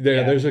be.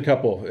 There's a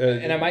couple.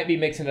 and I might be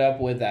mixing it up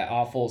with that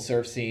awful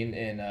surf scene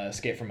in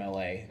Escape from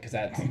LA, because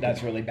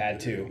that's really bad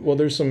too. Well,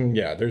 there's some.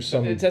 Yeah, there's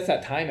some. It's just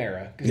that time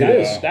era. Because It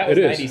is.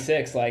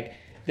 96. Like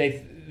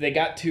they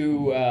got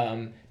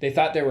to they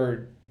thought they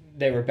were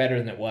better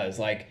than it was.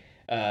 Like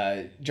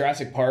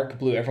Jurassic Park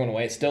blew everyone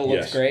away. It still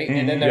looks great.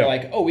 And then they're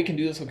like, oh, we can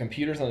do this with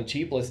computers on the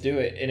cheap. Let's do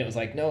it. And it was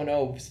like,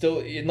 no. Still,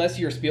 unless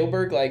you're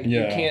Spielberg, like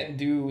you can't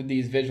do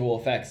these visual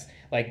effects.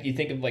 Like you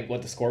think of like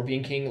what the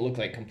Scorpion King looked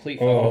like, complete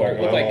fucking garbage.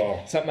 It looked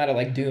like something out of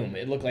like Doom.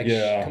 It looked like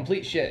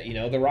complete shit.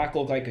 The Rock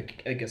looked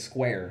like a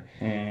square.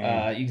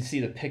 You can see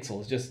the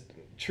pixels, just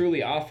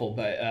truly awful.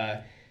 But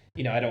I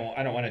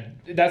don't want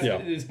to. That's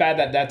it's bad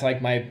that that's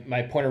like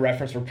my point of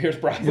reference for Pierce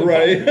Brosnan.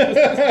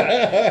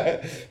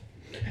 Right.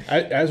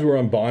 As we're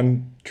on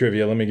Bond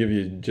trivia, let me give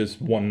you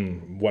just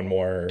one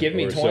more. Give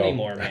me or 20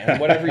 more, man.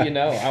 Whatever you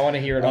know. I want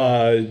to hear it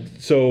all.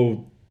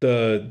 So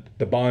the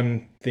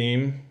Bond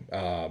theme,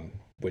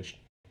 which,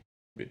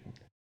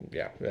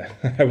 yeah,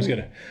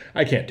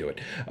 I can't do it.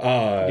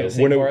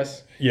 Sing for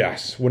us?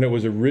 Yes, when it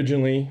was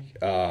originally,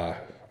 oh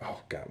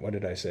God, what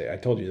did I say? I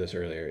told you this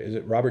earlier. Is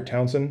it Robert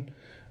Townsend?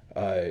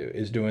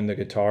 Is doing the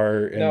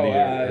guitar in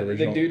the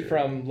original? The dude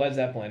from Led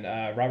Zeppelin,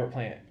 Robert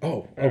Plant.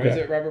 Oh, Or okay. is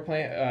it Robert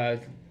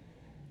Plant?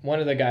 One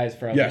of the guys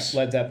from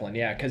Led Zeppelin,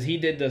 yeah, because he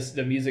did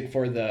the music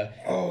for the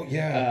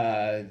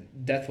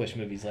Death Wish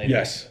movies later.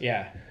 Yes.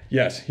 Yeah.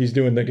 Yes, he's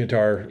doing the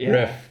guitar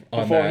riff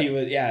on before that. he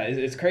was. Yeah,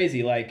 it's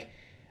crazy. Like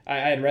I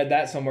had read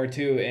that somewhere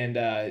too,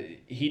 and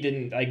he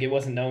didn't like it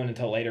wasn't known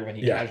until later when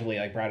he casually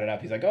like brought it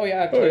up. He's like, oh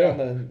yeah, I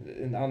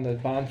played on the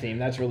Bond theme.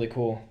 That's really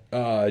cool.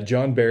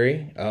 John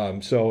Barry.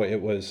 So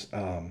it was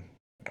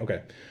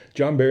okay.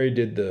 John Barry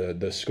did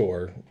the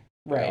score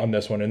on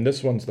this one, and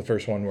this one's the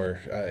first one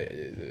where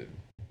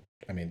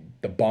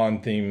the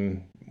Bond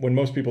theme. When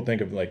most people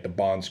think of like the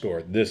Bond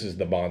score, this is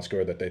the Bond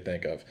score that they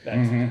think of.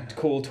 That's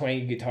cool,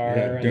 twangy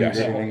guitar.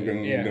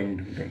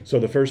 So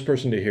the first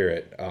person to hear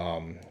it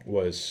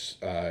was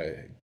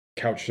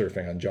couch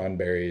surfing on John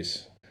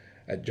Barry's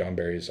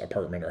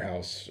apartment or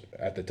house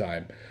at the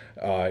time.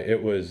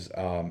 It was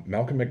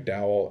Malcolm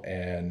McDowell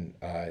and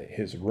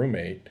his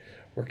roommate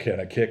were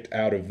kind of kicked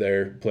out of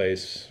their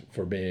place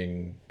for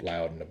being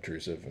loud and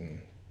obtrusive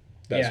and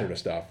that sort of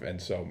stuff.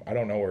 And so I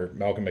don't know where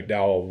Malcolm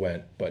McDowell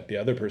went, but the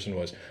other person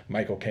was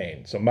Michael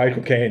Caine. So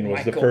Michael Caine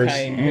was the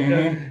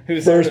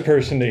first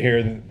person to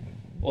hear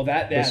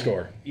the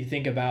score. You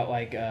think about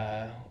like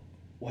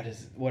what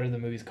are the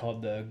movies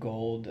called? The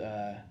Gold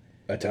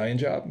Italian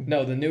Job?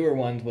 No, the newer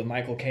ones with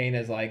Michael Caine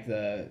as like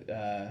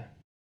the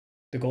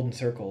Golden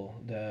Circle.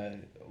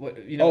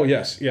 Oh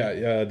yes,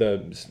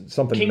 the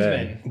something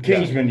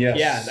Kingsman, yes.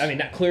 Yeah, I mean,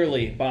 not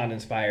clearly Bond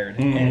inspired,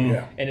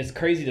 and it's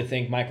crazy to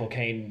think Michael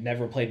Caine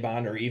never played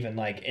Bond or even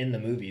like in the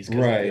movies,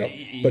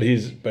 right? But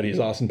he's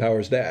Austin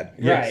Powers' dad,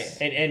 right?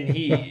 And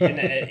he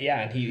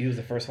was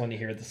the first one to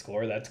hear the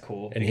score. That's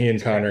cool. And he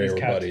and Connery were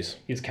buddies.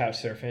 He was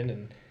couch surfing,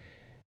 and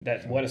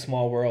that's what a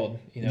small world,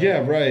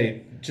 Yeah,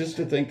 right. Just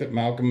to think that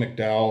Malcolm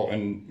McDowell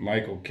and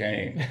Michael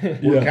Caine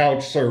were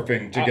couch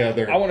surfing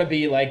together. I want to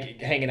be like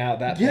hanging out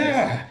that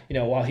place,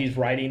 while he's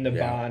writing the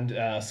Bond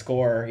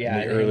score. Yeah,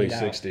 in the early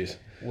 '60s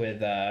with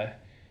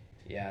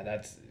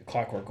that's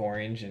Clockwork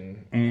Orange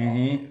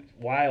and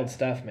wild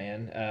stuff,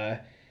 man.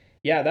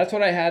 That's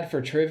what I had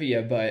for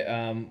trivia. But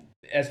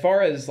as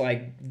far as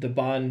like the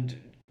Bond.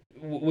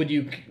 Would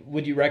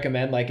you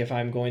recommend, like, if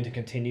I'm going to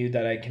continue,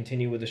 that I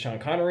continue with the Sean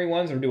Connery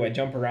ones, or do I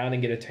jump around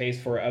and get a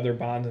taste for other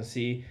Bonds and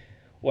see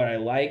what I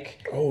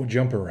like? Oh,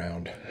 jump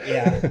around.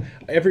 Yeah.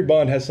 Every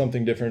Bond has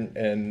something different,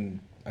 and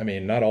I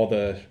mean, not all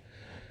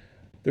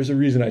there's a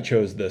reason I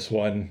chose this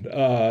one.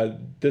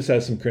 This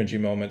has some cringy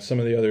moments. Some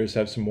of the others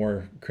have some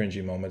more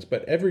cringy moments,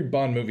 but every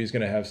Bond movie is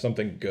going to have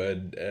something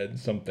good and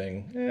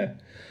something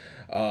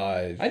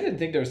I didn't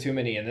think there was too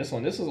many in this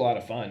one. This was a lot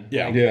of fun.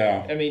 Yeah.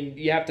 Yeah. I mean,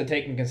 you have to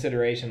take in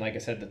consideration, like I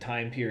said, the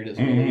time period is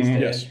released in.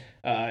 Yes.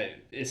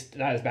 It's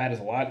not as bad as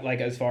a lot,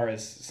 like as far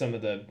as some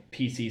of the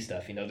PC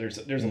stuff. You know, there's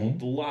a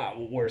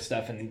lot worse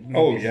stuff in movies.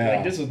 Oh, yeah.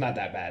 Like, this was not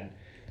that bad.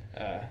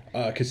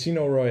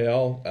 Casino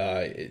Royale,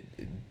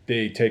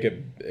 they take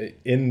it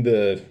in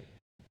the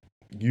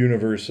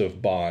universe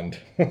of Bond.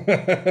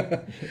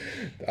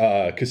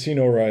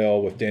 Casino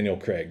Royale with Daniel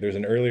Craig. There's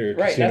an earlier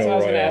Right, Casino that's what I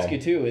was going to Royale. ask you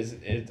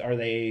too. Are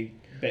they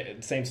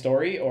same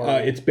story or?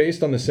 It's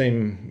based on the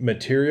same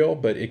material,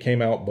 but it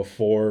came out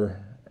before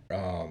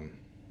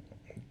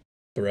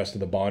the rest of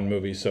the Bond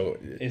movies. So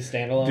is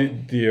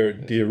standalone?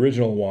 The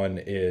original one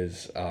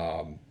is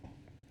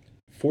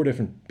 4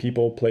 different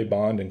people play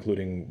Bond,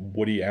 including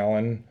Woody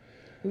Allen.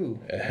 Ooh.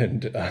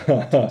 And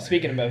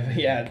Speaking of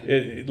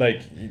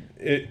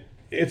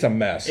it's a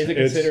mess. Is it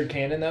considered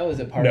canon though?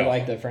 Is it part of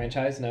like the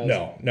franchise?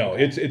 No.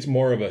 Okay. It's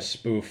more of a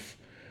spoof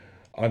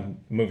on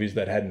movies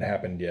that hadn't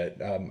happened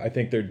yet. I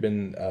think there'd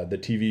been I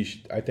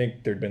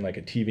think there'd been like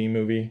a TV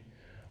movie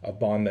of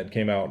Bond that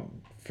came out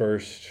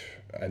first,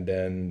 and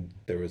then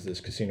there was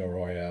this Casino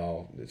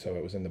Royale. So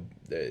it was in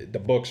the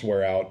books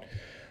were out.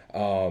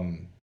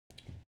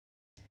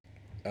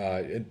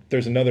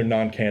 There's another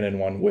non-canon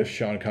one with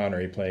Sean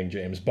Connery playing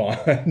James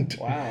Bond.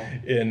 Wow.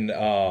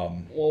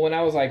 Well, when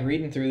I was like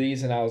reading through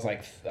these and I was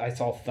like, I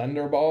saw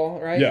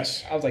Thunderball, right?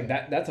 Yes. I was like,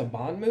 that's a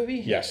Bond movie?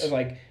 Yes. I was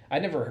like,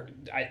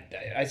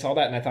 I saw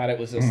that and I thought it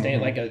was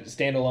like a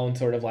standalone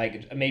sort of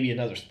like maybe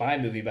another spy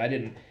movie, but I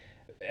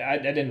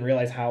didn't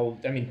realize how.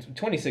 I mean,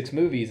 26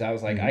 movies. I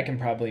was like, I can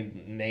probably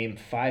name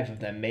 5 of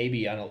them,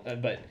 maybe.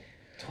 But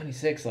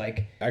 26,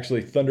 like.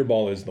 Actually,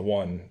 Thunderball is the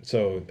one.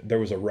 So there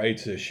was a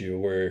rights issue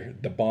where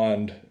the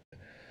Bond,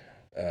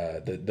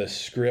 the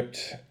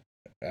script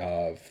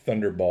of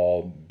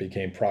Thunderball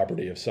became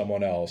property of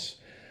someone else,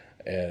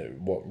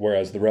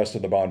 whereas the rest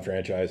of the Bond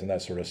franchise and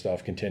that sort of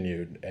stuff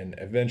continued. And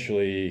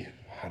eventually,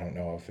 I don't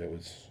know if it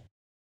was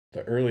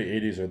the early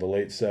 80s or the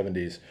late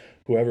 70s,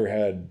 whoever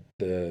had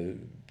the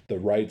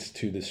rights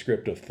to the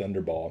script of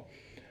Thunderball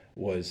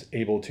was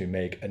able to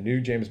make a new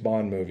James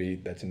Bond movie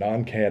that's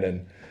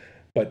non-canon,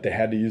 but they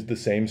had to use the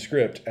same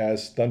script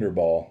as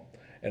Thunderball.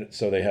 And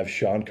so they have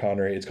Sean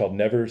Connery. It's called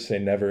Never Say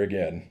Never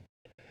Again.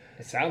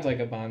 It sounds like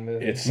a Bond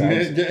movie. It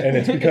sounds, and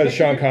it's because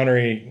Sean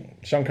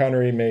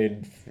Connery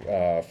made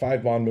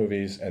 5 Bond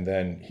movies, and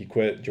then he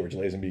quit. George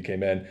Lazenby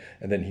came in,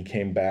 and then he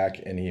came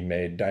back and he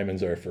made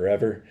Diamonds Are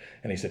Forever,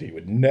 and he said he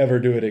would never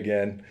do it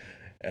again.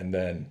 And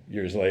then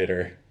years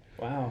later,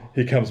 wow,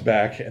 he comes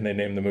back and they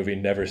name the movie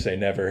Never Say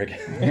Never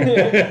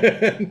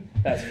Again.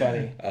 That's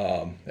funny.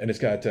 And it's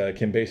got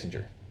Kim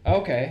Basinger.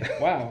 Okay,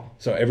 wow.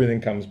 So everything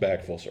comes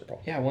back full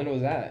circle. Yeah, when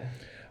was that?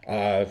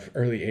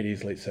 Early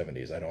 80s, late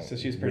 70s. I don't. So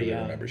she was pretty really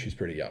young. remember. She's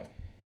pretty young.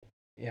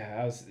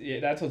 Yeah,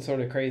 that's what's sort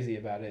of crazy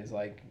about it is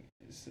like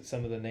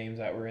some of the names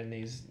that were in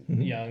these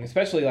young,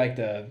 especially like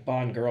the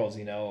Bond girls.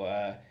 You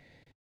know,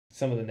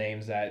 some of the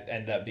names that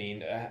ended up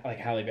being like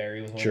Halle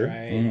Berry was one, Sure.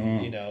 right?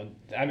 You know,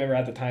 I remember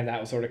at the time that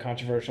was sort of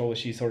controversial. Was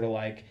she sort of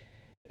like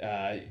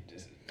at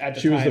the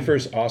She time, was the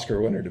first Oscar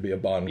winner to be a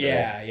Bond girl.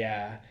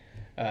 Yeah.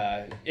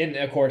 And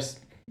of course,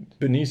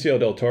 Benicio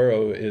del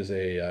Toro is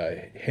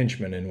a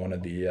henchman in one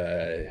of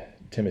the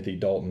Timothy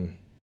Dalton.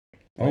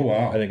 Oh,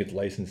 wow. I think it's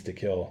License to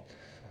Kill.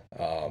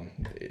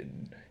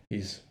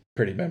 He's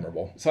pretty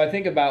memorable. so I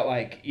think about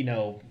like, you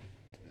know,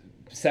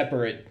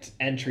 separate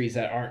entries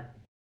that aren't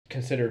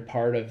considered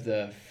part of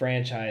the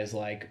franchise,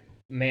 like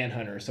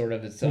Manhunter, sort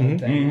of its own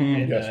thing,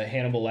 and Yes. the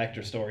Hannibal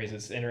Lecter stories.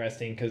 It's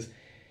interesting because,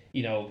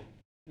 you know,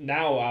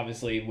 now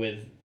obviously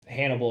with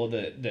Hannibal,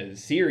 the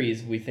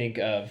series, we think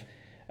of,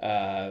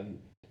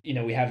 you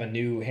know, we have a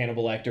new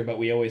Hannibal Lecter, but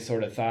we always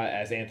sort of thought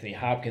as Anthony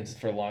Hopkins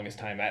for the longest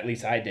time, at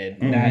least I did,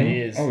 that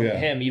is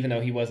him, even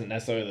though he wasn't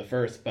necessarily the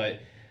first. But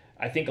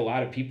I think a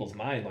lot of people's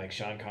mind, like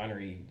Sean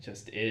Connery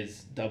just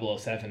is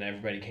 007,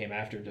 everybody came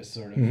after, just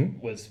sort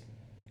of was,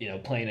 you know,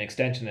 playing an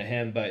extension of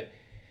him. But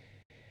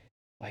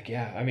like,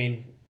 yeah, I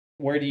mean,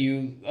 where do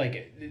you,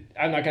 like,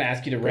 I'm not going to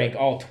ask you to rank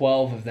all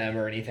 12 of them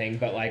or anything,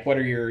 but like, what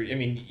are your, I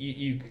mean,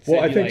 you said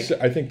Well, I you think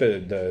like, I think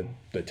the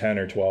 10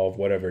 or 12,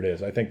 whatever it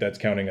is, I think that's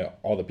counting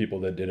all the people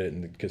that did it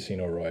in the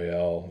Casino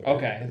Royale.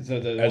 okay,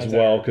 so the As ones that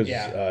well, are- because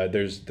yeah.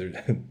 there's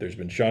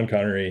been Sean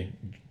Connery,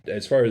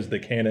 as far as the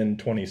canon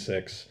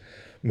 26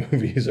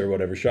 movies or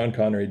whatever. Sean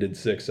Connery did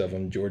 6 of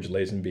them. George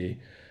Lazenby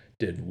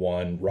did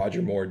 1.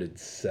 Roger Moore did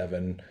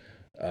 7.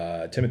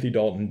 Timothy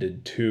Dalton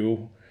did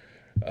 2.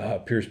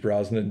 Pierce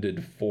Brosnan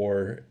did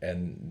 4,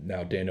 and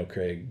now Daniel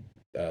Craig,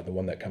 the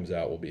one that comes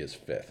out, will be his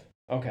 5th.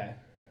 Okay.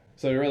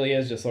 So it really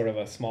is just sort of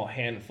a small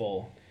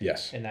handful.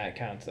 Yes. And that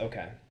counts.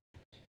 Okay.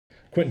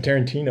 Quentin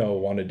Tarantino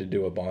wanted to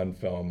do a Bond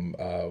film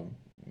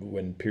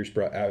when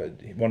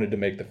he wanted to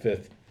make the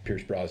 5th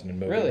Pierce Brosnan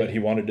movie, Really? but he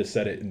wanted to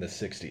set it in the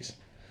 60s.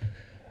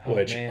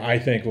 which man. I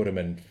think would have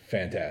been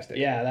fantastic.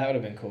 Yeah, that would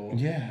have been cool.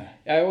 Yeah.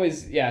 I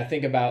always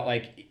think about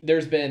like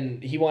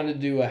he wanted to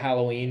do a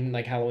Halloween,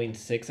 like Halloween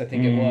 6, I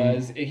think it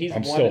was.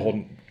 I'm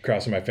still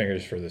crossing my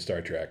fingers for the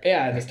Star Trek.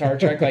 Yeah, the Star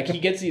Trek. Like he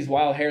gets these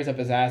wild hairs up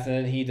his ass, and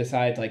then he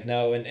decides like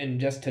no. And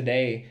just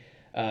today,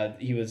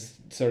 he was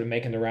sort of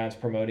making the rounds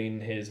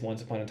promoting his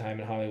Once Upon a Time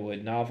in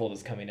Hollywood novel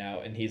that's coming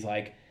out, and he's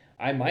like,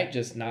 I might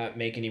just not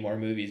make any more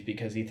movies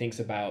because he thinks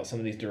about some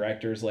of these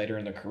directors later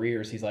in their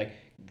careers. He's like,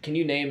 can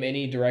you name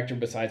any director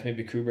besides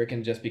maybe Kubrick,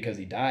 and just because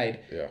he died,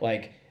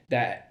 like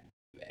that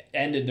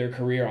ended their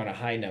career on a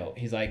high note?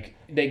 He's like,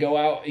 they go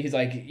out, he's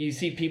like, you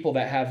see people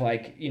that have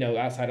like,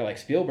 outside of like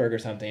Spielberg or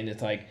something,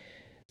 it's like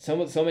so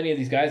many of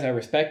these guys I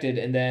respected,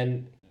 and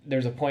then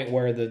there's a point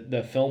where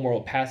the film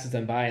world passes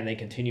them by and they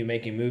continue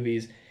making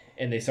movies,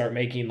 and they start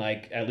making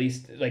like at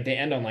least like they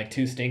end on like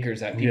 2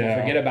 stinkers that people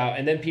forget about,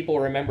 and then people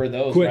remember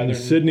those. Quentin rather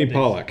than Sidney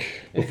Pollack,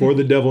 Before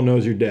the Devil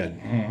Knows You're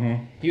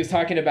Dead. He was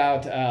talking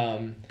about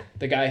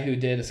the guy who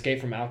did Escape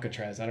from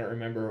Alcatraz. I don't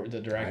remember the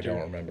director. I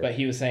don't remember. But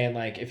he was saying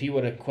like if he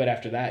would have quit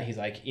after that, he's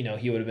like,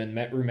 he would have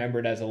been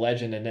remembered as a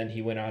legend, and then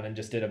he went on and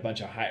just did a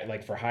bunch of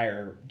for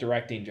hire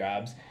directing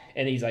jobs,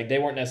 and he's like, they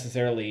weren't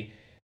necessarily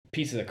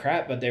pieces of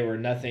crap, but they were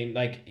nothing.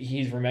 Like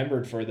he's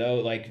remembered for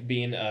like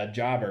being a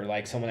jobber,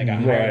 like someone that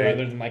got hired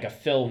rather than like a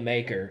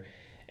filmmaker.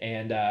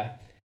 And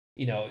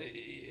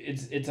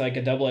it's like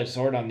a double-edged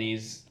sword on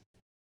these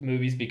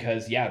movies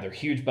because they're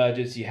huge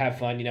budgets, you have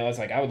fun, it's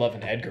like I would love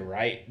an Edgar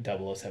Wright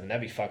 007.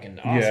 That'd be fucking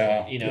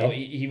awesome.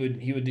 He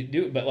would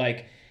do it, but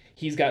like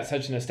he's got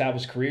such an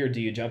established career.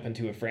 Do you jump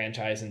into a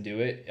franchise and do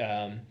it?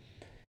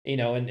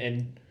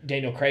 And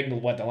Daniel Craig, the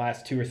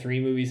last 2 or 3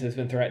 movies has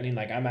been threatening,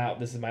 like, I'm out,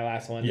 this is my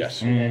last one.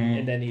 Yes.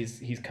 And then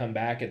he's come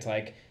back. It's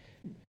like,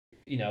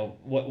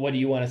 what do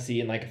you want to see?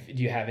 And like,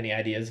 do you have any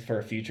ideas for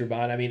a future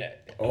Bond? I mean,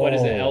 what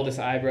is it, Eldest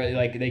Ibra?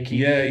 Like they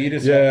keep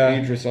Idris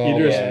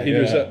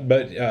Elba.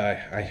 But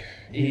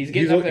he's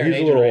getting up there in age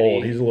He's a little already.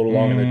 old. He's a little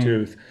long in the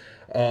tooth.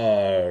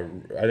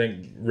 I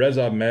think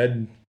Reza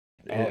Ahmed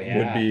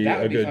would be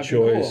a good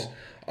choice.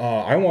 Cool.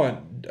 I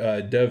want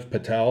Dev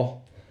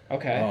Patel.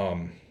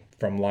 Okay.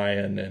 From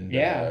Lion, and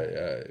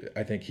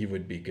I think he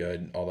would be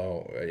good.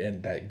 Although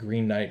in that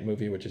Green Knight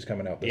movie, which is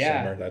coming out this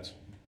summer, that's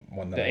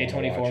one that the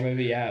A24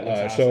 movie. Yeah, it looks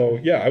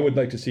awesome. So I would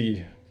like to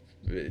see.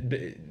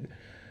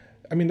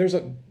 I mean, there's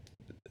a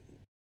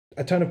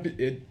ton of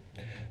it.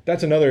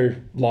 That's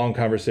another long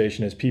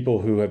conversation. Is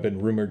people who have been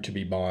rumored to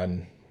be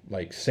Bond,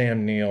 like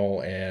Sam Neill,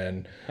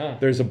 and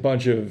there's a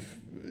bunch of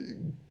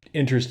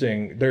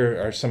interesting.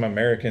 There are some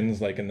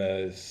Americans like in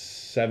the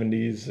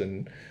 70s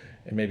and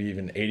maybe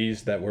even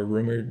 80s that were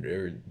rumored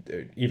or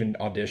even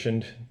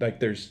auditioned. Like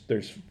there's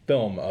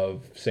film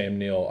of Sam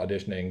Neill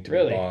auditioning to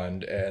be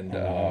Bond, and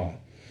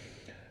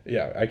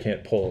I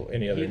can't pull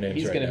any other names.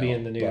 He's right going to now, be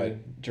in the new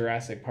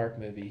Jurassic Park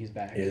movie. He's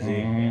back. Is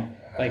he?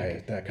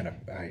 Like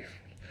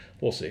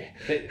we'll see.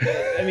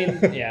 I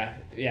mean,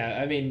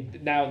 I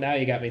mean, now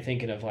you got me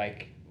thinking of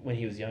like when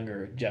he was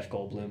younger, Jeff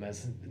Goldblum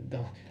as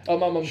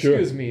Mom,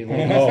 excuse me.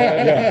 Like,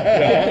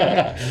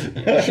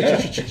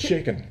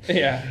 shaken.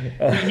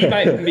 He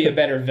might be a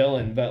better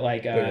villain, but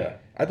like,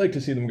 I'd like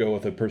to see them go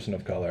with a person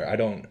of color.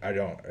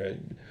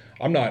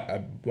 I'm not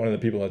one of the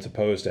people that's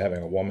opposed to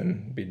having a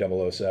woman be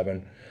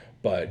 007,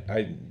 but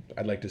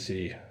I'd like to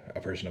see a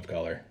person of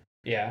color.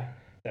 Yeah,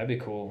 that'd be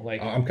cool.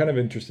 Like, I'm kind of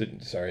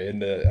interested. Sorry, in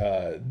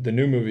the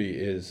new movie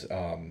is.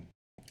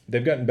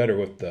 They've gotten better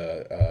with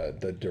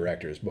the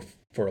directors.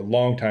 For a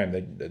long time,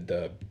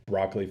 the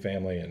Broccoli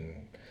family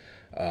and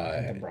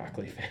the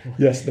Broccoli family.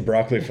 Yes, the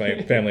Broccoli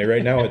family.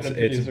 Right now,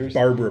 it's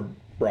Barbara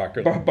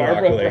Broccoli.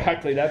 Barbara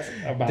Broccoli.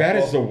 That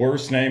is the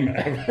worst name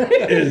ever.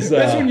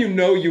 That's when you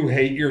know you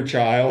hate your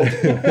child.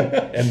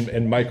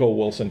 and Michael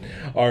Wilson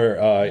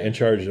are in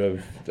charge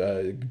of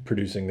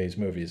producing these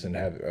movies and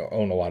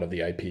own a lot of the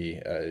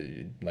IP,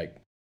 like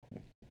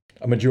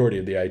a majority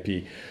of the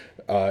IP.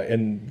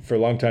 And for a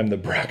long time, the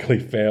Broccoli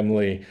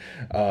family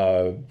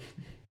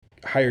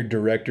hired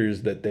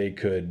directors that they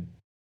could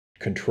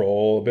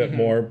control a bit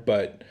more.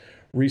 But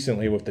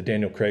recently, with the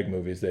Daniel Craig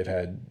movies, they've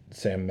had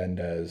Sam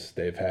Mendes.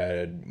 They've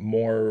had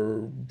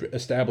more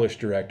established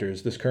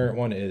directors. This current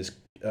one is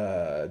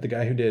the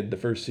guy who did the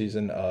first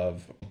season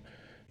of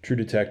True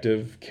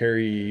Detective,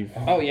 Cary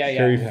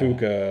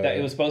Fuqua. That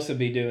he was supposed to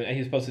do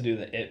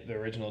the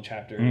original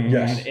chapter.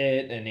 Yes. On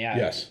it, and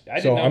yes. I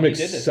didn't so know I'm he did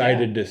this.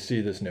 excited to see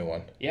this new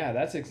one. Yeah,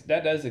 that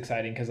is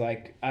exciting because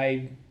like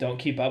I don't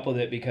keep up with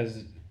it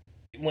because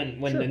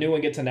when the new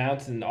one gets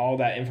announced and all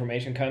that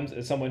information comes,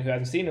 as someone who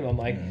hasn't seen them, I'm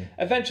like,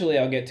 eventually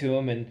I'll get to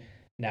them, and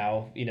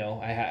now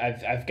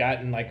I've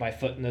gotten like my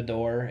foot in the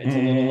door. It's a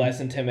little less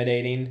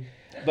intimidating,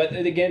 but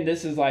again,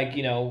 this is like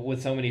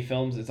with so many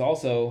films, it's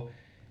also.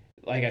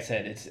 Like I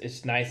said,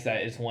 it's nice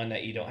that it's one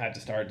that you don't have to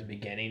start at the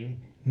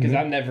beginning because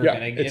I'm never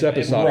gonna. It's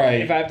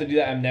episodic. If I have to do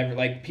that, I'm never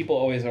like people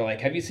always are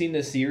like, "Have you seen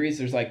this series?"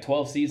 There's like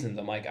 12 seasons.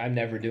 I'm like, I'm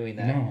never doing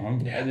that.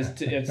 No,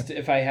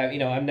 if I have,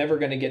 I'm never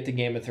gonna get to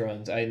Game of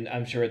Thrones.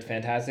 I'm sure it's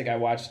fantastic. I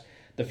watched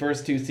the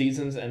first 2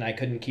 seasons and I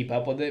couldn't keep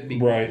up with it.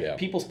 Right.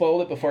 People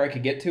spoiled it before I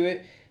could get to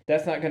it.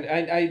 that's not gonna.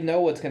 I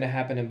know what's gonna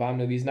happen in Bond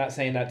movies. Not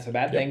saying that's a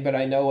bad thing, but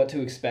I know what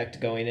to expect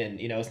going in.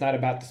 You know, it's not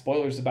about the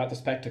spoilers; it's about the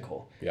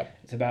spectacle. Yep.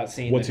 It's about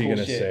seeing what's the he cool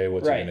gonna shit. say,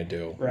 what's he gonna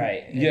do.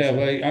 Right. Yeah,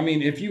 like, I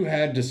mean, if you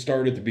had to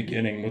start at the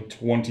beginning with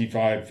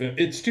 25,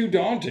 it's too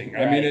daunting.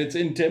 I mean, it's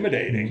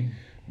intimidating.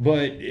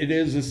 But it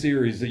is a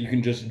series that you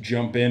can just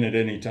jump in at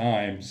any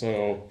time.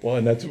 So well,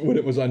 and that's when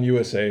it was on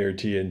USA or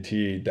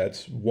TNT.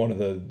 That's one of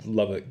the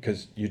love it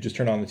because you just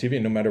turn on the TV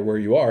and no matter where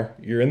you are,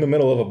 you're in the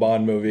middle of a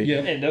Bond movie. Yeah,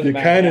 it doesn't you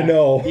matter. kind of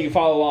know. You can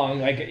follow along.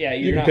 Like you're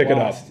you can not pick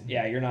lost. it up.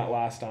 Yeah, you're not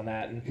lost on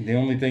that. And the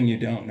only thing you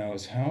don't know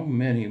is how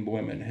many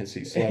women has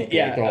he slept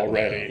with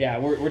already? Yeah,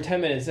 we're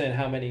 10 minutes in.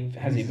 How many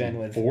has he been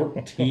with?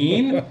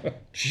 14.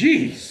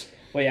 Jeez.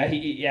 Well,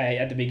 yeah,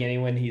 at the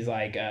beginning when he's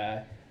like.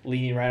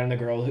 Leaning right on the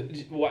girl.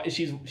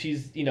 She's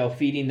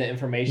feeding the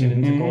information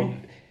into gold.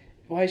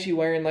 Why is she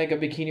wearing like a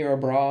bikini or a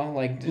bra?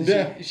 Like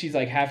she's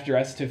like half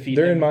dressed to feed.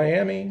 They're them. in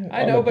Miami.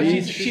 I know, but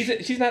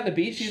she's not in the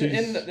beach. She's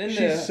in the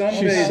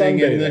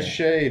sunbathing in the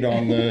shade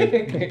on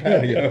the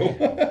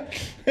patio.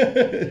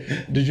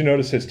 Did you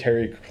notice his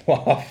terry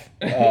cloth?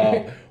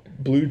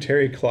 Blue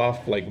terry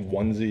cloth like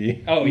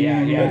onesie. Oh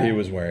yeah. That he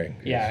was wearing.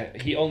 Yeah,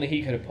 he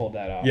could have pulled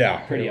that off.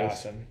 Yeah, pretty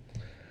awesome.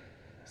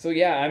 So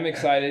yeah, I'm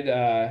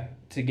excited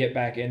to get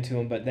back into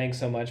them, but thanks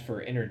so much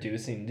for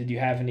introducing. Did you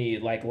have any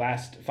like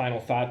last final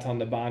thoughts on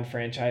the Bond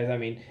franchise? I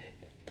mean,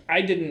 I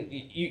didn't.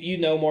 You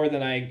know more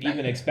than I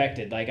even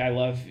expected. Like I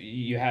love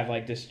you have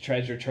like this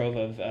treasure trove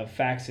of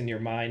facts in your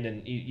mind,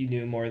 and you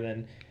knew more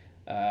than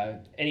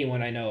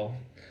anyone I know.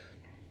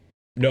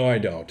 No, I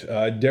don't.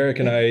 Derek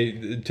and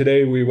I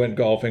today we went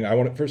golfing. I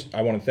want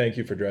to thank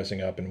you for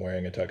dressing up and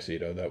wearing a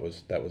tuxedo. That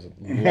was lovely.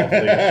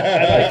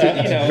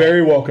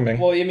 Very welcoming.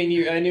 Well, I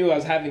mean, I knew I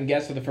was having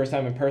guests for the first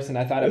time in person.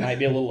 I thought it might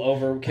be a little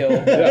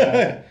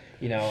overkill.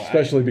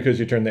 Especially because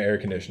you turned the air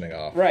conditioning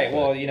off. Right.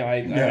 Well,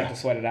 I like to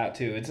sweat it out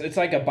too. It's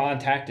like a Bond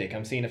tactic.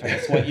 I'm seeing if I can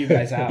sweat you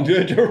guys out.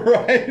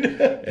 Right.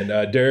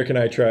 And Derek and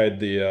I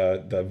tried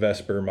the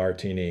Vesper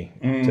Martini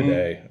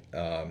today.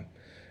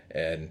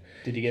 And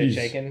did you get it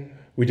shaken?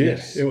 We did.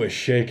 Yes. It was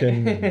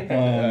shaken.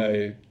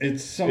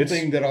 It's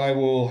something that I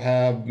will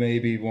have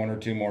maybe one or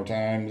two more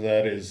times.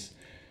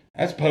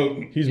 That's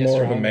potent. He's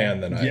more of a man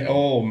than I am.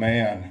 Oh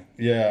man,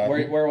 yeah.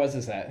 Where was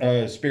this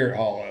at? Spirit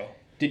Hollow.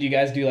 Did you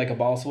guys do like a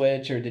ball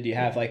switch, or did you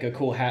have like a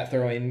cool hat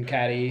throwing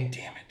caddy?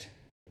 Damn it,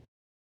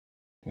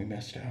 we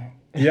messed out.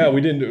 Yeah,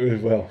 we didn't do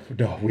well.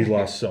 No, we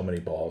lost so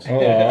many balls. Oh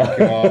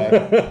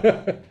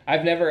God.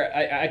 I've never.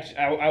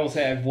 I will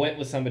say I've went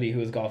with somebody who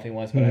was golfing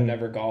once, but I've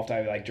never golfed.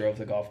 I like drove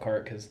the golf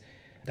cart because.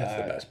 That's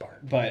the best part.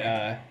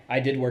 But I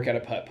did work at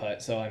a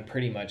putt-putt, so I'm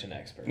pretty much an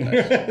expert.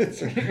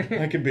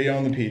 I could be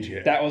on the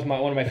PGA. That was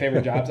one of my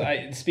favorite jobs.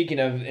 Speaking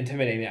of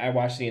intimidating, I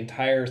watched the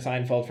entire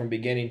Seinfeld from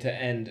beginning to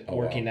end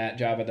working that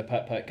job at the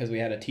putt-putt because we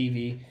had a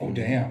TV. Oh,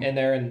 damn.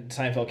 And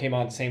Seinfeld came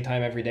on at the same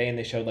time every day, and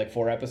they showed like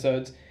 4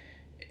 episodes.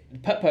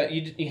 Putt-putt,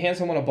 you hand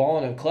someone a ball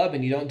and a club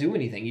and you don't do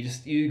anything.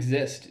 You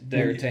exist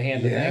there to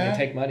hand the thing and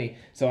take money.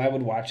 So I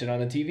would watch it on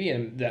the TV,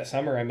 and that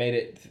summer I made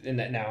it, and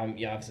that now I'm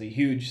obviously a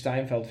huge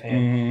Seinfeld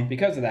fan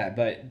because of that.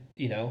 But,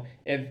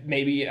 if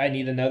maybe I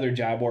need another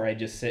job where I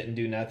just sit and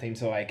do nothing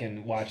so I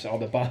can watch all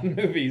the Bond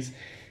movies.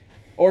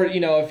 Or,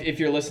 if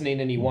you're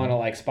listening and you want to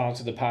like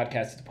sponsor the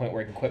podcast to the point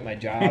where I can quit my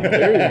job.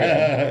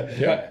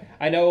 But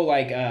I know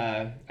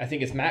I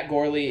think it's Matt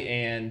Gorley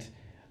and...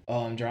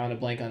 I'm drawing a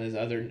blank on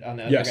the other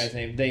guy's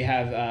name. They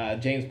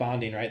have James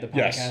Bonding, right? The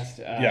podcast.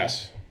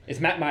 Yes. It's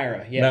Matt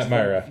Myra. Yes, Matt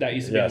Myra. That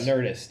used to be on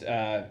Nerdist.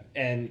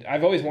 And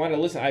I've always wanted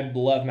to listen. I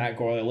love Matt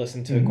Gorley. I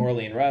listen to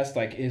Gorley and Rust,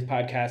 like his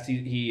podcast.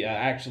 He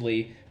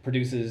actually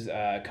produces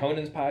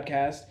Conan's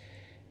podcast.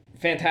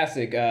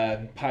 Fantastic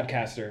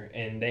podcaster,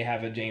 and they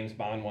have a James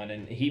Bond one,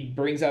 and he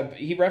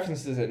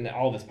references it in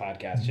all of his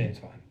podcasts. James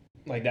Bond,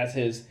 like that's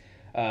his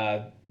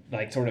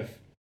sort of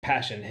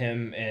passion.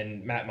 Him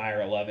and Matt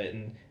Myra love it,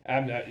 and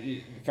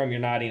from your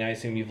nodding, I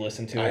assume you've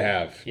listened to it. I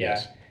have. Yeah.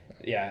 Yes.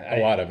 Yeah. A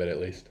lot of it, at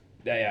least.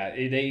 Yeah.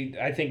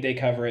 I think they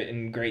cover it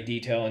in great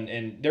detail,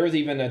 and there was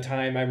even a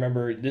time I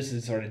remember. This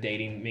is sort of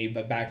dating me,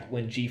 but back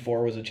when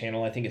G4 was a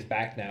channel, I think it's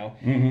back now.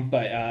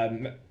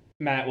 But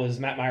Matt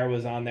Myra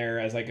was on there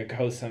as like a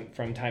host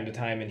from time to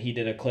time, and he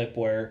did a clip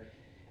where.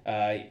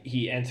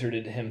 He entered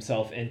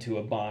himself into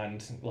a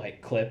Bond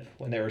like clip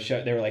when they were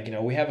like,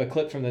 we have a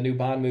clip from the new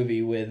Bond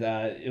movie with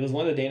it was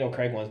one of the Daniel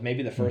Craig ones,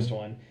 maybe the first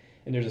one,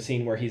 and there's a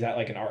scene where he's at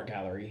like an art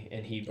gallery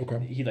and he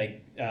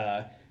like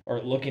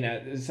or looking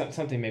at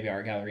something, maybe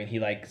art gallery, and he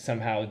like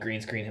somehow green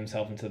screen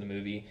himself into the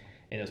movie,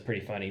 and it was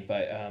pretty funny.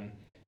 But I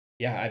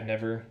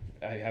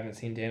haven't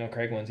seen Daniel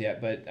Craig ones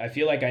yet, but I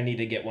feel like I need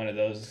to get one of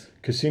those.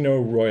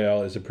 Casino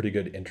Royale is a pretty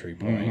good entry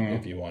point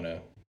if you want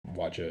to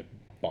watch it.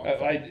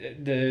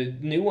 The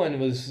new one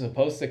was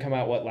supposed to come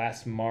out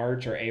last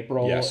March or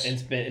April, yes. and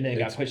then it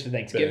got pushed to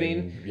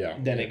Thanksgiving.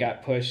 Then it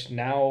got pushed.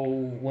 Now,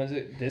 was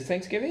it this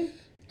Thanksgiving?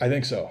 I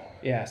think so.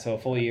 Yeah, so a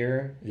full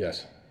year.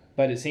 Yes.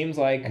 But it seems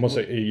like almost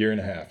a year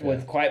and a half.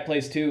 With Quiet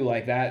Place 2,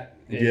 like that.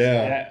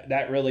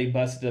 That really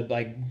busted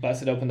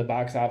open the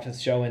box office,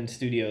 showing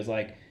studios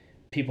like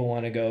people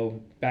want to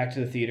go back to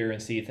the theater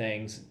and see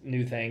things,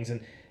 new things,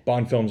 and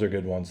Bond films are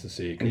good ones to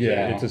see. 'Cause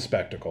it's a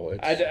spectacle.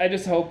 I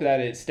just hope that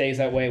it stays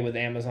that way with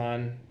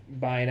Amazon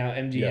buying out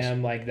MGM,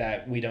 Yes. like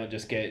that we don't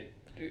just get.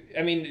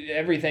 I mean,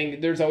 everything.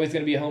 There's always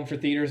going to be a home for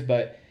theaters,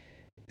 but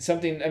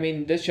something. I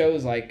mean, this show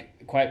is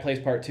like Quiet Place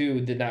Part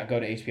 2 did not go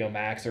to HBO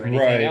Max or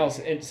anything else,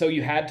 and so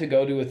you had to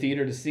go to a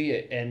theater to see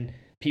it, and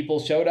people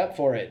showed up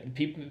for it.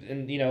 People,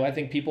 and I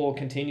think people will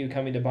continue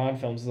coming to Bond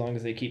films as long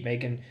as they keep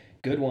making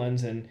good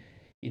ones, and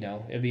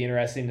it'd be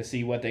interesting to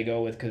see what they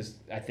go with, because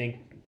I think,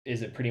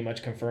 is it pretty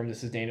much confirmed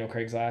this is Daniel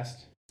Craig's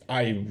last?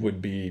 I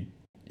would be,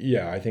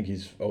 I think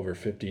he's over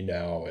 50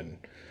 now, and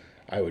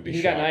I would be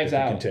He shocked got Knives if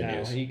it Out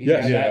continues. now. He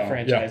got that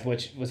franchise,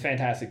 which was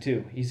fantastic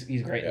too. He's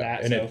great in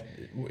that. And so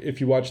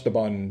if you watch the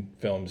Bond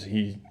films,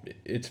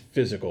 it's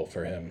physical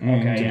for him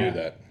to do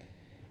that.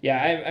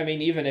 Yeah, I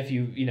mean, even if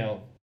you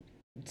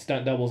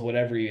stunt doubles,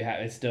 whatever you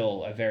have, it's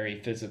still a very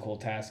physical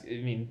task.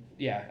 I mean,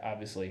 yeah,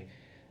 obviously.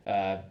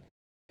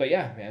 But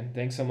yeah, man,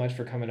 thanks so much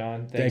for coming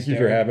on. Thank you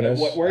for having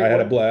us. I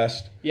had a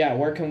blast. Yeah,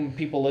 where can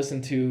people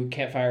listen to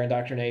Campfire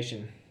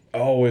Indoctrination?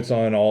 Oh, it's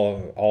on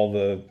all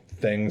the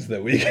things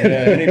that we can.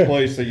 Any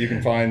place that you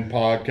can find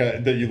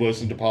podcast, that you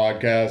listen to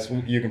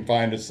podcasts, you can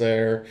find us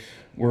there.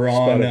 We're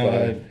on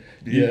Spotify.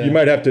 You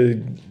might have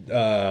to,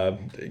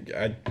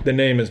 the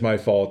name is my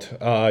fault.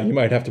 You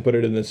might have to put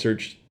it in the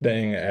search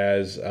thing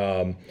as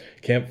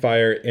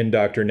Campfire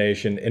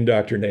Indoctrination.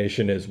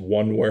 Indoctrination is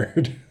one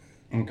word.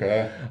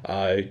 Okay.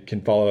 You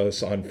can follow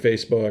us on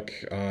Facebook,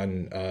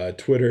 on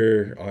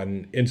Twitter,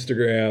 on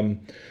Instagram.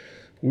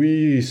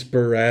 We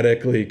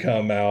sporadically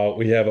come out.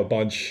 We have a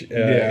bunch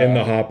in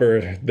the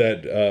hopper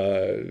that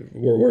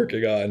we're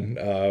working on.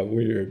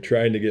 We're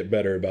trying to get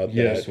better about that.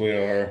 Yes, we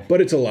are.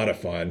 But it's a lot of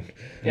fun.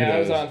 Yeah, I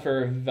was on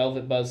for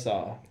Velvet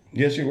Buzzsaw.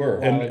 Yes, you were.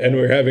 And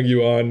we're having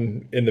you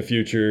on in the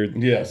future.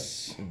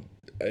 Yes.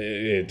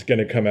 It's going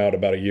to come out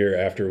about a year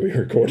after we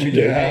recorded it.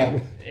 Yeah.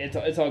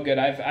 It's all good.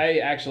 I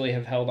actually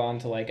have held on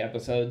to like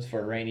episodes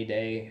for a rainy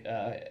day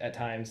at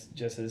times,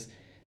 just as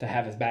to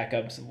have as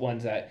backups,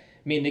 ones that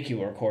me and Nikki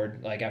will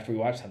record like after we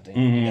watch something,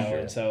 Sure.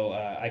 And so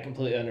I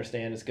completely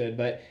understand. It's good,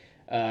 but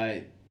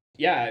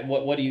yeah,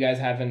 what do you guys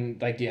have in,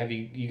 like, do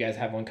you guys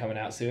have one coming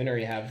out soon, or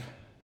you have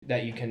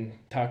that you can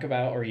talk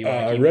about, or you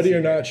Ready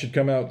or Not should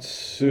come out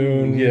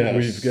soon. Yes.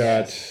 We've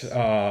got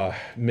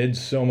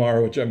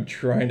Midsommar, which I'm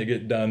trying to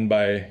get done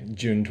by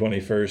June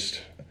 21st.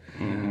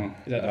 Mm-hmm.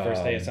 Is that the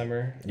first day of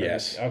summer?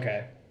 Yes.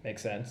 Okay,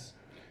 makes sense.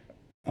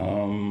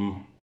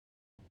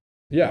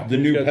 Yeah, the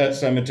new Pet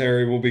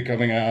Cemetery will be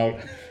coming out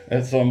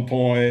at some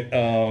point.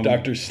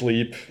 Dr.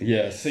 Sleep.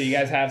 Yes. So you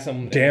guys have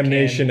some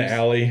Damnation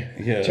Alley.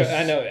 Yes.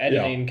 I know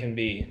editing can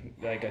be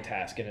like a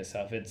task in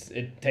itself.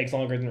 It takes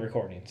longer than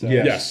recording. So.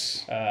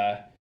 Yes.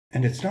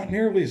 And it's not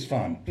nearly as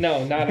fun.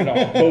 No, not at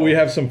all. But we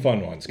have some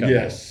fun ones coming.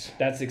 Yes.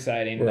 That's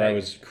exciting. Where I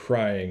was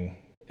crying.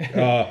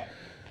 The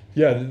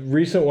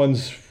recent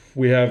ones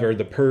we have are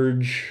The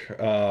Purge.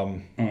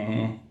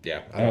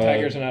 Yeah.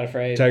 Tigers Are Not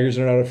Afraid. Tigers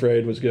Are Not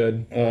Afraid was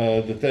good.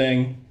 The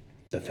Thing.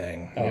 The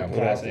Thing. Oh, yeah.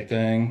 classic. The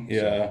Thing. Yeah.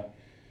 So,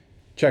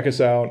 check us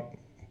out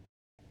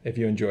if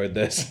you enjoyed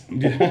this.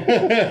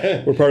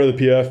 We're part of the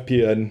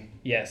PFPN.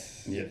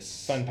 Yes.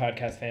 Yes. Fun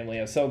podcast family.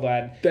 I'm so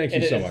glad. Thank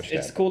you so much.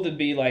 It's cool to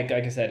be like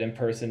I said, in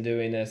person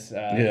doing this.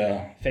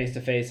 Face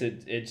to face.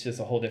 It's just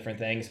a whole different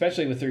thing,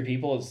 especially with three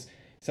people. It's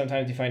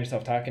sometimes you find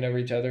yourself talking over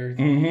each other.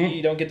 Mm-hmm.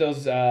 You don't get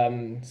those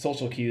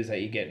social cues that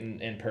you get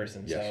in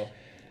person. Yes.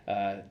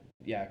 So,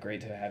 yeah,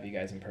 great to have you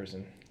guys in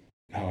person.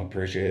 I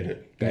appreciate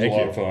it. It was Thank a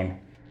lot you. of fun.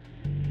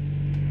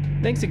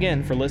 Thanks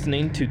again for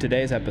listening to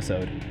today's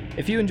episode.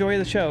 If you enjoy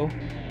the show,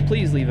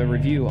 please leave a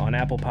review on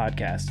Apple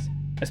Podcasts.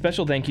 A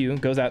special thank you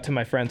goes out to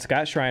my friend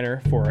Scott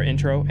Schreiner for our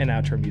intro and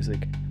outro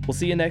music. We'll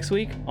see you next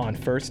week on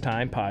First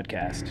Time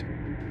Podcast.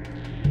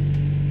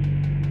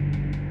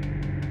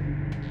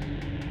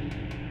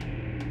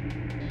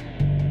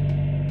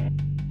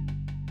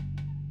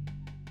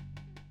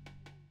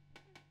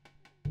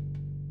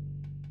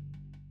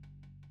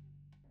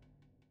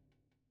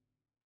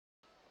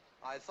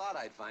 I thought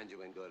I'd find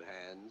you in good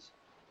hands.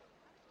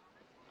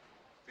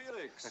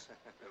 Felix!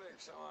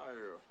 Felix, how are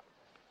you?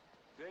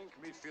 Dink,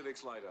 meet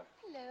Felix Leiter.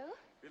 Hello.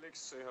 Felix,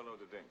 say hello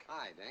to Dink.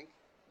 Hi, Dink.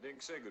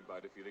 Dink, say goodbye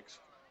to Felix.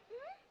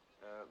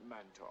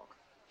 Man talk.